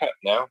haircut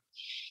now."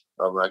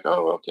 I'm like,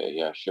 oh, okay,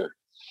 yeah, sure.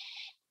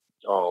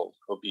 All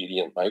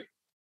obedient, like.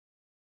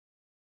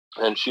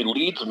 And she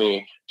leads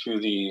me to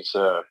these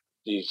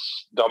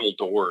double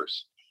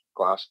doors,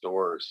 glass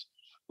doors,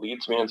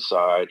 leads me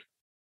inside,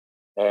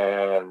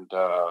 and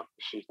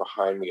she's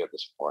behind me at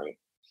this point.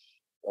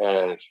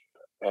 And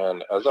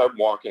as I'm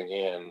walking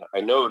in,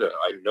 I notice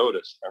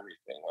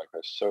everything. Like, I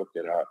soak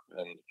it up,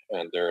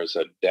 and there is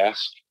a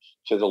desk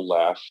to the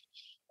left,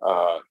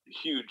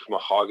 huge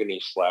mahogany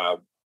slab,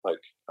 like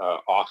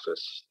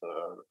office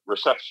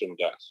reception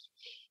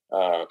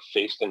desk,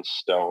 faced in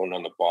stone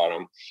on the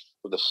bottom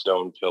with a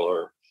stone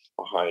pillar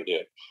behind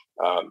it.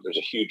 There's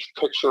a huge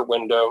picture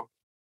window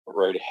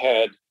right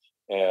ahead,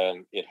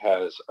 and it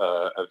has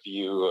a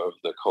view of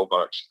the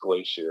Kobach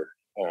Glacier.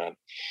 And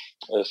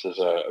this is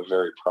a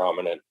very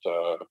prominent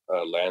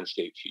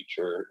landscape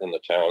feature in the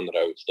town that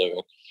I was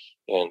living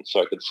in.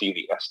 So I could see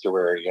the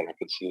estuary and I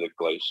could see the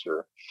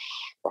glacier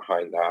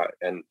behind that.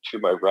 And to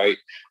my right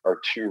are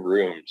two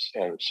rooms.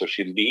 And so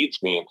she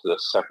leads me into the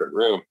second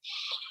room.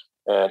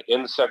 And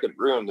in the second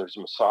room, there's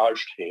a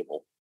massage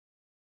table.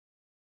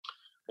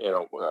 You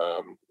know,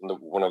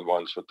 one of the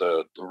ones with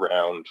the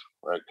round,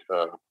 like,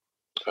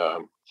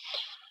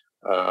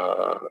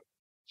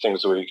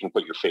 things where you can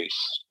put your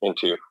face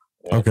into.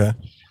 Okay.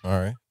 All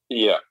right.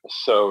 Yeah.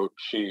 So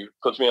she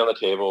puts me on the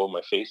table,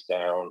 my face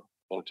down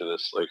into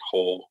this like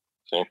whole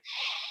thing,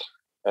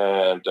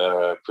 and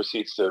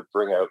proceeds to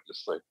bring out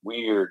this like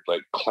weird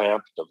like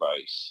clamp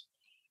device.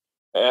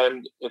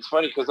 And it's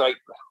funny because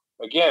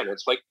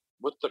it's like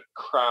with the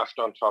craft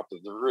on top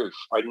of the roof,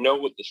 I know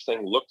what this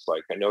thing looks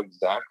like. I know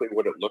exactly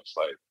what it looks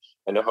like.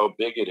 I know how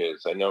big it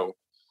is. I know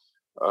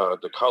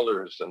the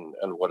colors and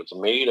what it's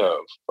made of,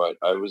 but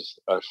I was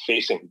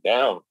facing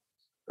down,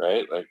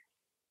 right? Like,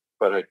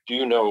 but I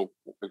do know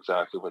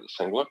exactly what this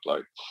thing looked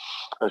like.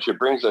 And she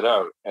brings it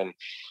out, and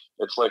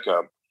it's like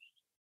a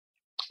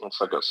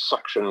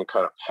suction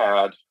kind of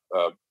pad,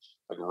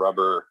 like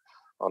rubber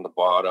on the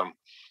bottom,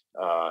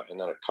 and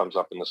then it comes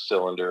up in the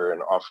cylinder,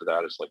 and off of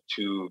that is like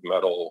two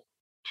metal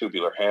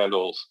tubular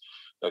handles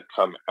that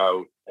come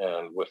out,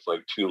 and with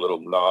like two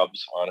little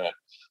knobs on it.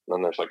 And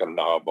then there's like a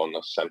knob on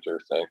the center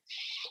thing.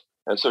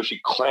 And so she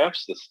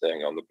clamps this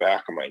thing on the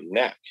back of my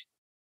neck.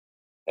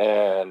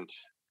 And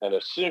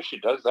as soon as she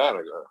does that,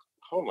 I go,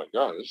 oh my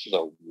God, this is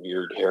a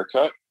weird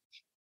haircut.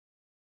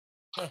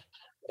 Huh.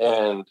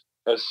 And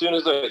as soon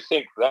as I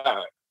think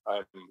that,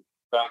 I'm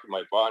back in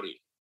my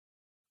body.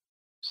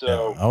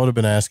 So yeah, I would have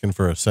been asking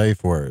for a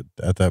safe word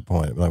at that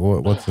point. Like,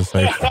 what's the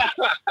safe word?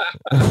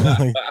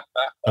 Like,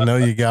 I know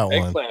you got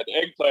one.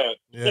 Eggplant.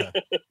 Yeah.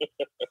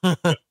 All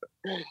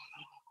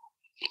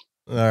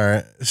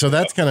right. So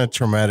that's kind of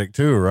traumatic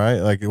too, right?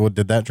 Like,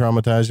 did that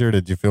traumatize you, or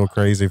did you feel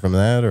crazy from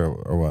that, or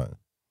what?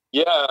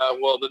 Yeah.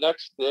 Well, the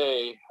next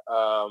day,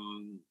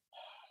 no,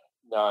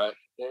 I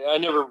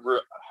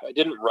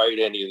didn't write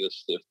any of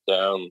this stuff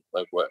down,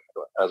 like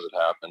as it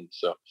happened.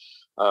 So,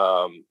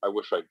 I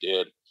wish I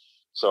did.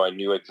 So I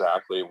knew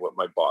exactly what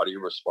my body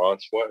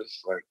response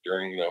was like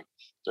during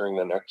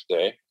the next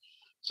day.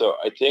 So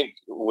I think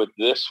with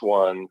this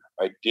one,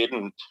 I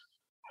didn't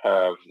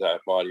have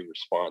that body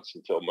response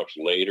until much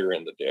later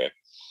in the day.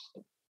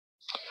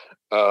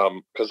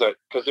 Because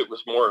it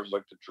was more of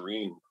like the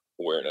dream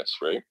awareness,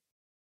 right?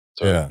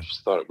 So yeah. I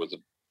just thought it was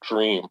a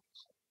dream.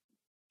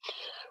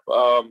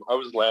 I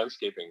was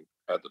landscaping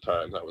at the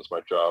time. That was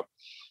my job.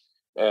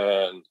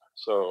 And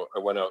so I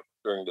went out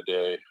during the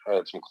day. I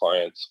had some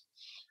clients.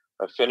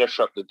 I finished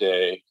up the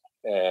day,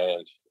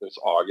 and it's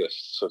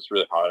August, so it's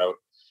really hot out.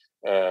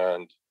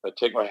 And I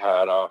take my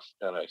hat off,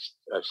 and I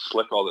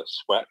slick all the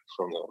sweat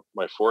from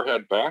my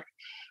forehead back.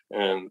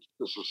 And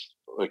this is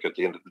like at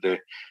the end of the day.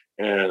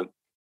 And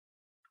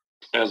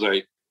as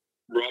I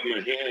rub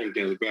my hand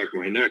down the back of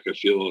my neck, I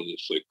feel all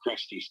this like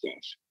crusty stuff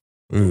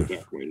on the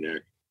back of my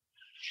neck.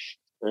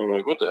 And I'm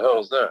like, what the hell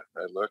is that?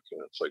 I look,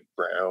 and it's like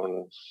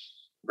brown,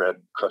 red,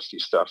 crusty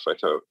stuff. I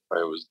thought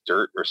I was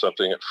dirt or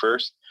something at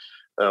first.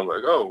 And I'm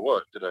like, oh,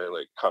 what? Did I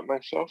like cut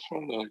myself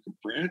on like a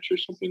branch or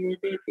something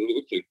like that? It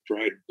looked like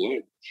dried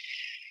blood.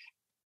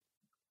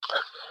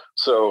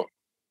 So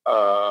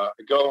I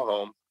go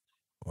home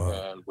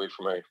and wait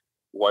for my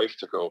wife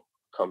to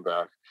come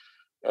back.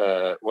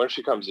 When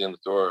she comes in the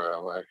door,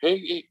 I'm like,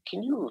 hey,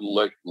 can you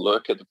like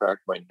look at the back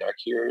of my neck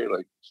here?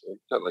 Like,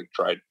 it's got like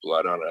dried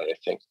blood on it, I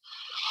think.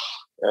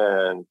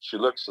 And she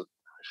looks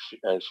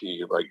and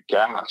she like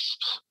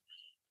gasps.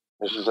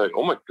 And she's like,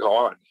 oh my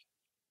God.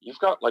 You've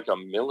got like a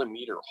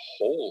millimeter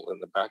hole in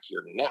the back of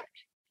your neck.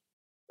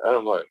 And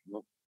I'm like,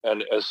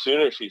 and as soon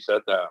as she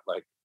said that,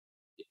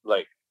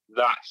 like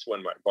that's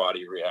when my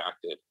body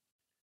reacted.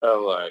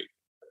 And like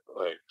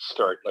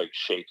start like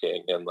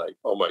shaking and like,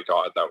 oh my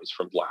God, that was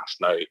from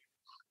last night.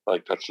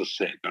 Like, that's the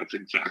same. That's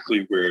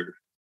exactly where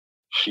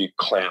she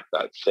clamped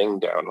that thing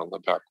down on the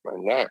back of my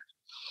neck.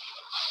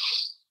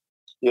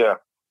 Yeah.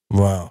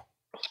 Wow.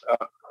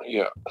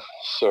 Yeah.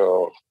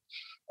 So,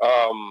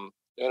 and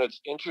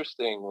it's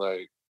interesting,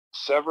 like,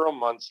 several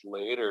months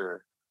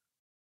later,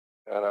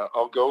 and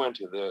I'll go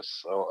into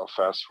this, I'll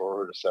fast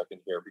forward a second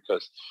here,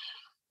 because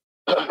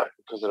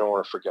because I don't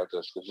want to forget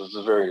this, because this is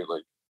a very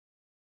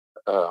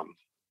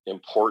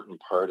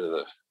important part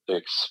of the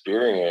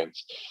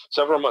experience.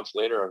 Several months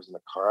later, I was in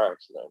a car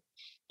accident,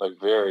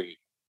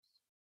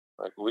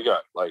 we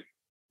got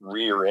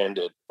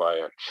rear-ended by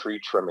a tree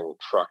trimming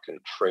truck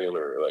and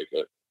trailer,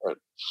 at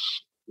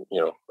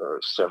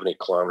 70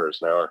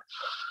 kilometers an hour.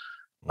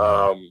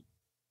 Wow.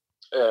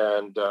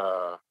 And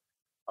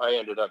I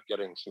ended up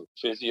getting some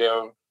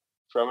physio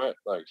from it,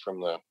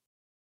 from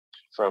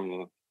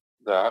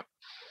that.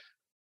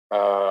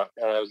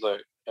 And I was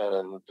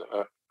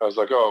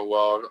like, oh,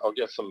 well, I'll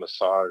get some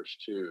massage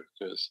too,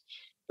 because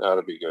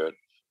that'll be good.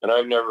 And I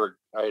had never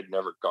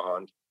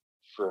gone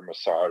for a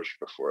massage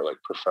before,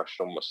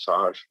 professional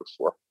massage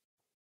before.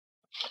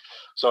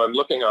 So I'm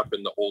looking up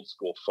in the old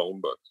school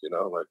phone book,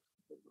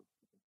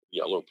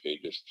 yellow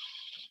pages,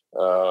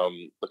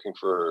 looking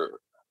for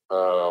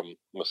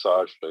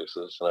massage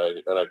places,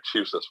 and I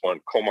choose this one,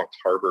 Comox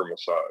Harbor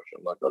Massage.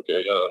 I'm like,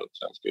 okay, yeah, that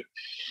sounds good.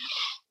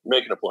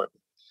 Make an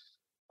appointment.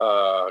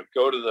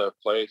 Go to the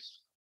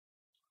place,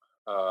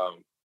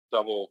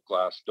 double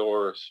glass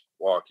doors,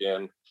 walk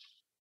in.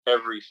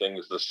 Everything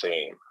is the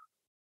same.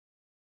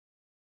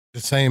 The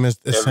same as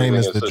the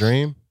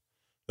dream?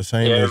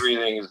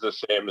 Everything is the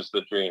same as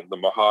the dream. The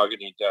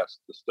mahogany desk,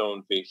 the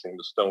stone facing,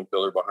 the stone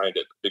pillar behind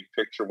it, the big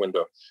picture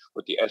window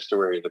with the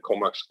estuary, the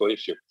Comox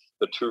Glacier,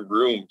 the 2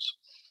 rooms.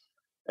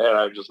 And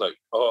I'm just like,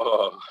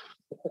 oh,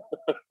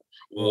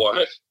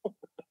 what?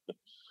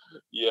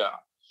 Yeah.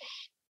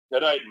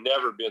 And I'd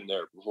never been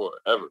there before,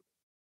 ever.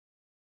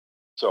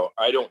 So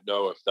I don't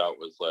know if that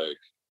was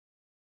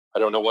I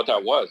don't know what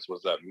that was.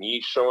 Was that me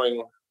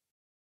showing,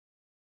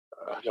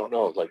 I don't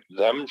know,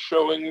 them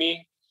showing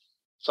me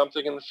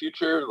something in the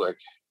future?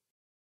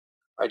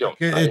 I don't.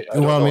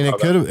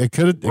 It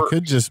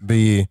could just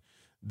be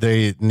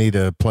they need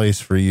a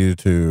place for you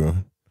to,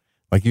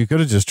 you could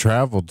have just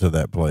traveled to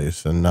that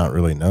place and not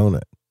really known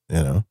it,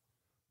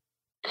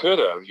 Could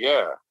have,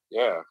 yeah.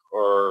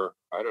 Or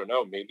I don't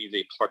know, maybe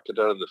they plucked it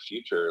out of the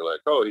future.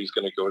 Oh, he's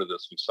going to go to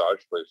this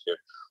massage place here.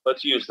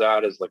 Let's use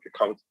that as a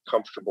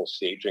comfortable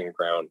staging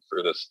ground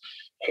for this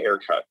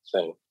haircut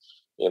thing,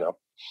 I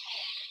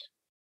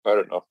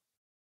don't know.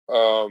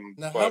 How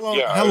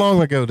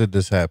long ago did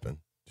this happen?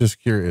 Just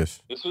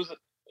curious. This was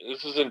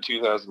in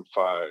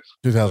 2005.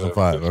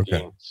 2005. 15,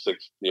 okay.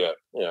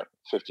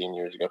 15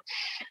 years ago.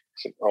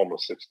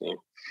 Almost 16.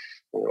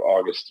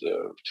 August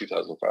of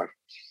 2005.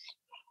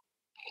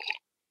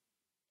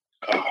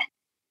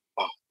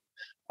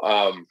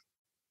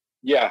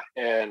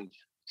 And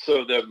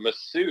so the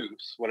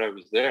masseuse, when I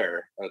was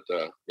there at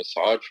the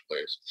massage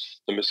place,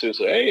 the masseuse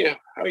said, "Hey,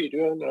 how you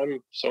doing?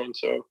 I'm so and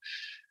so.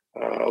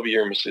 I'll be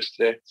your masseuse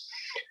today."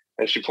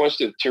 And she points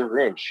to the 2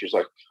 rooms. She's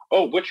like,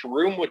 "Oh, which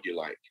room would you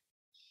like?"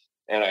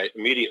 And I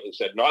immediately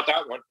said, "Not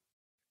that one."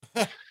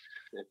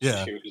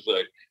 Yeah. She was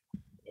like,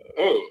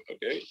 "Oh,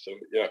 okay." So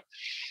yeah,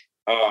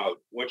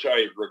 which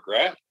I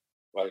regret.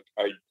 I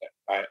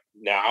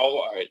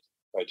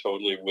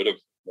totally would have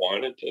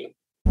wanted to.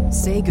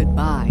 Say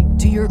goodbye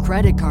to your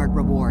credit card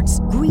rewards.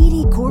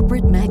 Greedy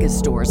corporate mega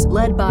stores,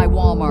 led by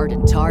Walmart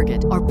and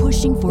Target, are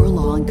pushing for a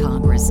law in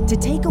Congress to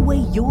take away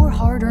your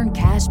hard-earned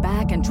cash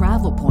back and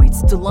travel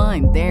points to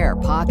line their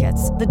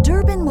pockets. The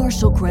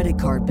Durbin-Marshall credit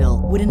card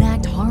bill would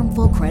enact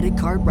harmful credit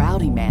card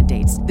routing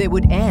mandates that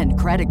would end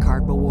credit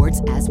card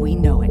rewards as we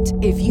know it.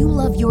 If you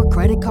love your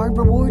credit card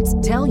rewards,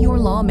 tell your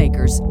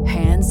lawmakers,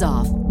 hands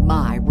off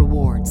my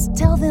rewards.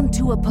 Tell them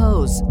to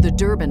oppose the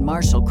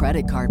Durbin-Marshall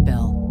credit card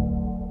bill.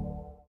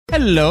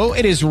 Hello,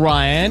 it is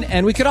Ryan,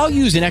 and we could all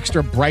use an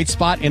extra bright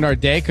spot in our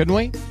day, couldn't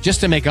we? Just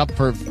to make up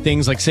for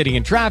things like sitting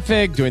in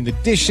traffic, doing the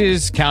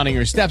dishes, counting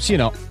your steps,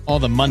 all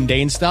the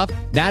mundane stuff.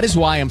 That is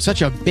why I'm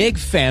such a big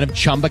fan of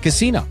Chumba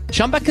Casino.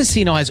 Chumba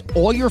Casino has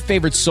all your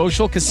favorite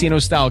social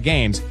casino-style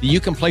games that you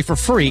can play for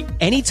free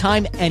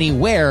anytime,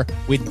 anywhere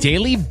with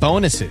daily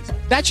bonuses.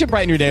 That should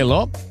brighten your day a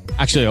little.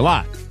 Actually, a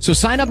lot. So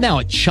sign up now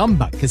at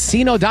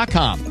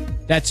ChumbaCasino.com.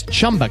 That's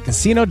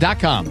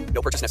ChumbaCasino.com.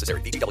 No purchase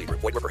necessary. VGW Group.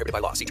 Void where prohibited by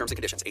law. See terms and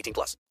conditions. 18+.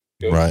 Go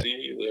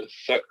see the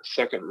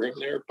second room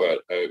there, but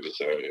it was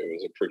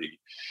a pretty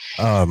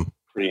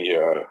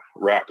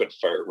rapid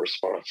fire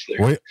response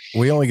there.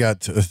 We only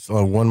got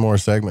one more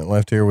segment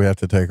left here. We have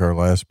to take our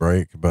last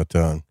break, but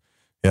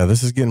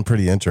this is getting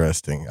pretty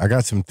interesting. I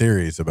got some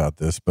theories about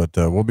this, but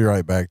we'll be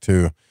right back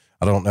to.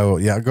 I don't know.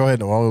 Yeah, go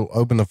ahead and we'll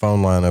open the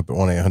phone line up at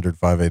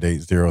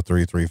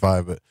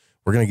 1-800-588-0335, but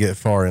we're going to get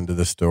far into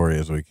this story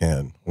as we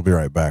can. We'll be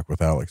right back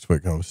with Alex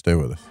Whitcomb. Stay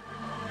with us.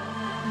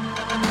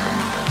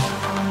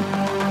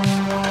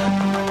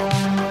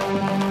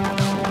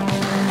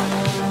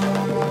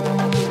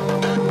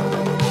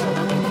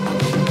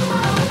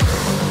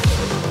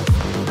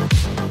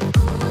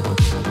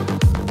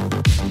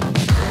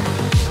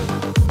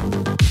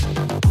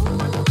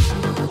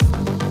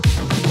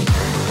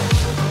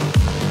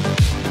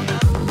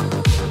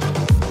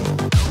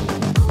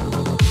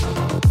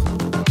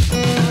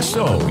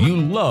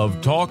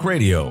 love talk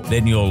radio,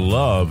 then you'll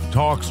love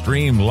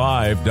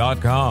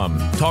TalkStreamLive.com.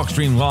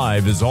 TalkStream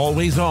Live is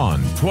always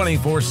on,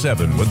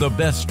 24/7 with the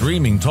best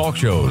streaming talk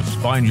shows.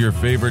 Find your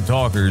favorite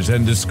talkers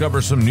and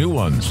discover some new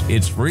ones.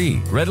 It's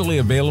free, readily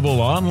available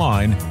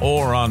online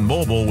or on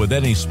mobile with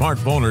any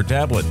smartphone or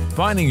tablet.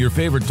 Finding your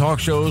favorite talk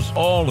shows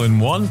all in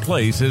one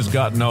place has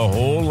gotten a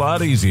whole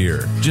lot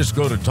easier. Just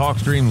go to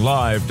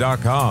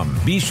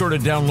TalkStreamLive.com. Be sure to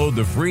download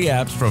the free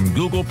apps from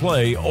Google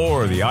Play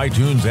or the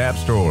iTunes App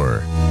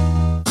Store.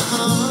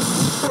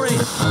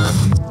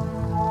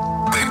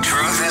 The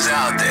truth is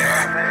out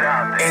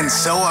there, and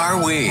so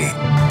are we.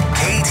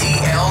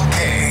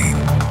 KTLK,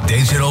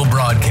 Digital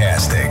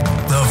Broadcasting,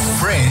 The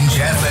Fringe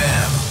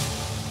FM.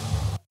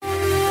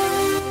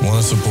 Want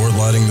to support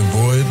Lighting the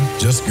Void?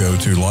 Just go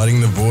to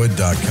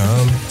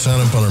lightingthevoid.com, sign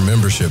up on our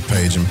membership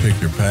page, and pick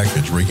your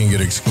package where you can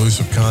get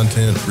exclusive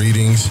content,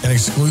 readings, and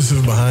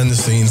exclusive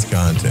behind-the-scenes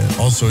content.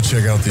 Also,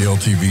 check out the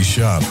LTV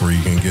shop where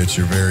you can get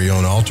your very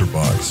own altar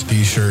box,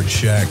 t-shirt,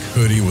 shack,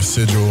 hoodie with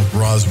sigil,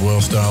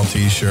 Roswell-style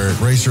t-shirt,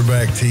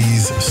 racerback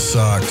tees,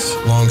 socks,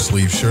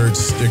 long-sleeve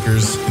shirts,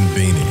 stickers, and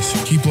beanies.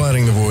 Keep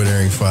Lighting the Void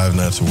airing 5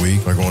 nights a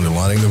week by going to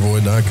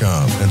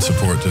lightingthevoid.com and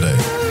support today.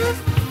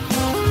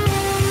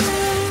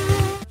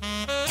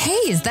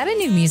 Is that a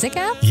new music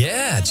app?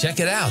 Yeah, check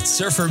it out.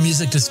 Surfer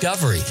Music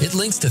Discovery. It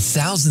links to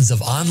thousands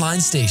of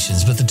online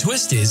stations, but the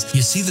twist is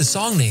you see the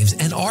song names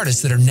and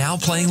artists that are now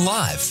playing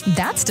live.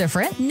 That's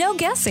different. No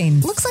guessing.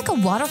 Looks like a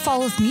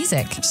waterfall of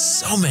music.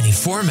 So many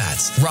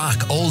formats. Rock,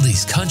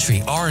 oldies,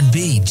 country,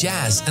 R&B,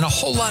 jazz, and a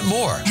whole lot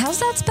more. How's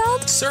that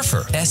spelled?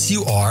 Surfer.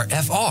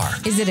 S-U-R-F-R.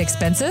 Is it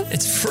expensive?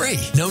 It's free.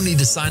 No need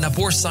to sign up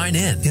or sign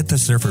in. Get the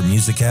Surfer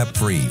Music app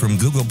free from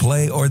Google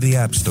Play or the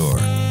App Store.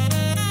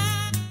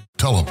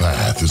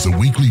 Telepath is a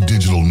weekly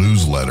digital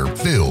newsletter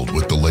filled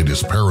with the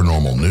latest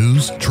paranormal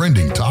news,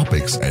 trending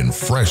topics, and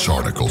fresh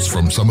articles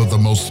from some of the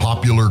most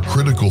popular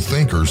critical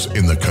thinkers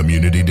in the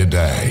community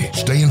today.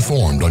 Stay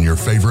informed on your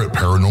favorite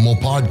paranormal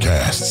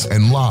podcasts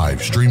and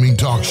live streaming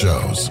talk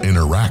shows.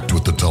 Interact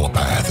with the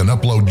Telepath and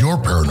upload your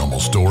paranormal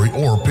story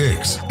or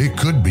pics. It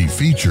could be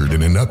featured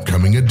in an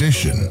upcoming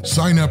edition.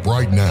 Sign up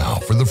right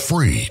now for the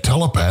free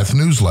Telepath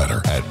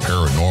newsletter at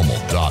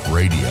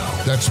paranormal.radio.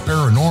 That's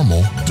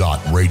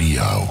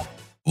paranormal.radio.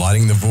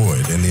 Lighting the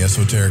Void and the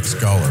Esoteric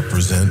Scholar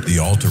present the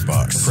Altar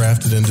Box,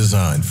 crafted and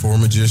designed for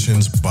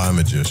magicians by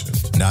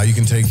magicians. Now you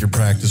can take your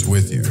practice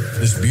with you.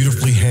 This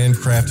beautifully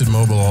handcrafted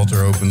mobile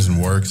altar opens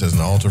and works as an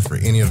altar for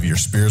any of your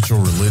spiritual,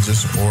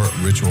 religious, or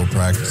ritual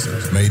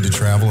practices. Made to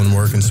travel and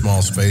work in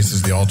small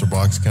spaces, the Altar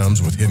Box comes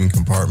with hidden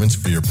compartments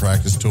for your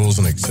practice tools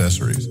and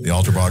accessories. The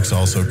Altar Box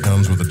also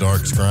comes with a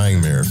dark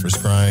scrying mirror for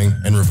scrying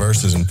and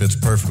reverses and fits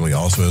perfectly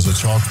also as a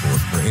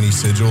chalkboard for any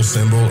sigil,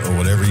 symbol, or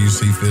whatever you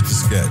see fit to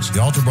sketch. The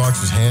Altar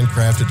Box is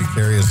handcrafted to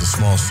carry as a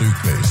small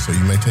suitcase, so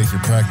you may take your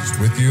practice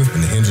with you,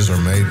 and the hinges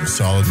are made with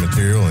solid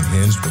material and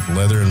hinged with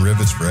leather and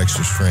rivets for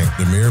extra strength.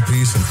 The mirror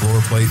piece and floor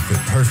plate fit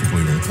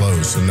perfectly when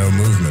closed, so no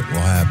movement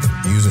will happen.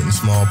 Use it in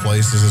small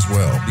places as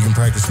well. You can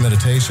practice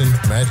meditation,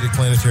 magic,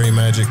 planetary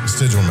magic,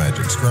 sigil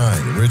magic,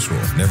 scrying,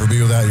 ritual. Never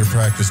be without your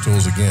practice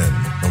tools again,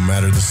 no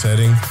matter the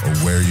setting or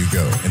where you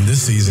go. And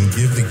this season,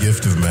 give the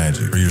gift of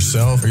magic for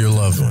yourself or your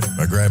loved one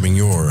by grabbing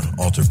your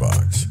Altar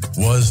Box.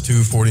 Was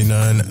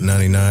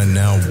 $249.99,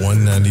 now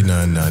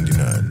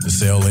 $199.99. The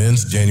sale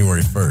ends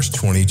January 1st,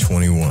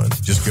 2021.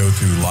 Just go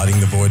to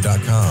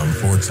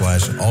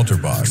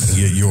lightingthevoid.com/altarbox and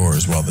get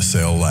yours while the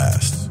sale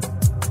lasts.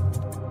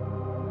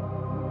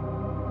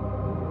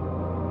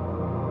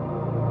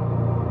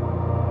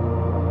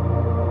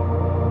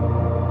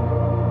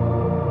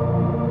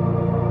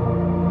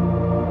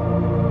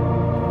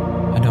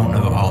 I don't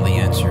know all the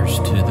answers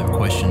to the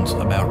questions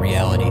about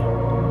reality.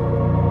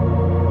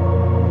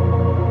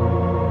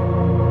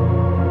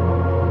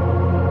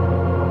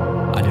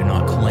 I do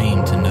not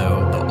claim to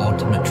know the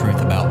ultimate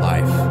truth about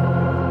life.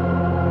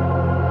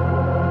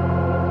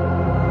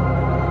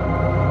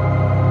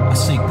 I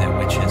seek that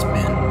which has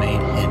been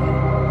made hidden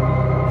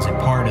as a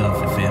part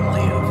of a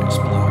family of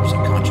explorers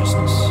of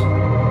consciousness.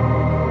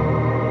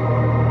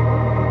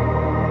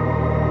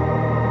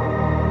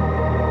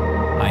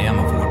 I am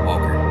a void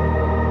walker.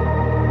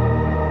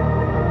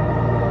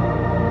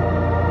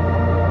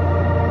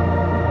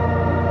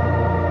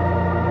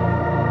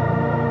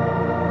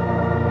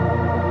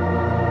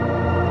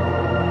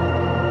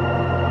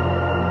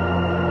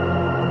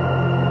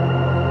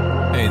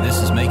 Hey,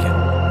 this is Macon,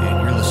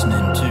 and you're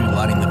listening to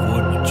Lighting the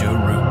Void with Joe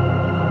Root.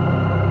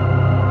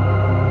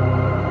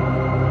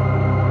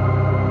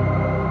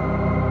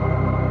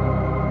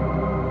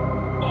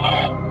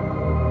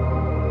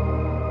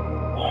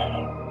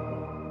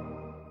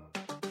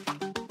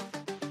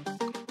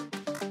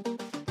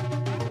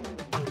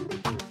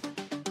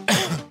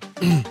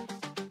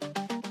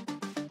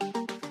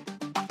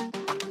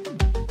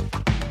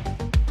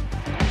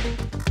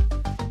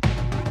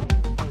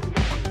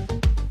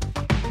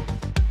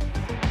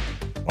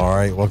 All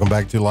right, welcome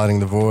back to Lighting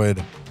the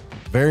Void.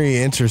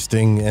 Very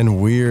interesting and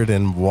weird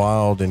and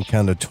wild and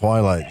kind of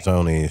Twilight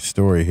Zone-y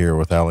story here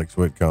with Alex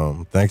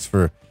Whitcomb. Thanks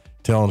for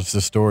telling us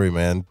the story,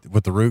 man,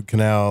 with the root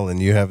canal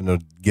and you having to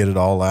get it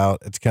all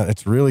out.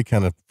 It's really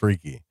kind of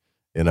freaky,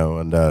 you know.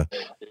 And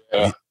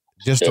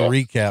just to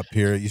recap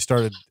here, you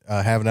started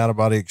having out of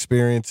body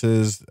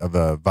experiences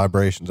of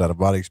vibrations, out of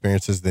body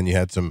experiences. Then you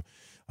had some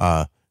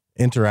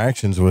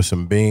interactions with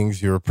some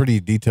beings. You were pretty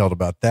detailed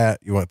about that.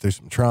 You went through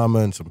some trauma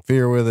and some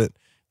fear with it.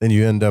 Then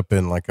you end up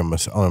in like on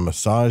a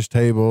massage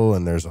table,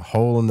 and there's a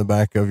hole in the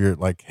back of your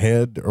like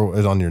head, or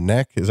is on your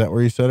neck. Is that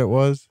where you said it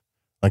was?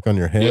 Like on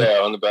your head? Yeah,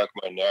 on the back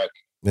of my neck.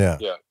 Yeah.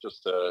 Yeah,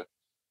 just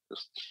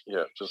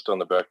on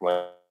the back of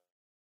my.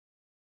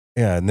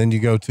 Yeah, and then you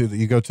go to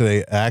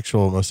the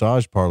actual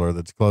massage parlor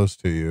that's close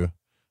to you,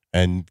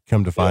 and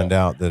come to find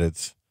out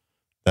that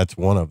that's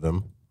one of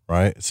them,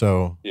 right?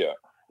 So yeah.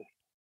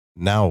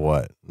 Now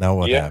what? Now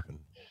what happened?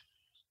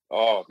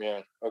 Oh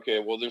man. Okay.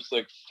 Well, there's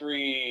like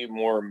 3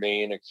 more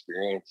main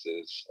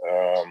experiences.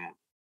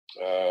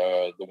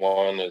 The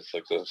one is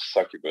like the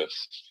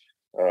succubus.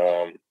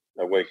 I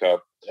wake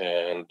up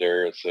and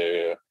there's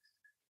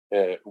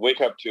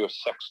wake up to a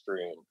sex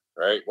dream,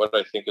 right? What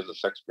I think is a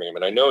sex dream,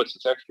 and I know it's a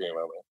sex dream.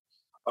 I'm like,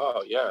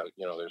 oh yeah,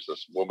 there's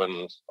this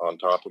woman on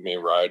top of me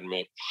riding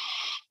me.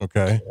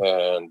 Okay.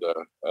 And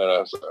I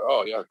was like,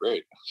 oh yeah,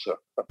 great. So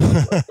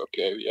like,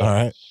 okay, yeah. All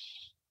right.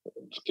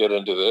 Let's get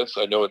into this.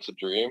 I know it's a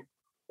dream,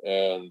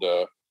 and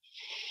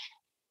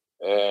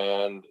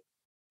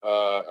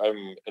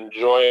I'm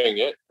enjoying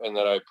it. And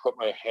then I put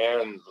my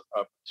hands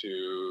up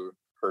to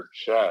her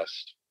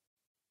chest,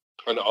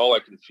 and all I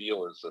can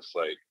feel is this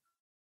like.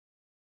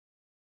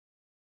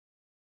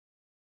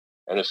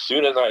 And as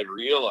soon as I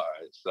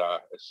realized that,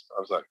 I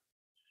was like,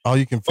 all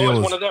you can feel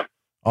is one of them.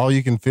 All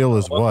you can feel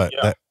is what?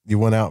 Yeah. That you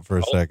went out for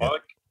a second.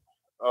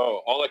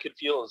 All I could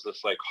feel is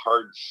this like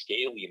hard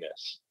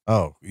scaliness.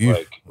 Oh,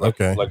 you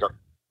okay? Like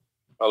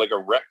a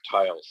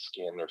reptile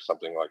skin or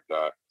something like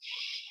that.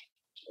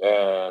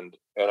 And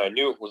I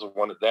knew it was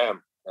one of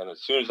them. And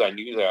as soon as I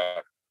knew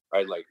that,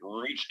 I like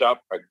reached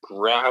up, I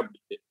grabbed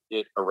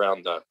it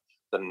around the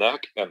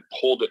neck and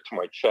pulled it to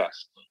my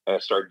chest, and I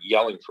started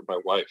yelling for my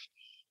wife.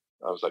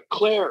 I was like,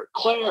 Claire,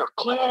 Claire,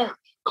 Claire,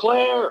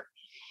 Claire.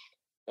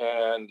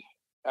 And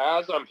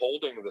as I'm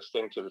holding this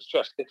thing to his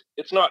chest,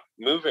 it's not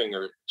moving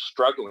or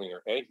struggling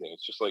or anything.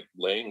 It's just like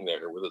laying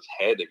there with its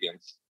head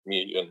against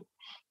me and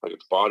like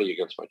its body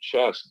against my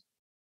chest.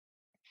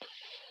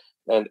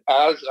 And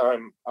as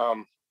I'm,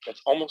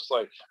 it's almost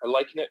like I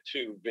liken it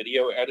to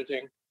video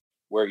editing,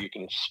 where you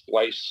can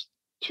splice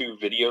 2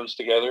 videos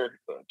together,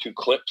 2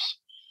 clips,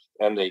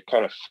 and they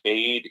kind of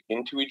fade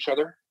into each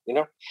other.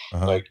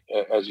 Like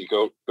as you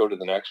go to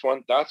the next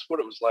one. That's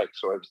what it was like.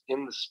 So I was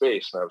in the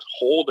space and I was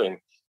holding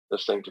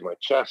this thing to my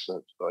chest,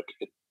 and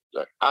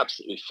I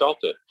absolutely felt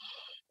it.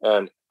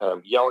 And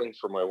I'm yelling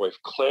for my wife,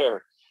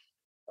 Claire.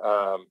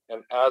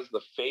 And as the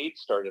fade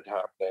started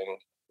happening,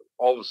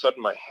 all of a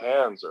sudden my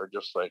hands are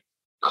just like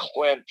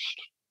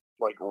clenched,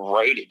 like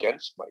right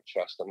against my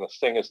chest, and this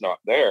thing is not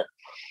there.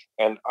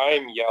 And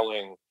I'm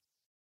yelling,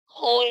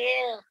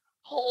 Claire,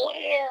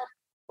 Claire,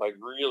 like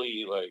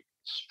really like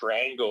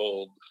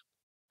strangled.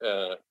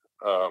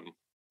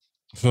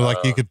 So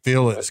like you could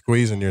feel it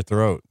squeezing your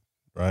throat,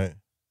 right?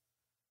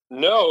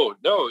 No,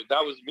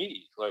 that was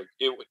me. Like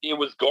it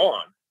was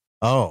gone.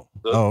 Oh,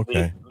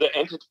 okay. The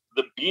entity,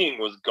 the being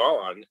was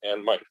gone,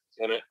 and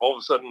all of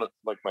a sudden,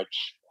 like my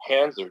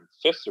hands or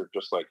fists are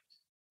just like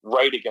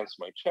right against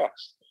my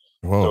chest.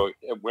 Whoa. So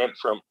it went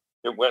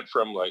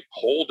from like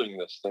holding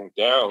this thing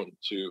down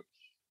to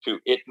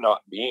it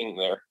not being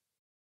there,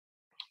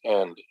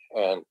 and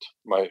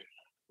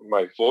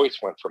my voice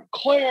went from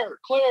Claire,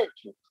 Claire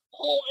to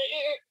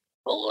Claire,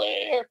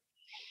 Claire.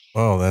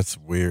 Oh, that's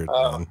weird,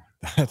 man.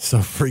 That's so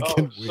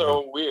freaking weird.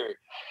 So weird.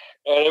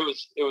 And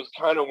it was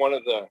kind of one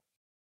of the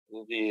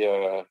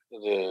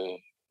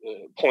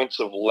points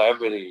of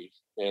levity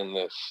in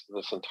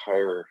this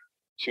entire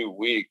 2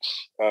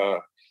 weeks,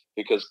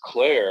 because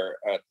Claire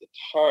at the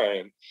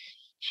time,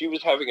 she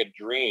was having a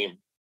dream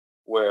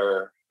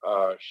where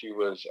she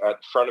was at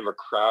the front of a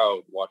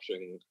crowd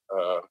watching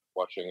a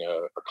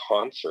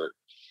concert,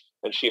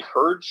 and she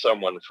heard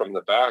someone from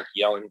the back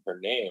yelling her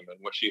name, and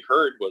what she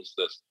heard was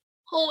this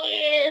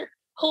Claire,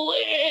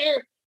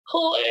 Claire,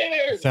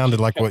 Claire. Sounded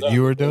like what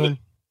you were doing.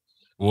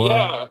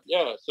 What?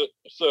 Yeah.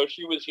 So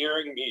she was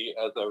hearing me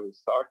as I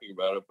was talking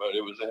about it, but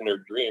it was in her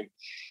dream.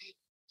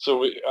 So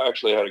we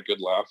actually had a good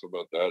laugh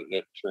about that, and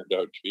it turned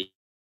out to be.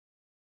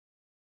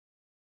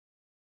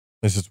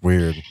 This is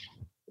weird.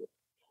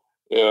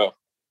 Yeah.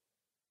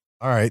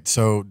 All right.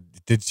 So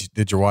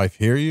did your wife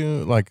hear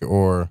you, like,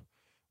 or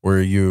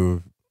were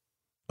you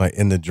like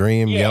in the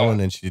dream yelling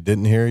and she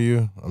didn't hear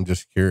you? I'm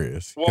just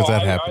curious because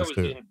that happens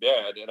too. I was in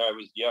bed and I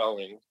was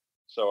yelling,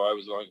 so I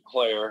was like,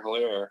 Claire,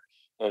 Claire,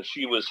 and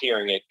she was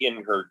hearing it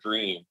in her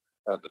dream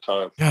at the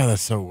time. God,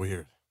 that's so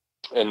weird.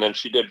 And then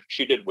she did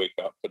wake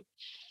up, but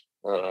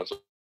I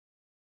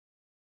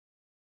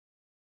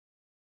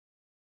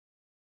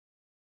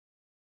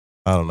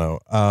don't know.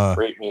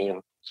 Rate me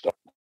and stuff.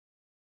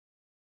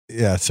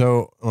 Yeah.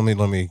 So let me.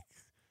 I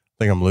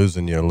think I'm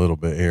losing you a little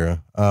bit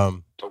here.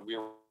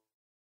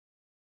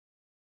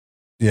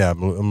 Yeah,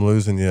 I'm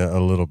losing you a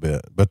little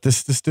bit, but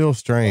this is still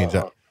strange.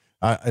 Now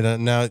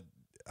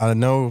I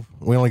know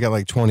we only got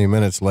like 20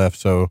 minutes left.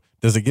 So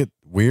does it get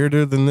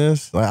weirder than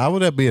this? Like, I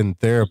would be in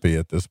therapy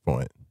at this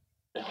point.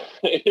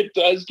 It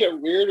does get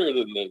weirder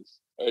than this.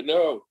 I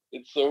know,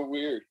 it's so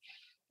weird.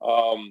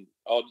 I'll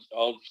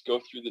just go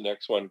through the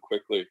next one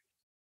quickly.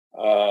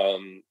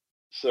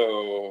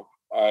 So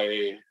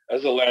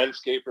as a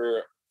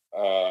landscaper,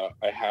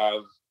 I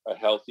have a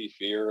healthy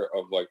fear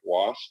of like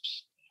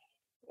wasps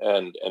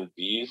and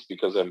bees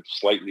because I'm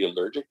slightly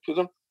allergic to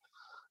them.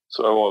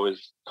 So I'm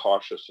always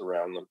cautious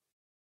around them.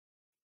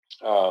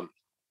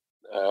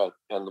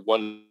 And the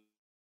one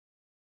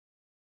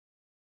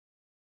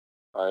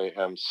I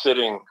am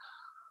sitting,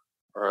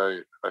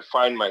 or I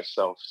find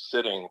myself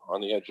sitting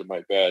on the edge of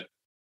my bed,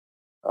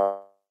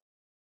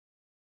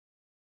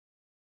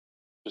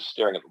 just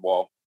staring at the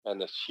wall, and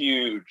this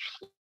huge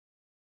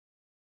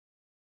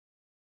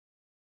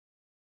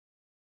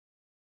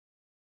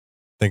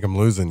I think I'm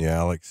losing you,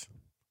 Alex.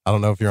 I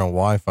don't know if you're on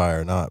Wi-Fi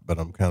or not, but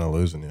I'm kind of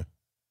losing you.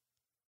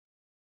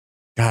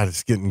 God,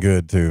 it's getting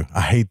good too. I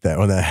hate that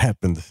when that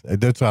happens.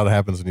 That's how it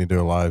happens when you do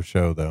a live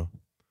show, though.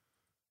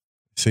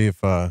 See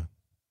if we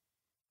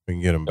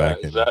can get him back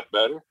in. Is that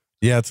better?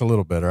 Yeah, it's a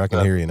little better. I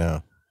can hear you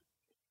now.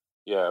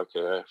 Yeah,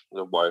 okay.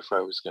 The Wi-Fi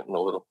was getting a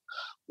little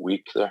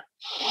weak there.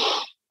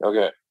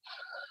 Okay.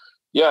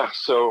 Yeah,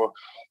 so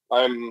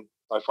I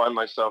find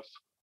myself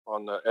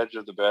on the edge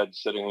of the bed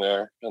sitting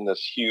there, and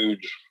this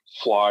huge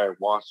fly or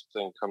wasp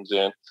thing comes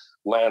in,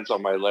 lands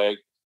on my leg,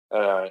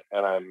 and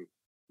I'm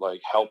like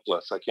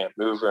helpless. I can't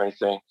move or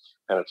anything,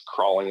 and it's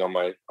crawling on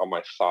my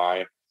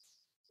thigh,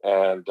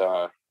 and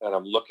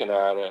I'm looking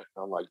at it.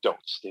 And I'm like, "Don't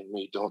sting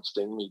me! Don't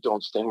sting me!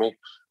 Don't sting me!"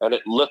 And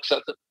it looks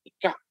at the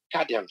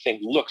goddamn thing,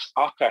 looks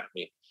up at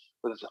me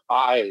with its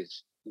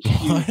eyes, these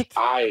huge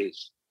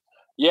eyes.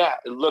 Yeah,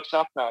 it looks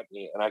up at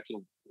me, and I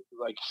can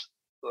like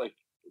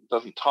it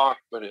doesn't talk,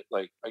 but it's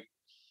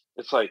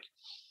like,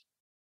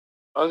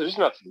 oh, there's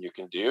nothing you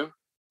can do.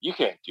 You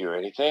can't do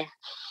anything.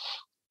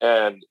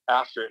 And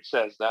after it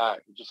says that,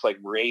 it just like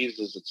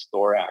raises its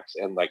thorax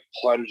and like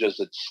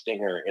plunges its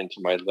stinger into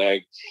my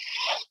leg.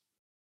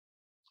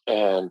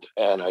 And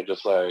I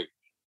just like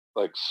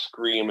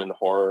scream in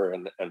horror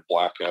and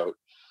black out.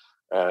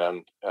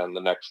 And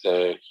the next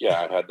day,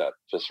 yeah, I had that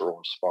visceral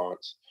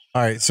response.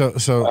 All right. So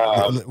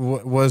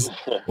was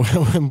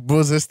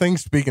this thing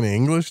speaking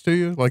English to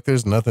you? Like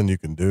there's nothing you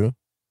can do,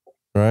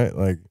 right?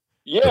 Like,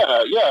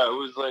 yeah, it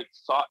was like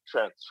thought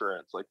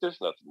transference. Like, there's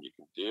nothing you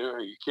can do. Are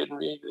you kidding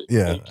me?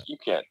 Yeah, you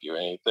can't do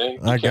anything.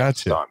 I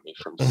got you. Stop me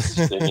from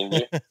stinging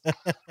you.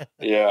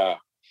 Yeah.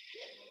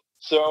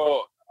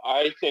 So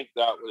I think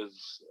that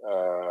was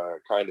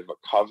kind of a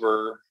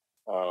cover,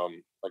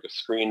 like a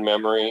screen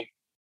memory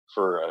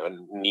for a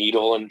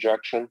needle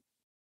injection.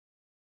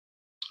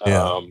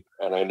 Yeah.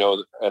 And I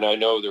know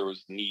there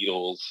was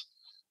needles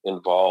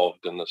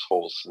involved in this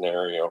whole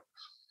scenario.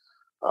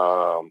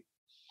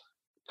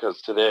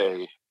 Because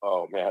today,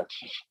 oh man,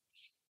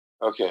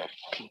 okay,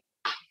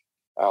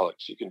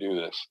 Alex, you can do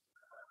this.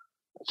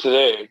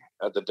 Today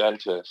at the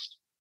dentist,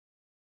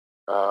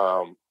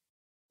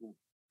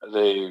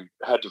 they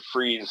had to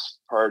freeze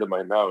part of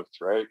my mouth,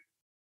 right?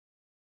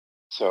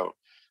 So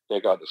they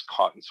got this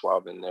cotton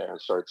swab in there and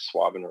started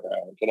swabbing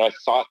around. And I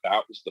thought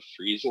that was the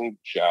freezing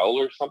gel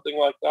or something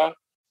like that.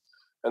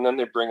 And then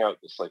they bring out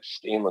this like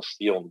stainless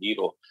steel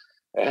needle.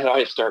 And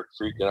I start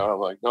freaking out. I'm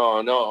like,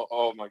 no,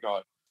 oh my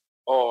God.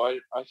 Oh,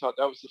 I thought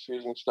that was the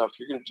freezing stuff.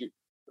 You're going to do,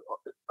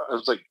 I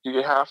was like, do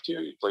you have to?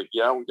 He's like,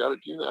 yeah, we got to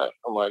do that.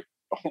 I'm like,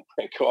 oh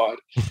my God.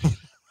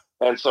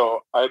 And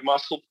so I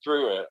muscled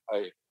through it.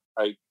 I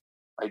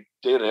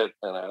did it,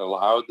 and I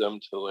allowed them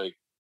to like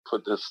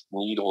put this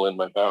needle in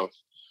my mouth,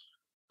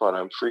 but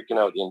I'm freaking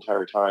out the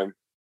entire time.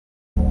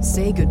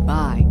 Say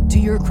goodbye to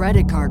your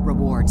credit card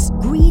rewards.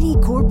 Greedy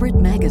corporate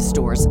mega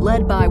stores,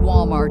 led by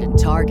Walmart and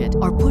Target,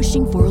 are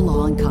pushing for a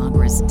law in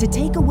Congress to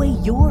take away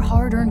your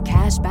hard-earned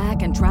cash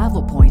back and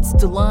travel points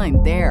to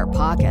line their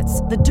pockets.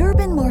 The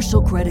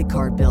Durbin-Marshall credit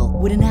card bill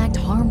would enact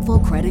harmful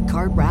credit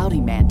card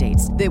routing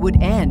mandates that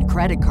would end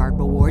credit card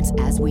rewards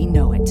as we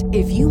know it.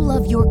 If you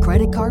love your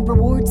credit card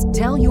rewards,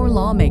 tell your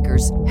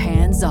lawmakers,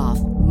 hands off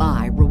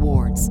my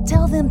rewards.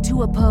 Tell them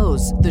to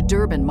oppose the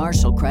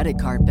Durbin-Marshall credit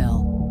card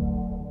bill.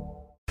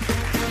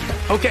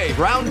 Okay,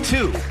 round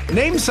two.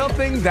 Name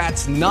something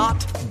that's not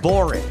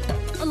boring.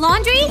 A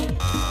laundry?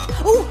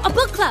 Ooh, a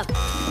book club.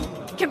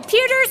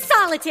 Computer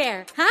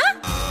solitaire, huh?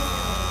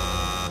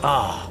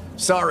 Ah, oh,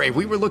 sorry,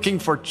 we were looking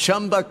for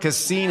Chumba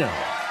Casino.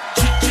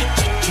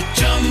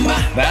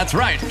 That's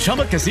right,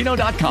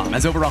 ChumbaCasino.com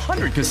has over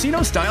 100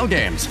 casino-style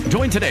games.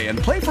 Join today and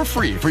play for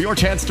free for your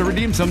chance to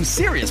redeem some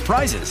serious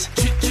prizes.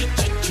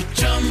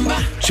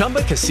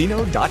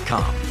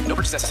 ChumbaCasino.com. No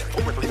purchase necessary.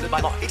 Void where prohibited by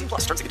law. 18+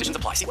 terms and conditions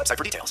apply. See website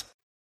for details.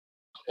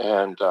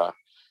 And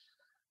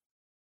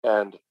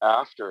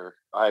after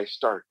I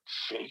start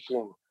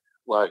shaking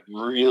like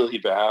really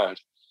bad,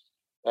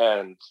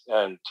 and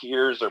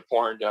tears are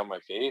pouring down my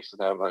face,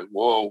 and I'm like,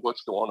 whoa,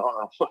 what's going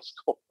on?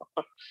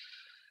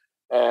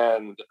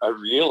 And I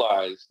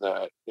realized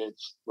that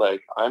it's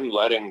like I'm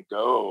letting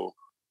go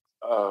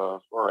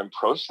or I'm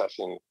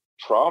processing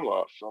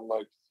trauma from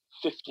like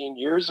 15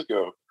 years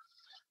ago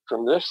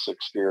from this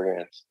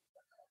experience.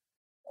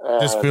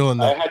 Just feeling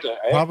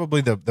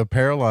probably the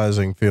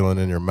paralyzing feeling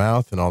in your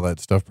mouth and all that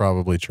stuff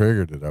probably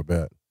triggered it, I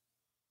bet.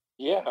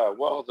 Yeah,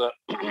 well, the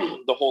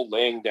the whole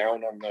laying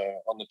down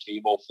on the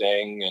table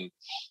thing,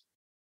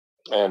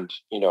 and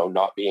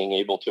not being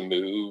able to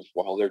move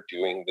while they're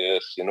doing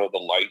this, the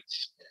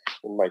lights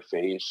in my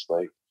face,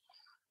 like,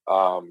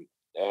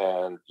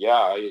 and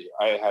yeah,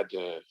 I had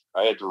to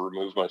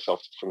remove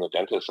myself from the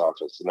dentist's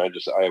office, and I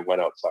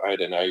went outside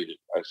and I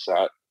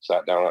sat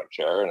down on a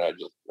chair and I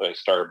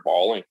started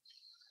bawling.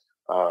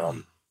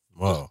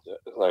 Whoa.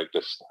 Like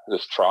this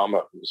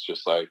trauma was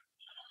just like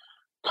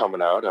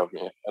coming out of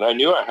me, and I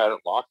knew I had it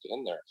locked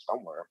in there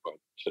somewhere, but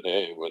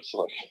today was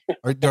like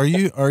are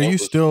you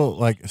still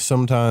like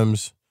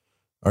sometimes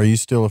are you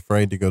still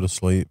afraid to go to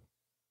sleep?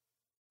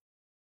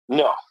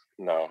 No,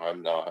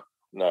 I'm not.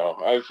 No,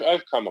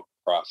 I've come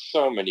across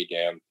so many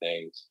damn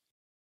things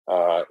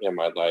in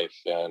my life,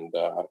 and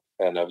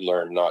I've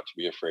learned not to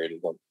be afraid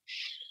of them,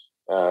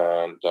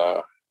 and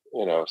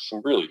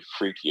some really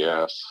freaky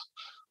ass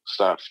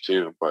stuff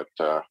too, but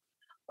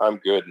I'm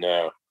good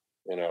now.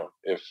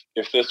 If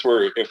this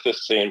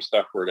same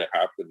stuff were to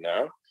happen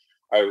now,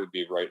 I would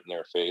be right in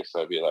their face.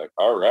 I'd be like,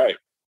 all right,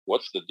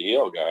 what's the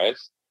deal,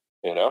 guys?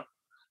 All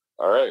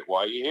right,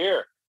 why are you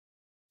here?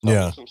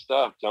 Tell me some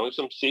stuff. Tell me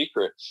some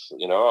secrets.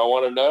 I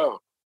want to know.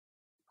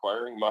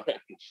 Inquiring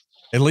minds.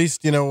 At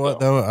least, you know what,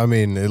 though? I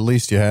mean, at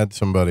least you had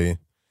somebody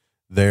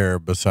there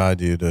beside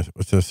you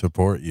to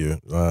support you.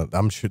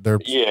 I'm sure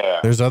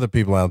there's other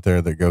people out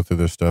there that go through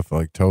this stuff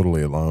like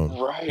totally alone.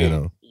 Right.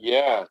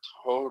 Yeah,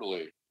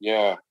 totally.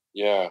 Yeah.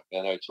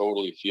 And I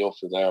totally feel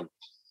for them.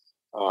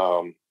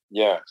 So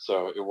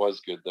it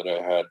was good that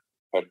I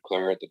had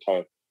Claire at the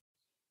time.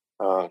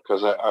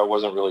 Because I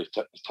wasn't really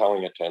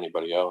telling it to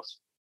anybody else.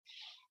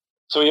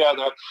 So yeah,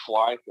 that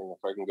fly thing, if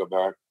I can go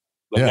back.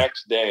 The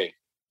next day,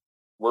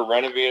 we're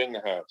renovating the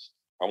house.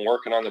 I'm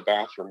working on the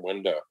bathroom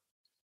window.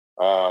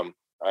 I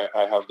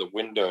have the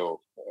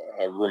window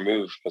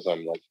removed because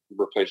I'm like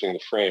replacing the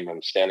frame.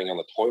 I'm standing on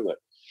the toilet.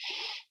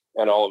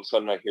 And all of a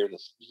sudden I hear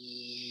this.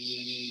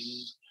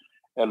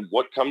 And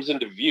what comes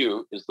into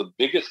view is the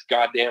biggest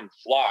goddamn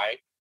fly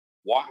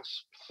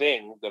wasp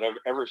thing that I've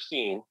ever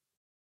seen.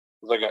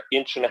 It's like 1.5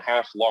 inches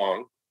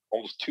long,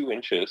 almost 2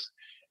 inches.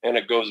 And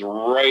it goes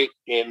right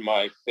in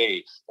my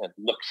face and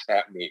looks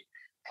at me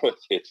with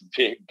its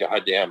big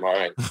goddamn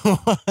eyes.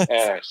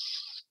 And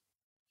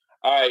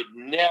I'd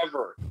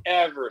never,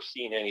 ever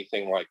seen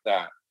anything like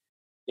that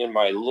in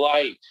my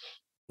life.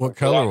 What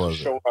color was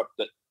it? Show up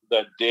the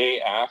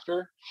day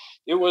after.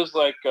 It was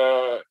like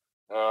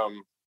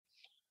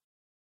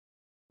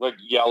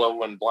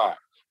yellow and black.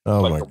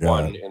 Oh like my the God.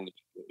 One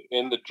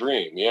in the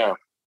dream, yeah.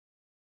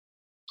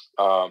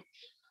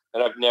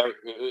 And I've never.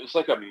 It's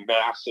like a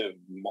massive,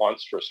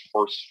 monstrous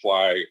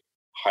horsefly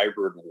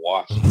hybrid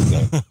wasp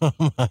thing. Oh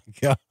my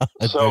God.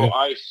 So dude.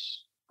 I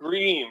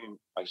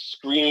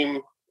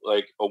scream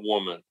like a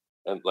woman,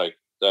 and like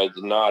that's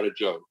not a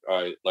joke.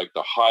 I like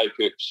the high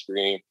pitched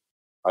scream.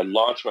 I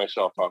launch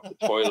myself off the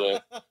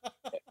toilet,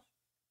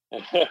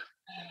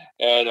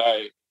 and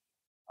I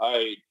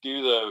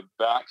do the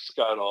back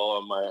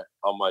scuttle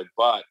on my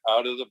butt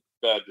out of the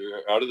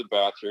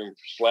bathroom,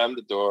 slam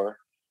the door,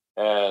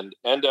 and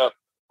end up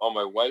on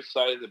my wife's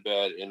side of the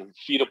bed in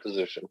fetal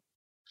position.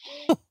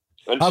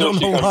 I don't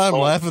know why I'm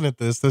laughing at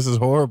this. This is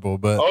horrible,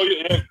 but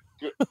yeah,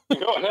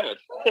 go ahead.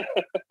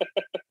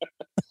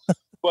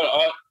 But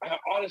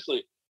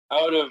honestly,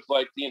 out of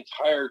like the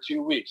entire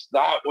 2 weeks,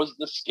 that was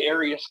the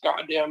scariest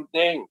goddamn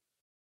thing.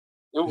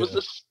 It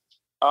was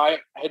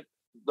I had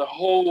the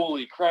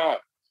holy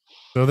crap.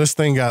 So this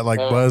thing got like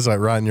buzzed like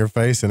right in your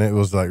face, and it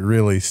was like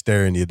really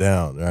staring you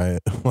down, right?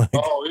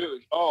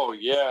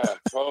 Yeah,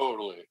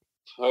 totally.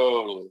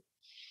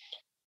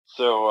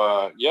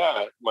 So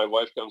my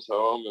wife comes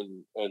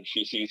home and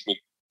she sees me,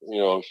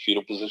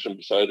 fetal position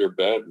beside her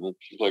bed, and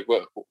she's like,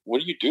 "What are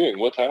you doing?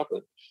 What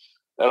happened?"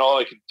 And all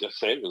I could just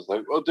say was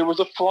like, "Well, there was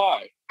a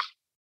fly."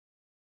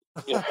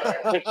 It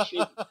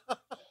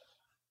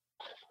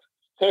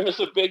was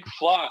a big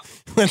fly.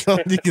 That's all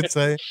you could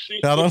say.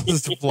 How long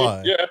does the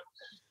fly? Yeah.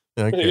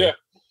 Okay. Yeah.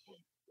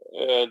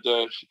 And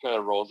she kind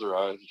of rolls her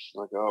eyes. She's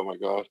like, "Oh my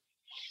God."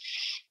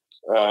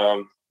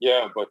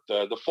 But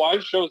the fly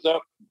shows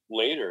up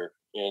later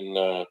in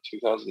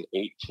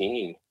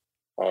 2018.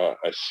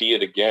 I see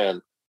it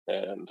again,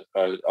 and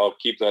I'll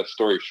keep that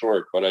story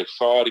short. But I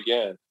saw it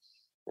again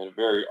in a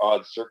very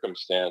odd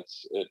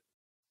circumstance.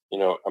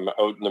 I'm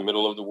out in the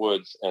middle of the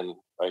woods, and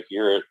I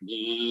hear it,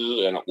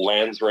 and it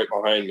lands right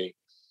behind me.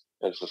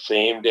 And it's the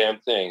same damn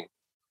thing.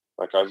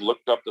 Like, I've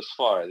looked up this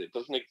fly. It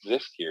doesn't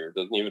exist here. It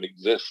doesn't even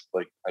exist.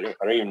 Like, I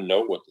don't even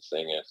know what this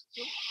thing is.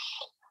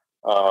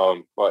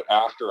 But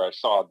after I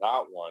saw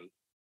that one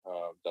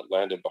that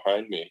landed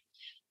behind me,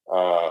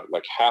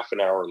 like half an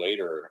hour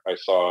later, I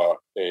saw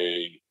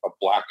a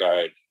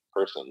black-eyed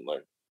person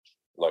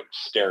like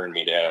staring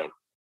me down.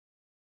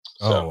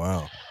 Oh,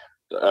 wow.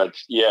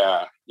 That's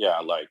like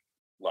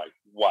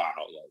wow,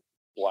 like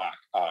black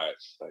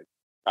eyes, like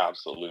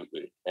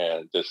absolutely.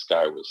 And this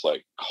guy was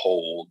like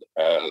cold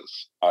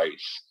as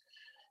ice,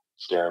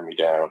 staring me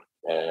down.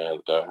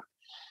 And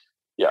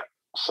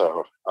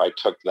so I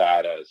took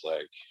that as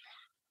like,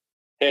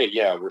 hey,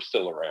 yeah, we're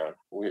still around.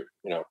 We're,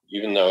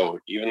 even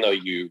though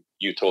you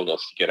told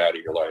us to get out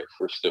of your life,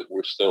 we're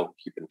still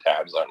keeping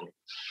tabs on you.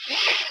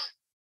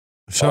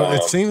 So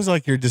it seems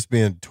like you're just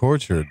being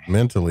tortured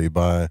mentally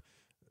by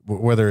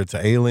whether it's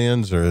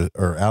aliens or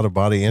out of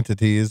body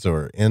entities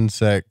or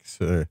insects.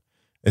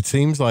 It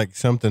seems like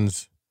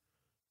something's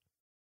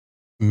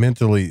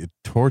mentally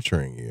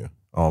torturing you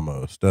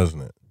almost,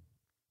 doesn't it?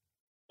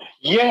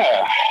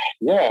 Yeah.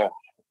 The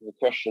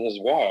question is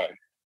why.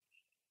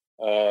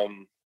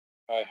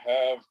 I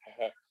have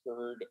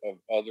heard of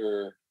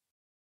other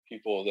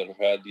people that have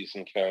had these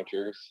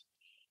encounters,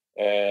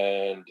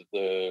 and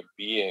the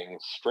being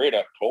straight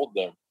up told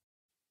them,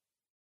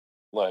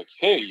 like,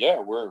 hey, yeah,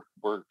 we're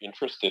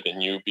interested in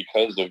you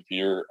because of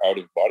your out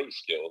of body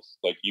skills.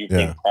 Like, you've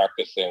been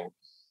practicing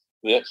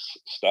this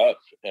stuff,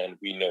 and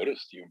we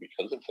noticed you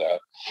because of that.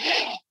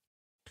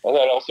 And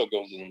that also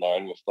goes in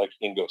line with like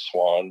Ingo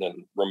Swann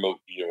and remote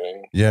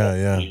viewing.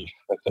 Yeah. I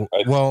think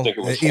it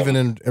was even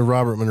in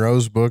Robert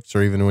Monroe's books,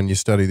 or even when you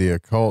study the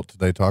occult,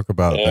 they talk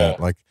about that.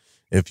 Like,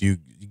 if you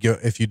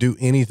do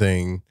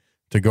anything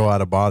to go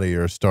out of body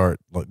or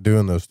start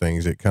doing those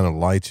things, it kind of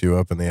lights you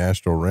up in the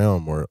astral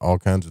realm where all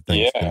kinds of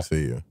things can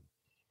see you.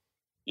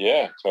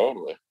 Yeah,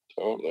 totally.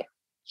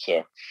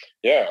 So,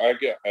 yeah, I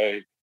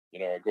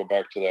go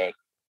back to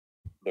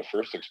the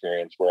first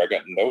experience where I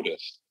got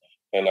noticed,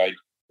 and I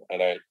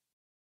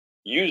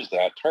use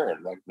that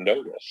term, like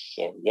notice.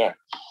 So yeah,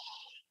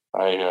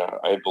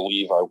 I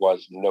believe I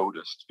was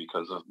noticed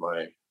because of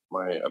my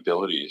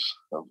abilities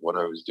of what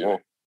I was doing.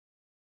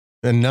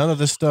 And none of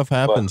this stuff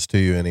happens to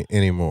you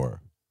anymore.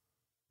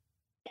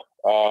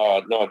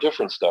 No,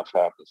 different stuff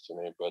happens to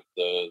me, but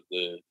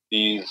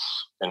these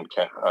and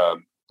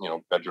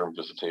bedroom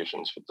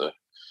visitations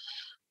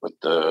with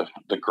the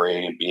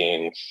gray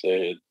beings,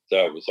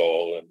 that was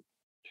all in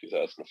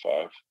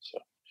 2005. So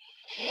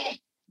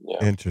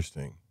yeah,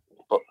 interesting.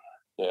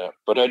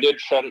 But I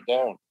did shut it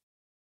down.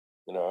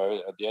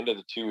 At the end of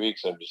the 2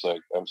 weeks, I'm just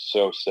like, I'm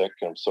so sick,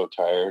 I'm so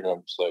tired.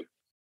 I'm just like,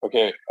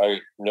 okay,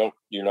 you're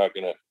not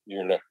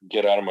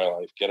get out of my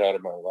life,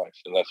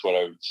 and that's what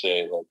I would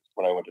say. Like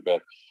when I went to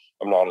bed,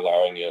 I'm not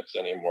allowing this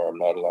anymore.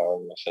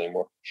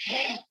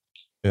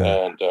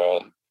 Yeah. And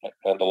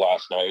the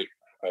last night,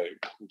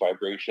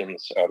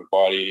 vibrations out of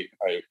body.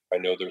 I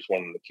know there's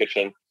one in the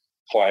kitchen,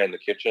 fly in the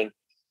kitchen,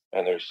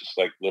 and there's just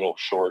like little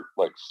short,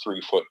 like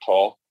 3 foot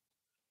tall.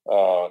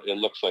 It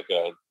looks like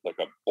a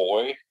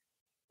boy,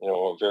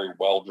 a very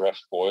well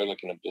dressed boy,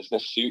 like in a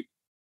business suit,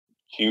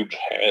 huge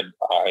head,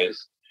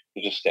 eyes.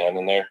 He's just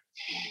standing there,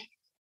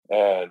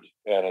 and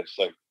it's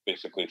like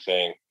basically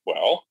saying,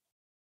 well,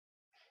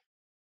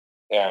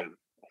 and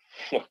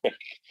I'm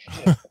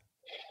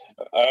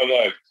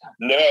like,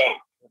 no.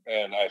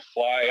 And I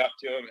fly up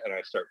to him and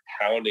I start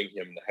pounding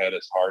him in the head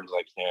as hard as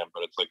I can,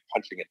 but it's like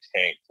punching a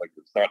tank. Like,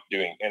 it's not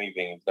doing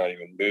anything. It's not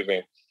even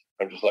moving.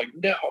 I'm just like,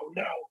 no,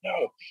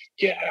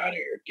 get out of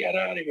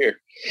here.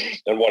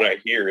 And what I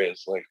hear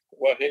is like,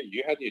 well, hey,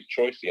 you had the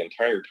choice the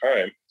entire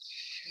time.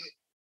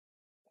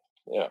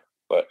 Yeah.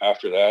 But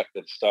after that,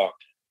 it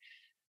stopped.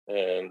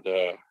 And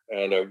I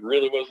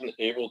really wasn't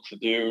able to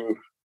do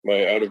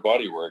my out of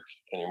body work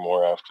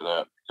anymore after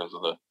that because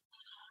of the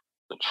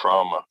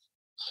trauma.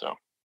 So.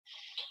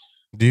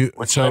 I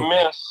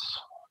miss.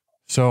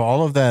 So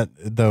all of that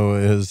though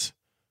is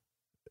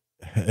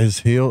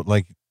healed.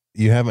 Like,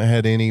 you haven't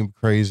had any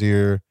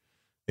crazier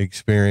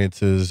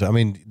experiences. I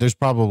mean, there's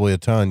probably a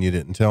ton you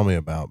didn't tell me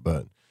about,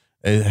 but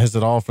has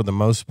it all for the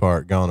most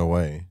part gone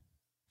away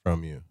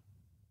from you?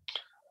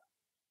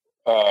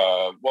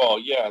 Well,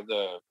 yeah,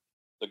 the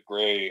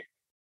gray,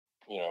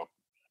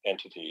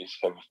 entities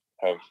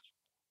have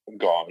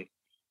gone.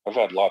 I've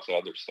had lots of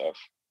other stuff,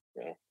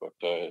 but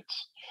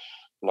it's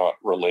not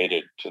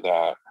related to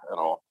that at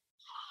all.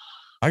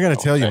 I got to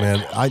tell you,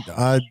 man,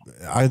 I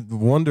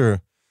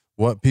wonder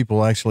what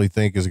people actually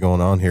think is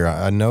going on here.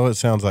 I know it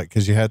sounds like,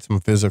 because you had some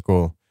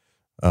physical,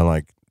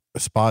 like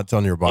spots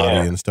on your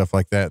body and stuff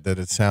like that, that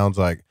it sounds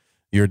like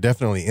you're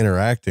definitely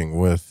interacting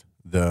with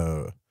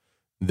the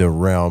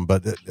realm,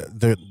 but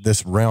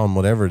this realm,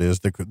 whatever it is,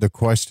 the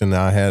question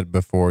I had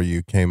before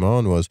you came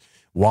on was,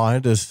 why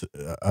does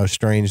a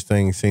strange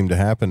thing seem to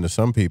happen to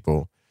some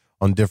people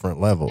on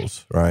different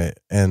levels, right?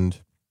 And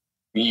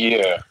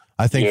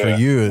I think for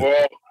you,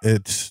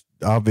 it's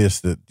obvious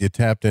that you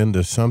tapped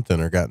into something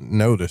or got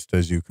noticed,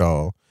 as you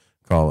call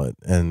it,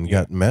 and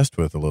got messed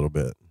with a little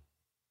bit.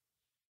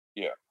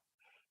 Yeah.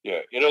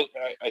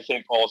 I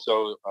think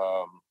also,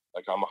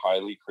 like, I'm a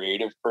highly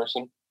creative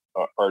person,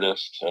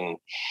 artist, and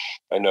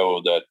I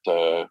know that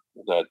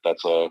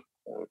that's a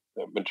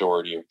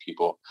majority of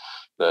people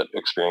that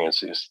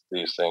experience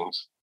these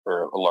things,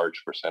 or a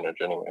large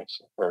percentage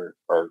anyways, are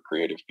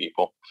creative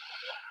people.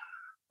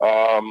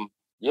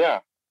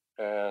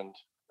 And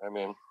I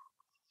mean,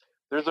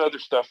 there's other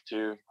stuff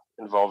too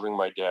involving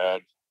my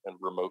dad and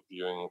remote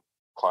viewing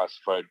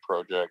classified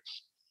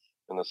projects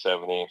in the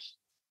 70s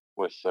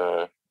with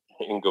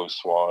Ingo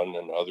Swann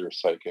and other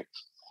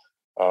psychics.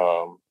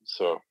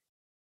 So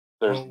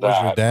there's that.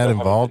 Was your dad I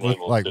involved haven't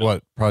with been able to-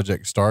 what,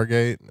 Project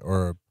Stargate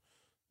or?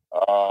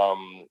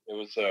 It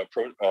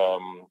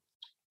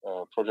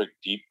was Project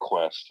Deep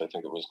Quest, I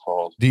think it was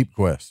called. Deep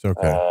Quest,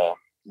 okay.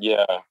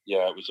 Yeah,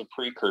 it was a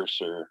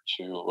precursor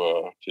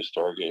to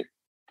Stargate.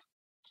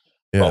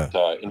 Yeah.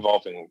 But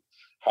involving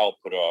Hal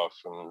Puthoff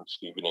and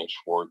Stephen A.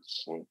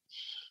 Schwartz and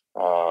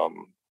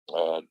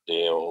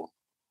Dale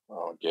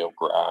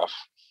Graff,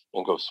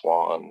 Ingo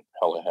Swann,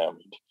 Hella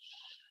Hammond.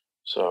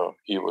 So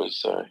he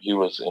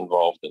was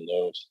involved in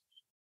those,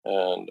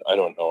 and I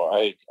don't know.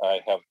 I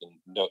have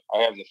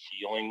the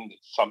feeling that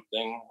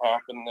something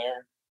happened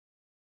there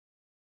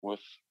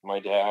with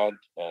my dad,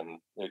 and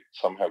it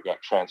somehow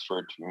got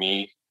transferred to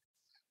me,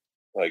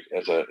 like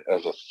as a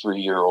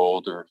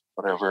 3-year-old or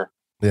whatever.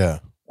 Yeah.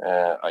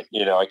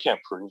 I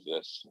can't prove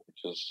this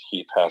because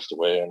he passed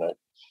away, and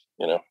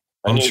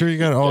I'm sure you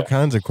got all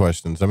kinds of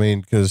questions. I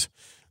mean, because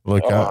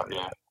look,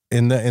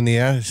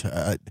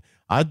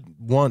 I'd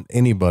want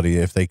anybody,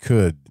 if they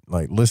could,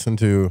 like, listen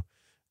to,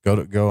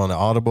 go on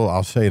Audible.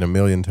 I'll say it a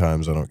million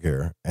times, I don't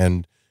care,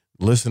 and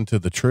listen to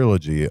the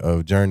trilogy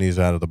of Journeys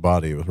Out of the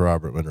Body with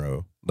Robert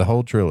Monroe, the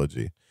whole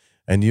trilogy,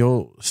 and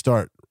you'll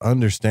start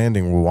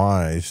understanding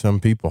why some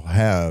people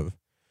have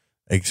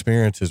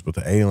experiences with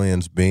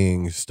aliens,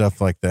 beings,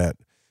 stuff like that.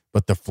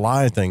 But the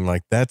fly thing,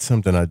 like, that's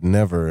something I've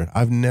never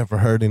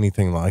heard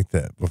anything like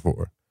that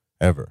before,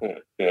 ever.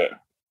 Yeah,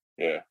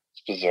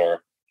 it's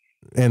bizarre.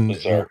 And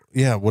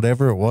yeah,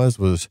 whatever it was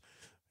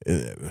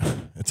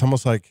it's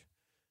almost like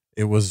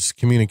it was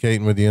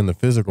communicating with you in the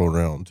physical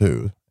realm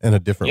too, in a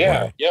different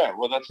way. Yeah.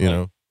 Well, that's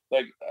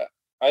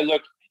I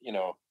look,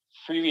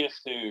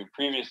 previous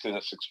to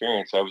this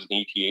experience, I was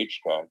an ETH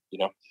guy.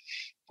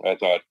 I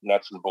thought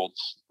nuts and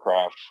bolts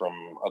craft from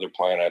other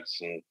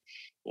planets, and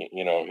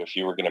if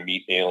you were going to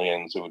meet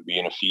aliens, it would be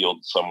in a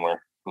field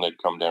somewhere, and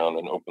they'd come down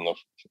and open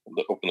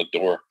the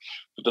door.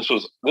 But this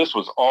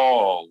was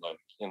all like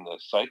in the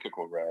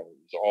psychical realm. It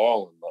was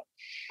all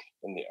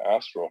in the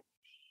astral,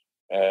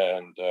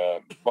 and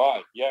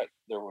but yet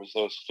there was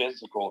those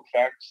physical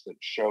effects that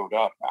showed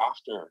up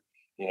after,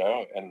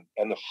 and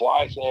the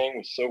fly thing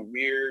was so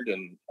weird,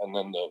 and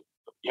then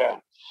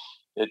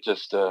it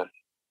just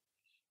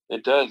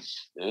it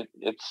does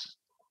it's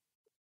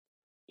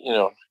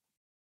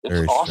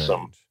very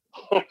awesome.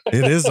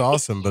 It is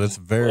awesome, but it's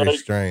very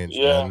strange.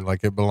 Yeah. Man.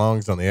 Like, it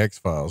belongs on the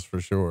X-Files for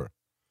sure.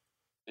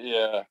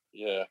 Yeah.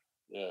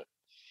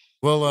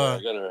 Well,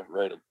 I gotta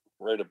write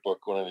a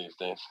book one of these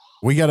days.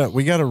 We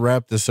gotta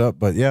wrap this up,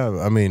 but yeah,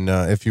 I mean,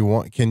 if you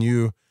want, can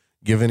you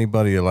give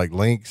anybody like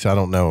links? I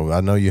don't know. I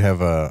know you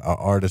have a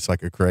artist,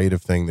 like a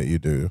creative thing that you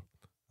do.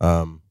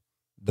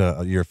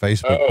 Your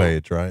Facebook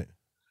page, right?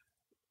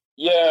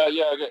 Yeah,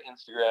 I got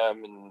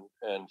Instagram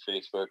and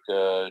Facebook.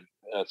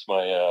 That's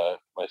my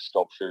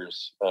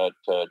sculptures at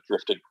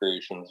Drifted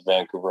Creations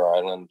Vancouver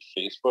Island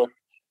Facebook,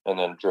 and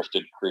then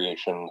Drifted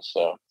Creations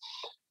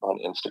on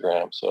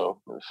Instagram.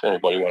 So if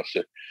anybody wants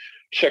to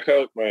check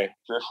out my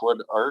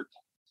driftwood art,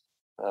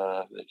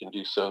 they can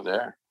do so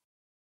there.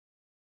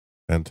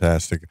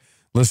 Fantastic.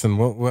 Listen,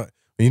 what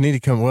you need to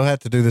come. We'll have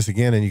to do this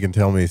again, and you can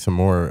tell me some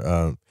more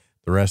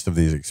the rest of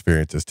these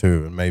experiences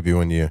too, and maybe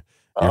when you're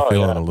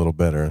feeling a little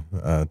better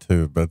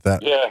too. But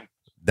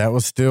that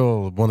was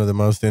still one of the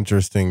most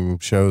interesting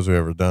shows we've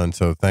ever done.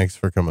 So thanks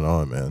for coming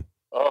on, man.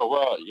 Oh,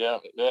 well, yeah,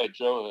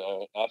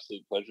 Joe,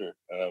 absolute pleasure.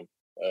 I'd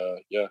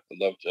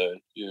love to.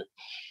 You're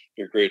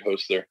a great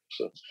host there,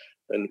 so,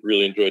 and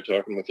really enjoyed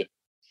talking with you.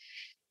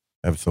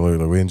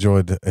 Absolutely, we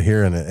enjoyed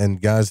hearing it.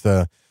 And guys,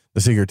 the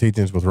Secret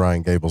Teachings with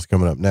Ryan Gable's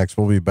coming up next.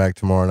 We'll be back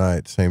tomorrow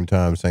night, same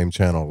time, same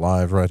channel,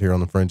 live right here on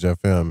the Fringe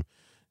FM.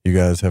 You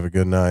guys have a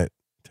good night.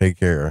 Take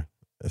care.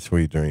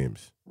 Sweet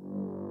dreams.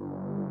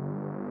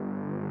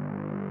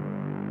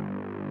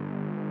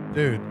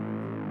 Dude.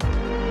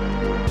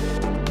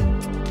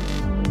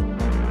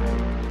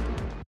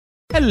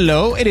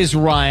 Hello, it is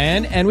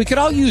Ryan, and we could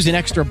all use an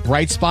extra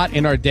bright spot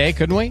in our day,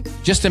 couldn't we?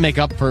 Just to make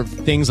up for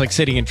things like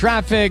sitting in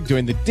traffic,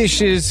 doing the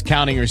dishes,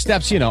 counting your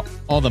steps,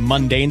 all the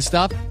mundane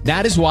stuff.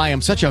 That is why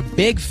I'm such a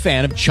big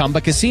fan of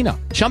Chumba Casino.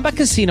 Chumba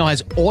Casino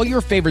has all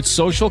your favorite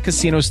social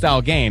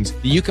casino-style games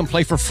that you can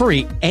play for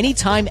free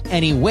anytime,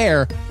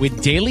 anywhere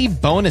with daily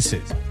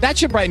bonuses. That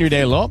should brighten your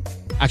day a little.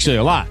 Actually,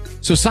 a lot.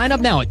 So sign up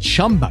now at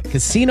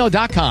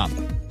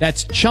ChumbaCasino.com.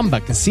 That's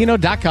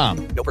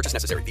ChumbaCasino.com. No purchase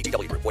necessary.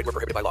 VGW Group. Void where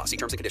prohibited by law. See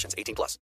terms and conditions. 18+.